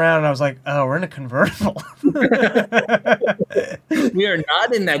turned around, and I was like, "Oh, we're in a convertible." We are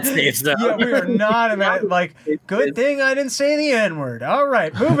not in that safe zone. Yeah, we are not in that. Good thing I didn't say the N-word. All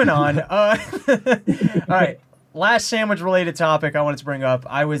right, moving on. All right. Last sandwich-related topic I wanted to bring up.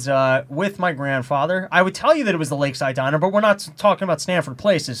 I was with my grandfather. I would tell you that it was the Lakeside Diner, but we're not talking about Stanford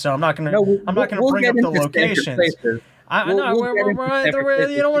Places, so I'm not going to bring up the locations. You don't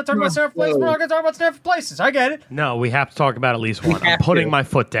want to talk about Stanford Places. We're not going to talk about Stanford Places. I get it. No, we have to talk about at least one. I'm putting my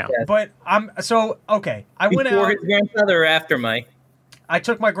foot down. Yes. But I went out. Before his grandfather or after Mike? I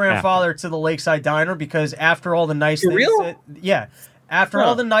took my grandfather to the Lakeside Diner because after all the nice things. Real? After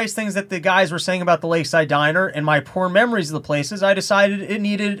all the nice things that the guys were saying about the Lakeside Diner and my poor memories of the places, I decided it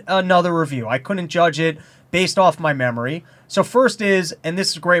needed another review. I couldn't judge it based off my memory. So first is, and this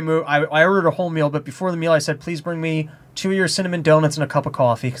is a great move, I ordered a whole meal, but before the meal I said, please bring me 2 of your cinnamon donuts and a cup of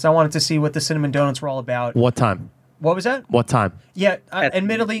coffee because I wanted to see what the cinnamon donuts were all about. What time? What was that? What time? Yeah,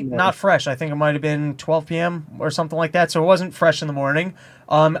 admittedly, not fresh. I think it might have been 12 p.m. or something like that, so it wasn't fresh in the morning.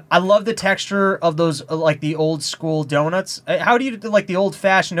 I love the texture of those, like the old school donuts. How do you, like the old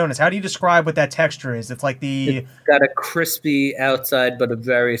fashioned donuts, how do you describe what that texture is? It's like It's got a crispy outside, but a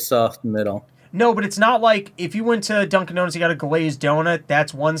very soft middle. No, but it's not like if you went to Dunkin' Donuts, you got a glazed donut.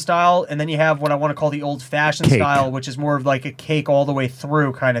 That's one style, and then you have what I want to call the old-fashioned Cake. style, which is more of like a cake all the way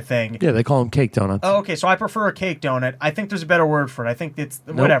through kind of thing. Yeah, they call them cake donuts. Oh, okay, so I prefer a cake donut. I think there's a better word for it. I think it's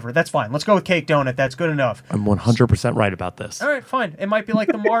whatever. That's fine. Let's go with cake donut. That's good enough. I'm 100% right about this. All right, fine. It might be like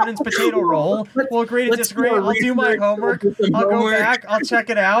the Martin's potato roll. We'll agree to disagree. I'll do my homework. I'll go back. I'll check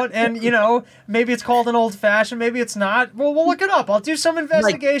it out, and maybe it's called an old-fashioned. Maybe it's not. Well, we'll look it up. I'll do some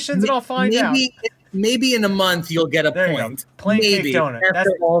investigations, and I'll find out. Maybe in a month you'll get a There you point. go. Plain Maybe. cake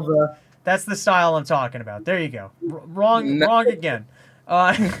donut. That's the style I'm talking about. There you go. Wrong again. So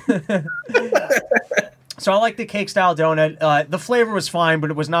I like the cake style donut. The flavor was fine, but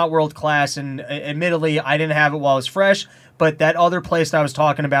it was not world class. And admittedly, I didn't have it while it was fresh. But that other place that I was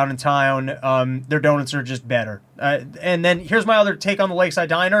talking about in town, their donuts are just better. And then here's my other take on the Lakeside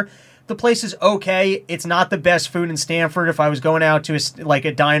Diner. The place is okay. It's not the best food in Stanford. If I was going out to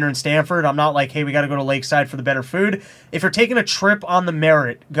a diner in Stanford, I'm not like, hey, we got to go to Lakeside for the better food. If you're taking a trip on the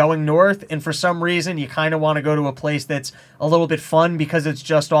Merritt going north, and for some reason you kind of want to go to a place that's a little bit fun because it's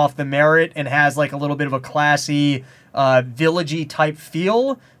just off the Merritt and has like a little bit of a classy, villagey type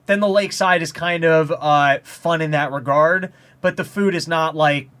feel, then the Lakeside is kind of fun in that regard. But the food is not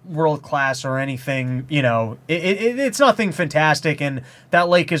like world class or anything, it's nothing fantastic, and that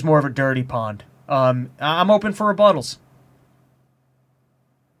lake is more of a dirty pond. I'm open for rebuttals.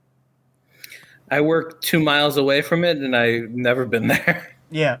 I work 2 miles away from it, and I've never been there.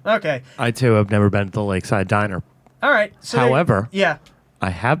 Yeah, okay. I, too, have never been to the Lakeside Diner. All right. So However, yeah,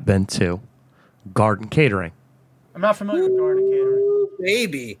 I have been to Garden Catering. I'm not familiar with Garden Catering.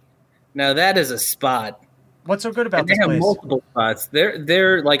 Baby. Now that is a spot. What's so good about And they this have place? multiple spots.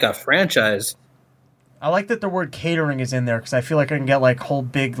 They're like a franchise. I like that the word catering is in there because I feel like I can get like whole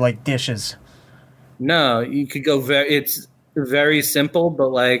big like dishes. No, you could go it's very simple, but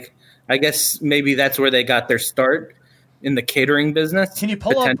like I guess maybe that's where they got their start in the catering business. Can you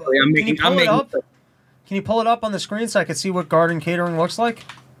pull up? Can you pull it up on the screen so I can see what Garden Catering looks like?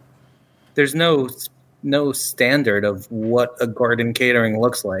 There's no standard of what a garden catering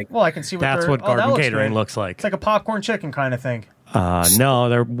looks like. Well, I can see what That's what Garden Catering great. looks like. It's like a popcorn chicken kind of thing. No,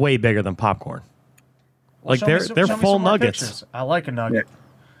 they're way bigger than popcorn. Well, Like they're show me full some more nuggets. pictures. I like a nugget. Yeah.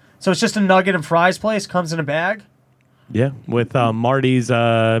 So it's just a nugget and fries place. Comes in a bag. Yeah, with Marty's.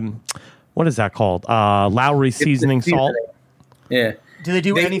 What is that called? Lowry seasoning salt. Yeah. Do they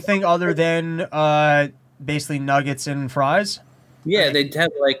do anything other than basically nuggets and fries? Yeah, they'd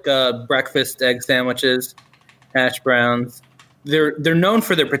have like breakfast egg sandwiches, hash browns. They're known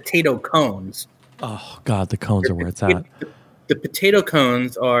for their potato cones. Oh God, the cones are where it's at. The potato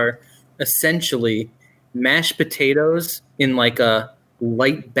cones are essentially mashed potatoes in like a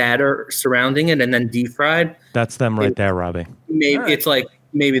light batter surrounding it, and then deep fried. That's them right there, Robbie. Maybe it's like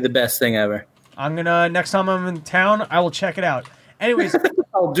maybe the best thing ever. I'm gonna next time I'm in town, I will check it out. Anyways,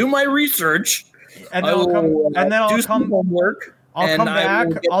 I'll do my research, and then I'll come homework. I'll come back.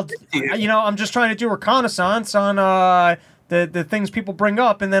 I'm just trying to do reconnaissance on the things people bring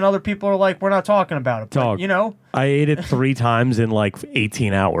up, and then other people are like, we're not talking about it. But, Dog. I ate it 3 times in like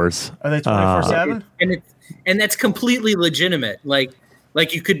 18 hours. Are they 24/7? And that's completely legitimate. Like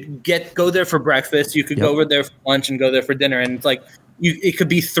you could go there for breakfast, you could go over there for lunch, and go there for dinner, and it's like it could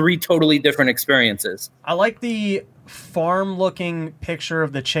be 3 totally different experiences. I like the farm-looking picture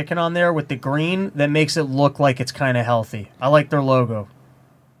of the chicken on there with the green that makes it look like it's kind of healthy. I like their logo.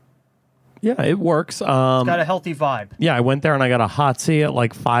 Yeah, it works. It's got a healthy vibe. Yeah, I went there and I got a hot tea at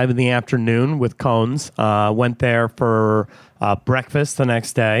like 5 in the afternoon with cones. Went there for breakfast the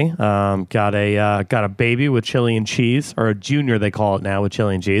next day. Got a baby with chili and cheese, or a junior they call it now, with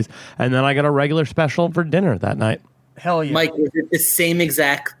chili and cheese. And then I got a regular special for dinner that night. Hell yeah. Mike, was it the same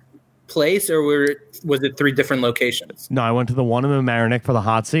exact place, or was it 3 different locations? No, I went to the one in Mamaroneck for the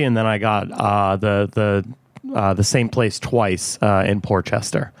hot tea, and then I got the same place twice in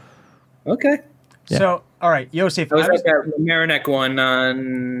Portchester. Okay. Yeah. So, all right, Yosef. I was at that Mamaroneck one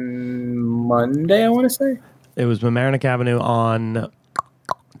on Monday, I want to say. It was Mamaroneck Avenue on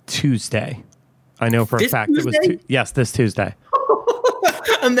Tuesday. I know for a fact Tuesday? it was. Yes, this Tuesday.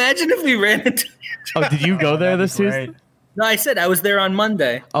 Imagine if we ran into. Oh, did you go there this Tuesday? Great. No, I said I was there on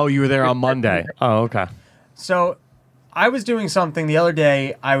Monday. Oh, you were there on Monday. Oh, okay. So, I was doing something the other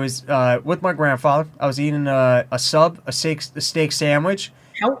day. I was with my grandfather. I was eating a steak sandwich.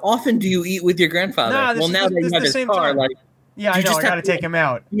 How often do you eat with your grandfather? Nah, well, now that you have his car, like. Yeah, I know. I got to take him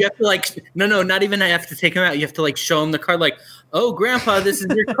out. You have to no, not even I have to take him out. You have to show him the car, oh, Grandpa, this is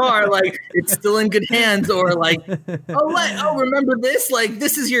your car. It's still in good hands, or remember this?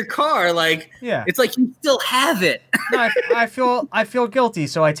 This is your car. Yeah, it's you still have it. No, I feel guilty,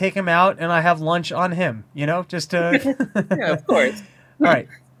 so I take him out and I have lunch on him. Just to. Yeah, of course. All right.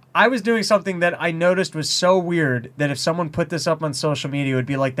 I was doing something that I noticed was so weird that if someone put this up on social media, it would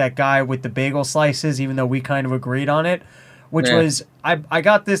be like that guy with the bagel slices, even though we kind of agreed on it. Which was I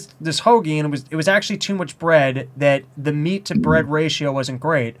got this hoagie, and it was actually too much bread, that the meat to bread ratio wasn't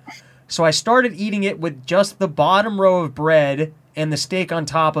great. So I started eating it with just the bottom row of bread and the steak on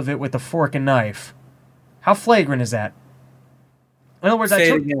top of it with a fork and knife. How flagrant is that? In other words, I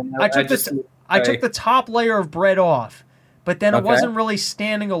took the top layer of bread off, but then it wasn't really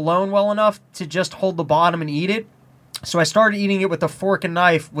standing alone well enough to just hold the bottom and eat it. So I started eating it with a fork and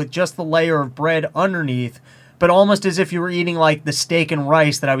knife with just the layer of bread underneath, but almost as if you were eating the steak and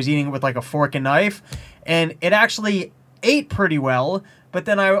rice that I was eating with a fork and knife. And it actually ate pretty well, but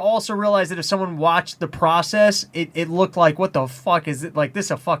then I also realized that if someone watched the process, it looked like, what the fuck is it? This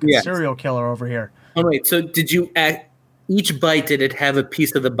is a fucking serial killer over here. Oh, wait, so did you each bite, did it have a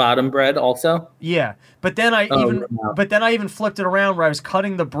piece of the bottom bread also? Yeah, but then I even flipped it around where I was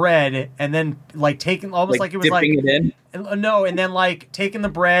cutting the bread and then taking almost like it was dipping it in? No, and then taking the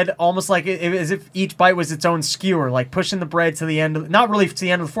bread almost as if each bite was its own skewer, pushing the bread to the end, not really to the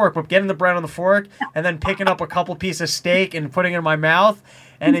end of the fork, but getting the bread on the fork and then picking up a couple pieces of steak and putting it in my mouth.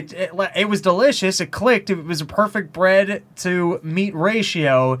 And it was delicious. It clicked. It was a perfect bread to meat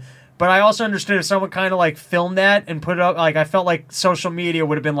ratio. But I also understood if someone kind of filmed that and put it up, I felt like social media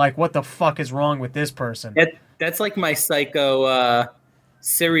would have been what the fuck is wrong with this person? That's my psycho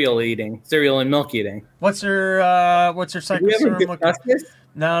cereal and milk eating. What's your psycho cereal and milk eating?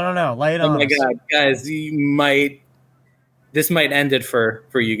 No. Lay it on. Oh my God, guys, this might end it for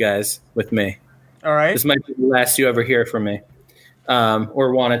you guys with me. All right. This might be the last you ever hear from me,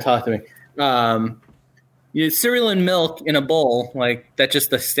 or want to talk to me. Cereal and milk in a bowl, that's just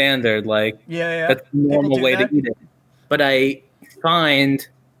the standard. Yeah. That's the normal way to eat it. But I find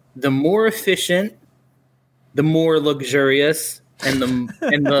the more efficient, the more luxurious, and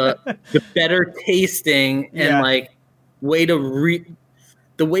the better tasting, and way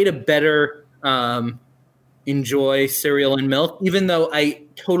to better enjoy cereal and milk. Even though I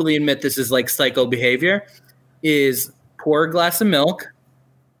totally admit this is psycho behavior, is pour a glass of milk.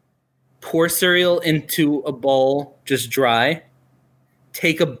 Pour cereal into a bowl, just dry.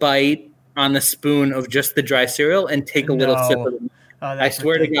 Take a bite on the spoon of just the dry cereal and take a little sip of it. I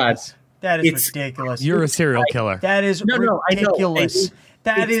swear ridiculous. to God. That is ridiculous. You're a serial killer. That is ridiculous.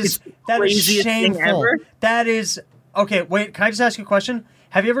 That is shameful. That is... Okay, wait, can I just ask you a question?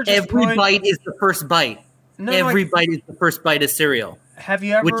 Have you ever just Every bite is the first bite. Every bite is the first bite of cereal. Have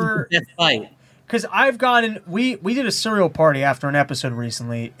you ever... Which is the best bite. Because I've gotten, we did a cereal party after an episode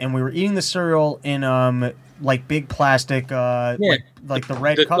recently, and we were eating the cereal in big plastic, like the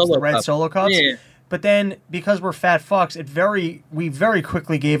red cups, the red Solo cups. Yeah. But then because we're fat fucks, we very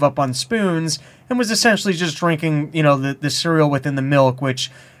quickly gave up on spoons and was essentially just drinking, the cereal within the milk,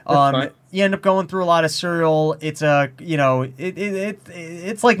 which you end up going through a lot of cereal. It's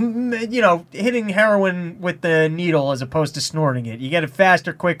it's like hitting heroin with the needle as opposed to snorting it. You get it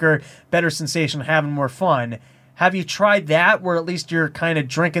faster, quicker, better sensation, having more fun. Have you tried that, where at least you're kind of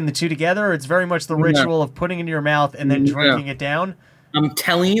drinking the two together, or it's very much the ritual of putting it in your mouth and then drinking it down? I'm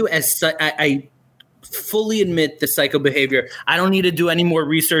telling you, I fully admit the psycho behavior. I don't need to do any more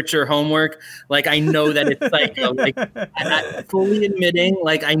research or homework. I know that it's psycho. I'm fully admitting,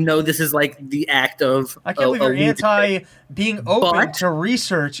 I know this is the act of... I can't believe you're anti being open to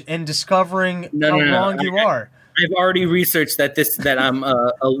research and discovering how wrong you are. I've already researched that I'm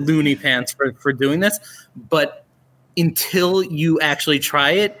a loony pants for doing this, but until you actually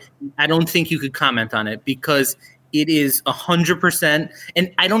try it, I don't think you could comment on it, because it is 100%,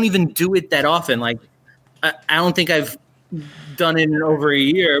 and I don't even do it that often. I don't think I've done it in over a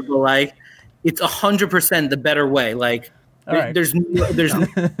year, but it's 100% the better way. Right. There's no.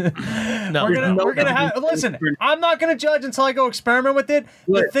 We're gonna have. Listen, I'm not gonna judge until I go experiment with it.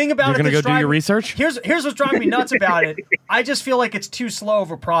 The thing about You're gonna go do your research. Here's what's driving me nuts about it. I just feel like it's too slow of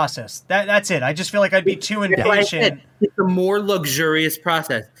a process. That's it. I just feel like I'd be too impatient. It's a more luxurious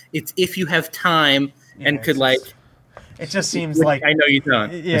process. It's if you have time and could It just seems like I know you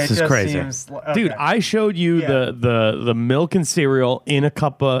don't. Yeah, This it is just crazy. seems, okay. Dude, I showed you Yeah. the milk and cereal in a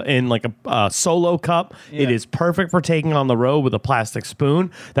cup in like a solo cup. Yeah. It is perfect for taking on the road with a plastic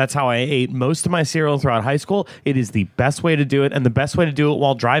spoon. That's how I ate most of my cereal throughout high school. It is the best way to do it, and the best way to do it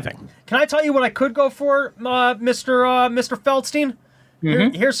while driving. Can I tell you what I could go for, Mr. Feldstein?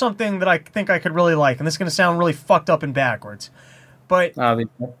 Here's something that I think I could really like, and this is going to sound really fucked up and backwards. But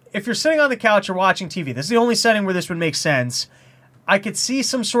Obviously. if you're sitting on the couch or watching TV, this is the only setting where this would make sense. I could see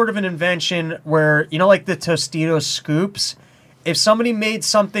some sort of an invention where, like the Tostitos scoops, if somebody made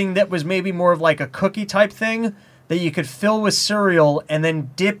something that was maybe more of like a cookie type thing that you could fill with cereal and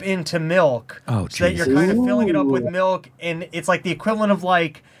then dip into milk. Oh, so that you're kind of filling it up with milk, and it's like the equivalent of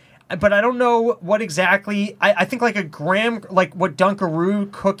like, but I don't know what exactly. I think like a graham, like what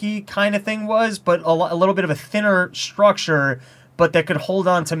Dunkaroo cookie kind of thing was, but a little bit of a thinner structure, but that could hold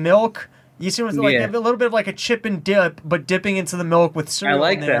on to milk. You see, it was like a little bit of like a chip and dip, but dipping into the milk with cereal. I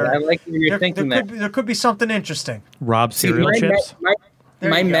like in there. that. I like that you're thinking that. There could be something interesting. Rob cereal chips.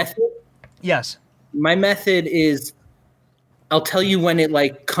 My you go. method. Yes. My method is, I'll tell you when it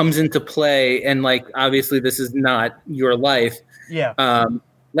like comes into play, and like obviously this is not your life. Yeah.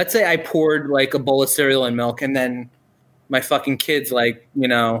 Let's say I poured like a bowl of cereal and milk, and then my fucking kids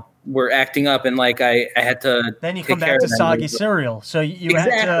were acting up, and like I had to. Then you take come care back to of them. soggy cereal, so you had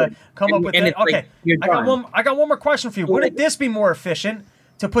to Exactly. come up with And that. it's like, Okay, you're I got done. one more question for you. Wouldn't this be more efficient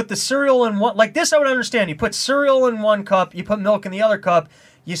to put the cereal in one? Like this, I would understand. You put cereal in one cup, you put milk in the other cup.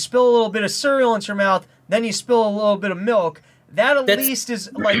 You spill a little bit of cereal into your mouth, then you spill a little bit of milk. That at least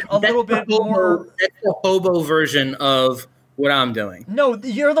is like a little bit more. That's the hobo version of what I'm doing. No,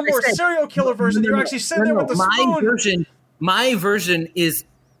 you're the more I said- serial killer version. You're actually sitting there with the spoon. My version is,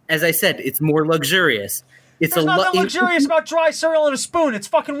 as I said, it's more luxurious. It's There's nothing lu- luxurious about dry cereal in a spoon. It's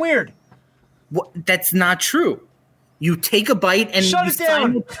fucking weird. That's not true. You take a bite and Shut you it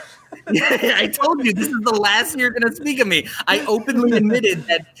down. I told you this is the last you're going to speak of me. I openly admitted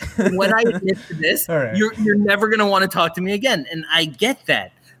that when I admit to this, All right. you're never going to want to talk to me again, and I get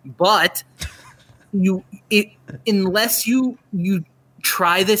that. But unless you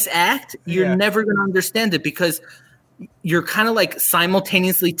try this act, you're Yeah. never going to understand it, because you're kind of like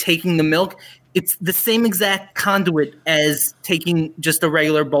simultaneously taking the milk. It's the same exact conduit as taking just a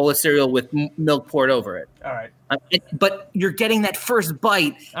regular bowl of cereal with milk poured over it. All right. But you're getting that first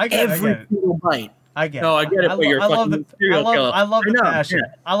bite I get it, every single bite. I get No, it. I get it, but you're a fucking serial killer. I love the I know, passion.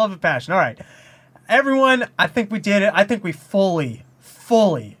 yeah. I love the passion. All right. Everyone, I think we did it. I think we fully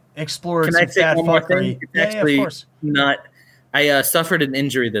explored Can some I say fat one more fuckery. thing? It's Yeah, actually of course. not. I suffered an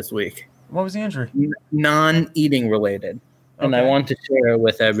injury this week, What was the injury? non-eating related, and I Okay. want to share it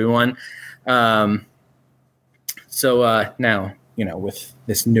with everyone. So now, with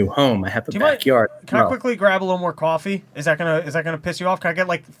this new home, I have a Do you mind- backyard. Can I No. quickly grab a little more coffee? Is that gonna piss you off? Can I get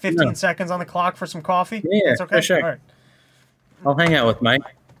like 15 No. seconds on the clock for some coffee? Yeah, That's okay. for sure. All right. I'll hang out with Mike.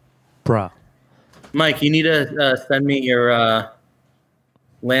 Bruh. Mike, you need to send me your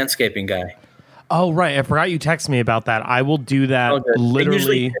landscaping guy. Oh, right. I forgot you texted me about that. I will do that Oh, good. They usually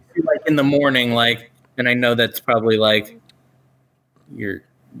literally. text you, like in the morning, and I know that's probably like your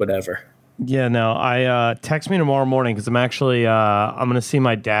whatever. Yeah, no. I text me tomorrow morning because I'm actually I'm gonna see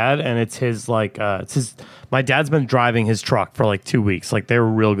my dad, and it's his my dad's been driving his truck for like 2 weeks. Like they were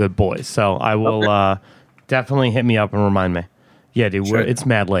real good boys. So I will definitely hit me up and remind me. Yeah, dude, Sure. it's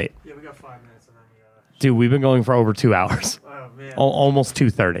mad late. Yeah, we got 5 minutes and then we gotta. Dude, we've been going for over 2 hours. Oh man. Almost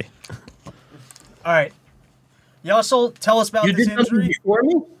 2:30. All right. Yassel, tell us about You this did something injury. before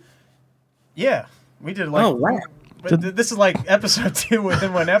me? Yeah, we did like. Oh, wow. But this is like episode 2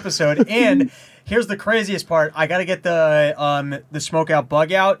 within one episode. And here's the craziest part: I got to get the smoke out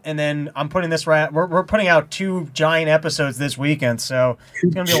bug out, and then I'm putting this right. We're putting out 2 giant episodes this weekend, so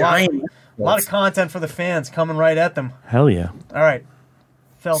it's gonna be a lot of content for the fans coming right at them. Hell yeah. All right.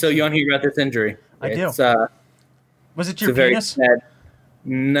 So you want to hear about this injury? I do. It's, Was it it's your a very penis? sad.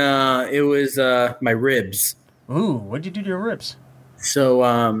 No, it was my ribs. Ooh, what'd you do to your ribs? So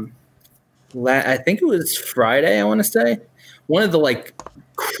I think it was Friday, I want to say. One of the like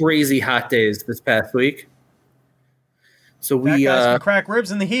crazy hot days this past week. So That we guys can crack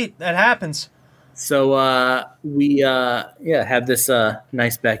ribs in the heat. That happens. we have this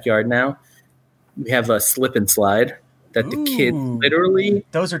nice backyard now. We have a slip and slide that the kids Ooh. literally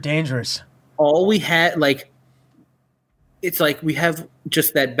Those are dangerous. all we had, like, it's like we have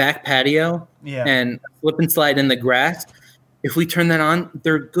just that back patio Yeah. and slip and slide in the grass. If we turn that on,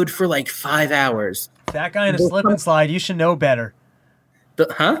 they're good for like 5 hours. That guy in a slip and slide, you should know better.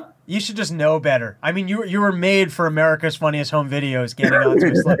 Huh? You should just know better. I mean, you were made for America's Funniest Home Videos getting onto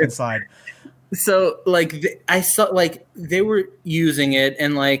a slip and slide. So like I saw like they were using it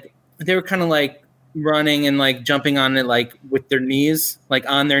and like they were kind of like running and like jumping on it like with their knees, like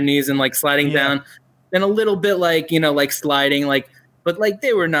on their knees and like sliding down, then a little bit like, you know, like sliding, like, but like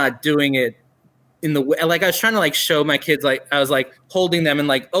they were not doing it in the way. Like I was trying to like show my kids, like I was like holding them and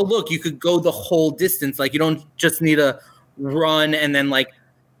like, oh look, you could go the whole distance. Like you don't just need to run and then like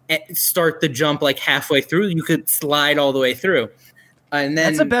start the jump like halfway through. You could slide all the way through. And then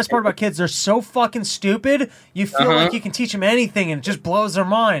that's the best part about kids. They're so fucking stupid. You feel like you can teach them anything, and it just blows their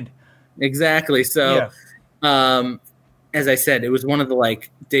mind. Exactly. So, as I said, it was one of the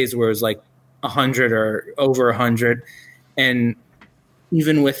like days where it was like 100 or over 100, and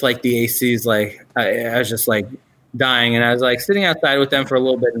even with like the ACs, like I was just like dying, and I was like sitting outside with them for a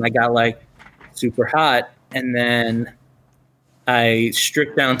little bit, and I got like super hot, and then I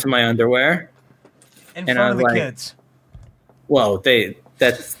stripped down to my underwear in front of the kids. Well,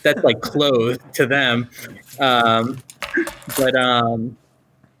 that's like clothes to them,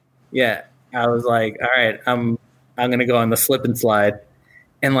 yeah, I was like, all right, I'm gonna go on the slip and slide,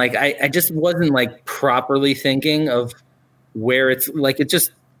 and like I just wasn't like properly thinking of where it's like it's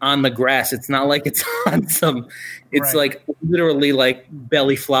just on the grass. It's not like it's on some. It's like literally like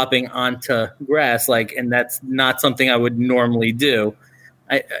belly flopping onto grass, like, and that's not something I would normally do.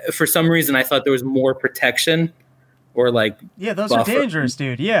 For some reason, I thought there was more protection. Or like those buffer. Are dangerous,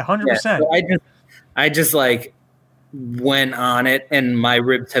 dude. 100%. So I just like went on it, and my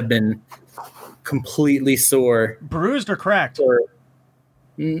ribs have been completely sore, bruised or cracked.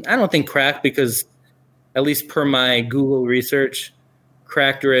 I don't think cracked, because at least per my Google research,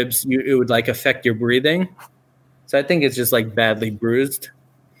 cracked ribs it would like affect your breathing. So I think it's just like badly bruised.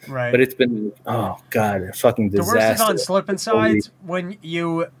 Right. But it's been a fucking disaster. The worst is on slip and sides when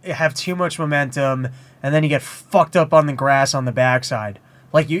you have too much momentum and then you get fucked up on the grass on the backside.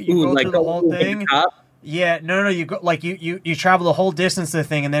 Like you go like through the whole thing. Yeah, no, you go like you travel the whole distance to the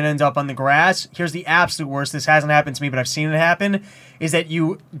thing and then end up on the grass. Here's the absolute worst. This hasn't happened to me, but I've seen it happen. Is that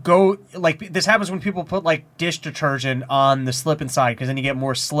you go like this happens when people put like dish detergent on the slip and side because then you get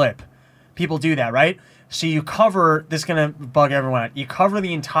more slip. People do that, right? So you cover, this is going to bug everyone out, you cover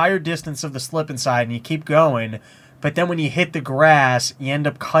the entire distance of the slip and side and you keep going, but then when you hit the grass, you end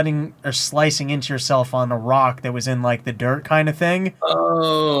up cutting or slicing into yourself on a rock that was in like the dirt kind of thing.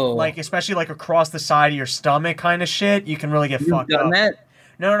 Oh. Like, especially like across the side of your stomach kind of shit, you can really get fucked up. That?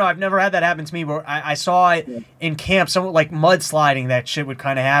 No, I've never had that happen to me, but I saw it in camp, some like mudsliding, that shit would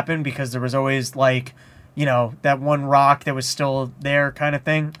kind of happen because there was always like, you know, that one rock that was still there kind of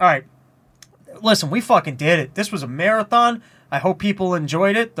thing. All right. Listen, we fucking did it. This was a marathon. I hope people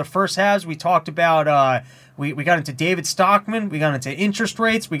enjoyed it. The first halves we talked about, we got into David Stockman, we got into interest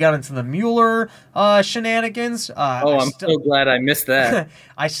rates, we got into the Mueller shenanigans. I'm so glad I missed that.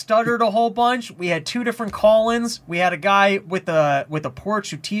 I stuttered a whole bunch. We had two different call-ins. We had a guy with a porch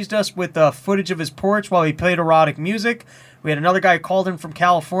who teased us with footage of his porch while he played erotic music. We had another guy who called in from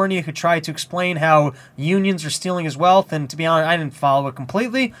California who tried to explain how unions are stealing his wealth. And to be honest, I didn't follow it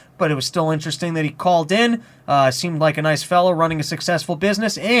completely, but it was still interesting that he called in. Seemed like a nice fellow running a successful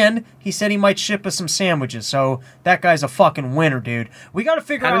business. And he said he might ship us some sandwiches. So that guy's a fucking winner, dude. We got to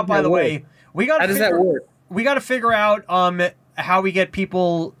figure out, by the way, how does that work? We got to figure out how we get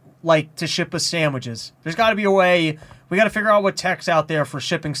people like to ship us sandwiches. There's got to be a way. We got to figure out what tech's out there for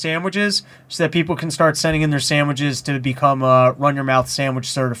shipping sandwiches so that people can start sending in their sandwiches to become Run Your Mouth sandwich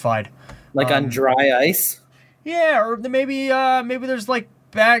certified. Like on dry ice? Yeah, or maybe there's like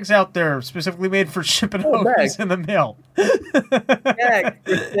bags out there specifically made for shipping hoagies in the mail. Yeah,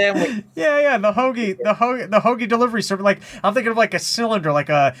 sandwich. Yeah, the hoagie delivery service. Like I'm thinking of like a cylinder, like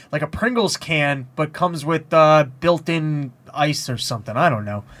a Pringles can, but comes with built-in ice or something. I don't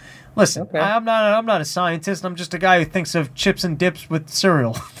know. Listen, okay. I'm not a scientist. I'm just a guy who thinks of chips and dips with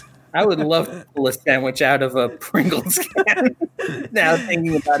cereal. I would love to pull a sandwich out of a Pringles can. Now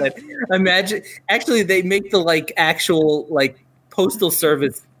thinking about it, imagine. Actually, they make the like actual like postal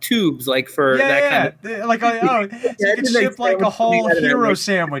service tubes like for that kind of. Like so you can ship like a whole hero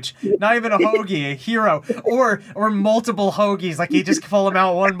sandwich, not even a hoagie, a hero, or multiple hoagies. Like you just pull them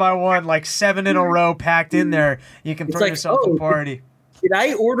out one by one, like 7 in a row packed in there. You can throw yourself a party. Did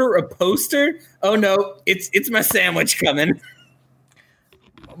I order a poster? Oh no, it's my sandwich coming.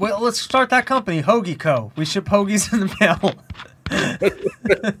 Well, let's start that company, Hoagie Co. We ship hoagies in the mail.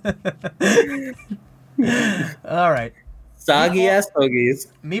 All right. Soggy ass hoagies.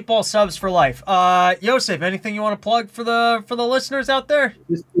 Meatball subs for life. Yosef, anything you want to plug for the listeners out there?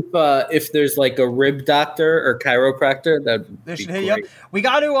 If there's like a rib doctor or chiropractor, They should hit you up. We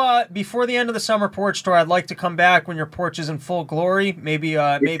got to before the end of the summer porch tour. I'd like to come back when your porch is in full glory. Maybe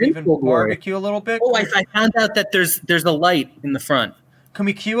even barbecue a little bit. Oh, I found out that there's a light in the front. Can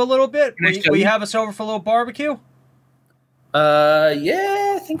we cue a little bit? Will you have us over for a little barbecue?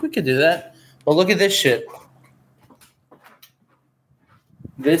 Yeah, I think we could do that. Well, look at this shit.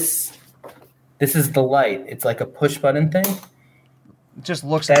 This is the light. It's like a push button thing. It just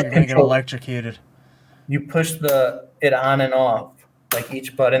looks like you're going to get electrocuted. You push it on and off, like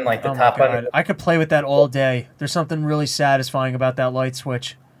each button, like the top button. I could play with that all day. There's something really satisfying about that light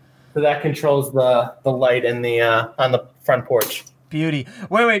switch. So that controls the light in the on the front porch. Beauty.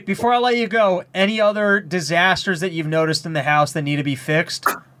 Wait. Before I let you go, any other disasters that you've noticed in the house that need to be fixed?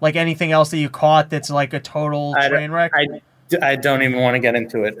 Like anything else that you caught that's like a total train wreck? I don't even want to get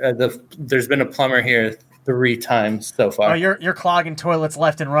into it. There's been a plumber here 3 times so far. Oh, you're clogging toilets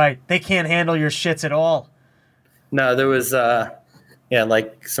left and right. They can't handle your shits at all. No, there was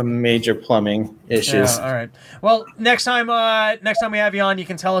like some major plumbing issues. Yeah, all right. Well, next time we have you on, you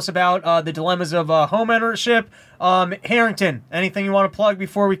can tell us about the dilemmas of home ownership. Harrington, anything you want to plug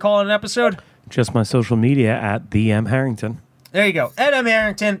before we call it an episode? Just my social media at the M Harrington. There you go. Ed M.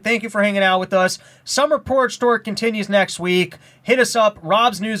 Harrington, thank you for hanging out with us. Summer Porch Tour continues next week. Hit us up,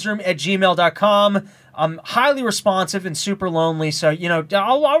 robsnewsroom@gmail.com. I'm highly responsive and super lonely, so,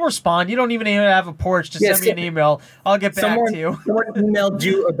 I'll respond. You don't even have a porch. Just send me an email. I'll get back to you. Someone emailed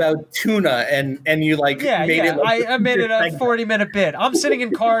you about tuna, and you made it like... I made it a 40-minute bit. I'm sitting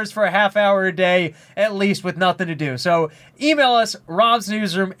in cars for a half hour a day, at least, with nothing to do. So email us,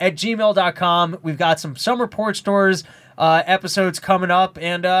 robsnewsroom@gmail.com. We've got some Summer Porch Tours episodes coming up,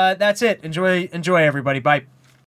 and that's it. Enjoy, everybody. Bye.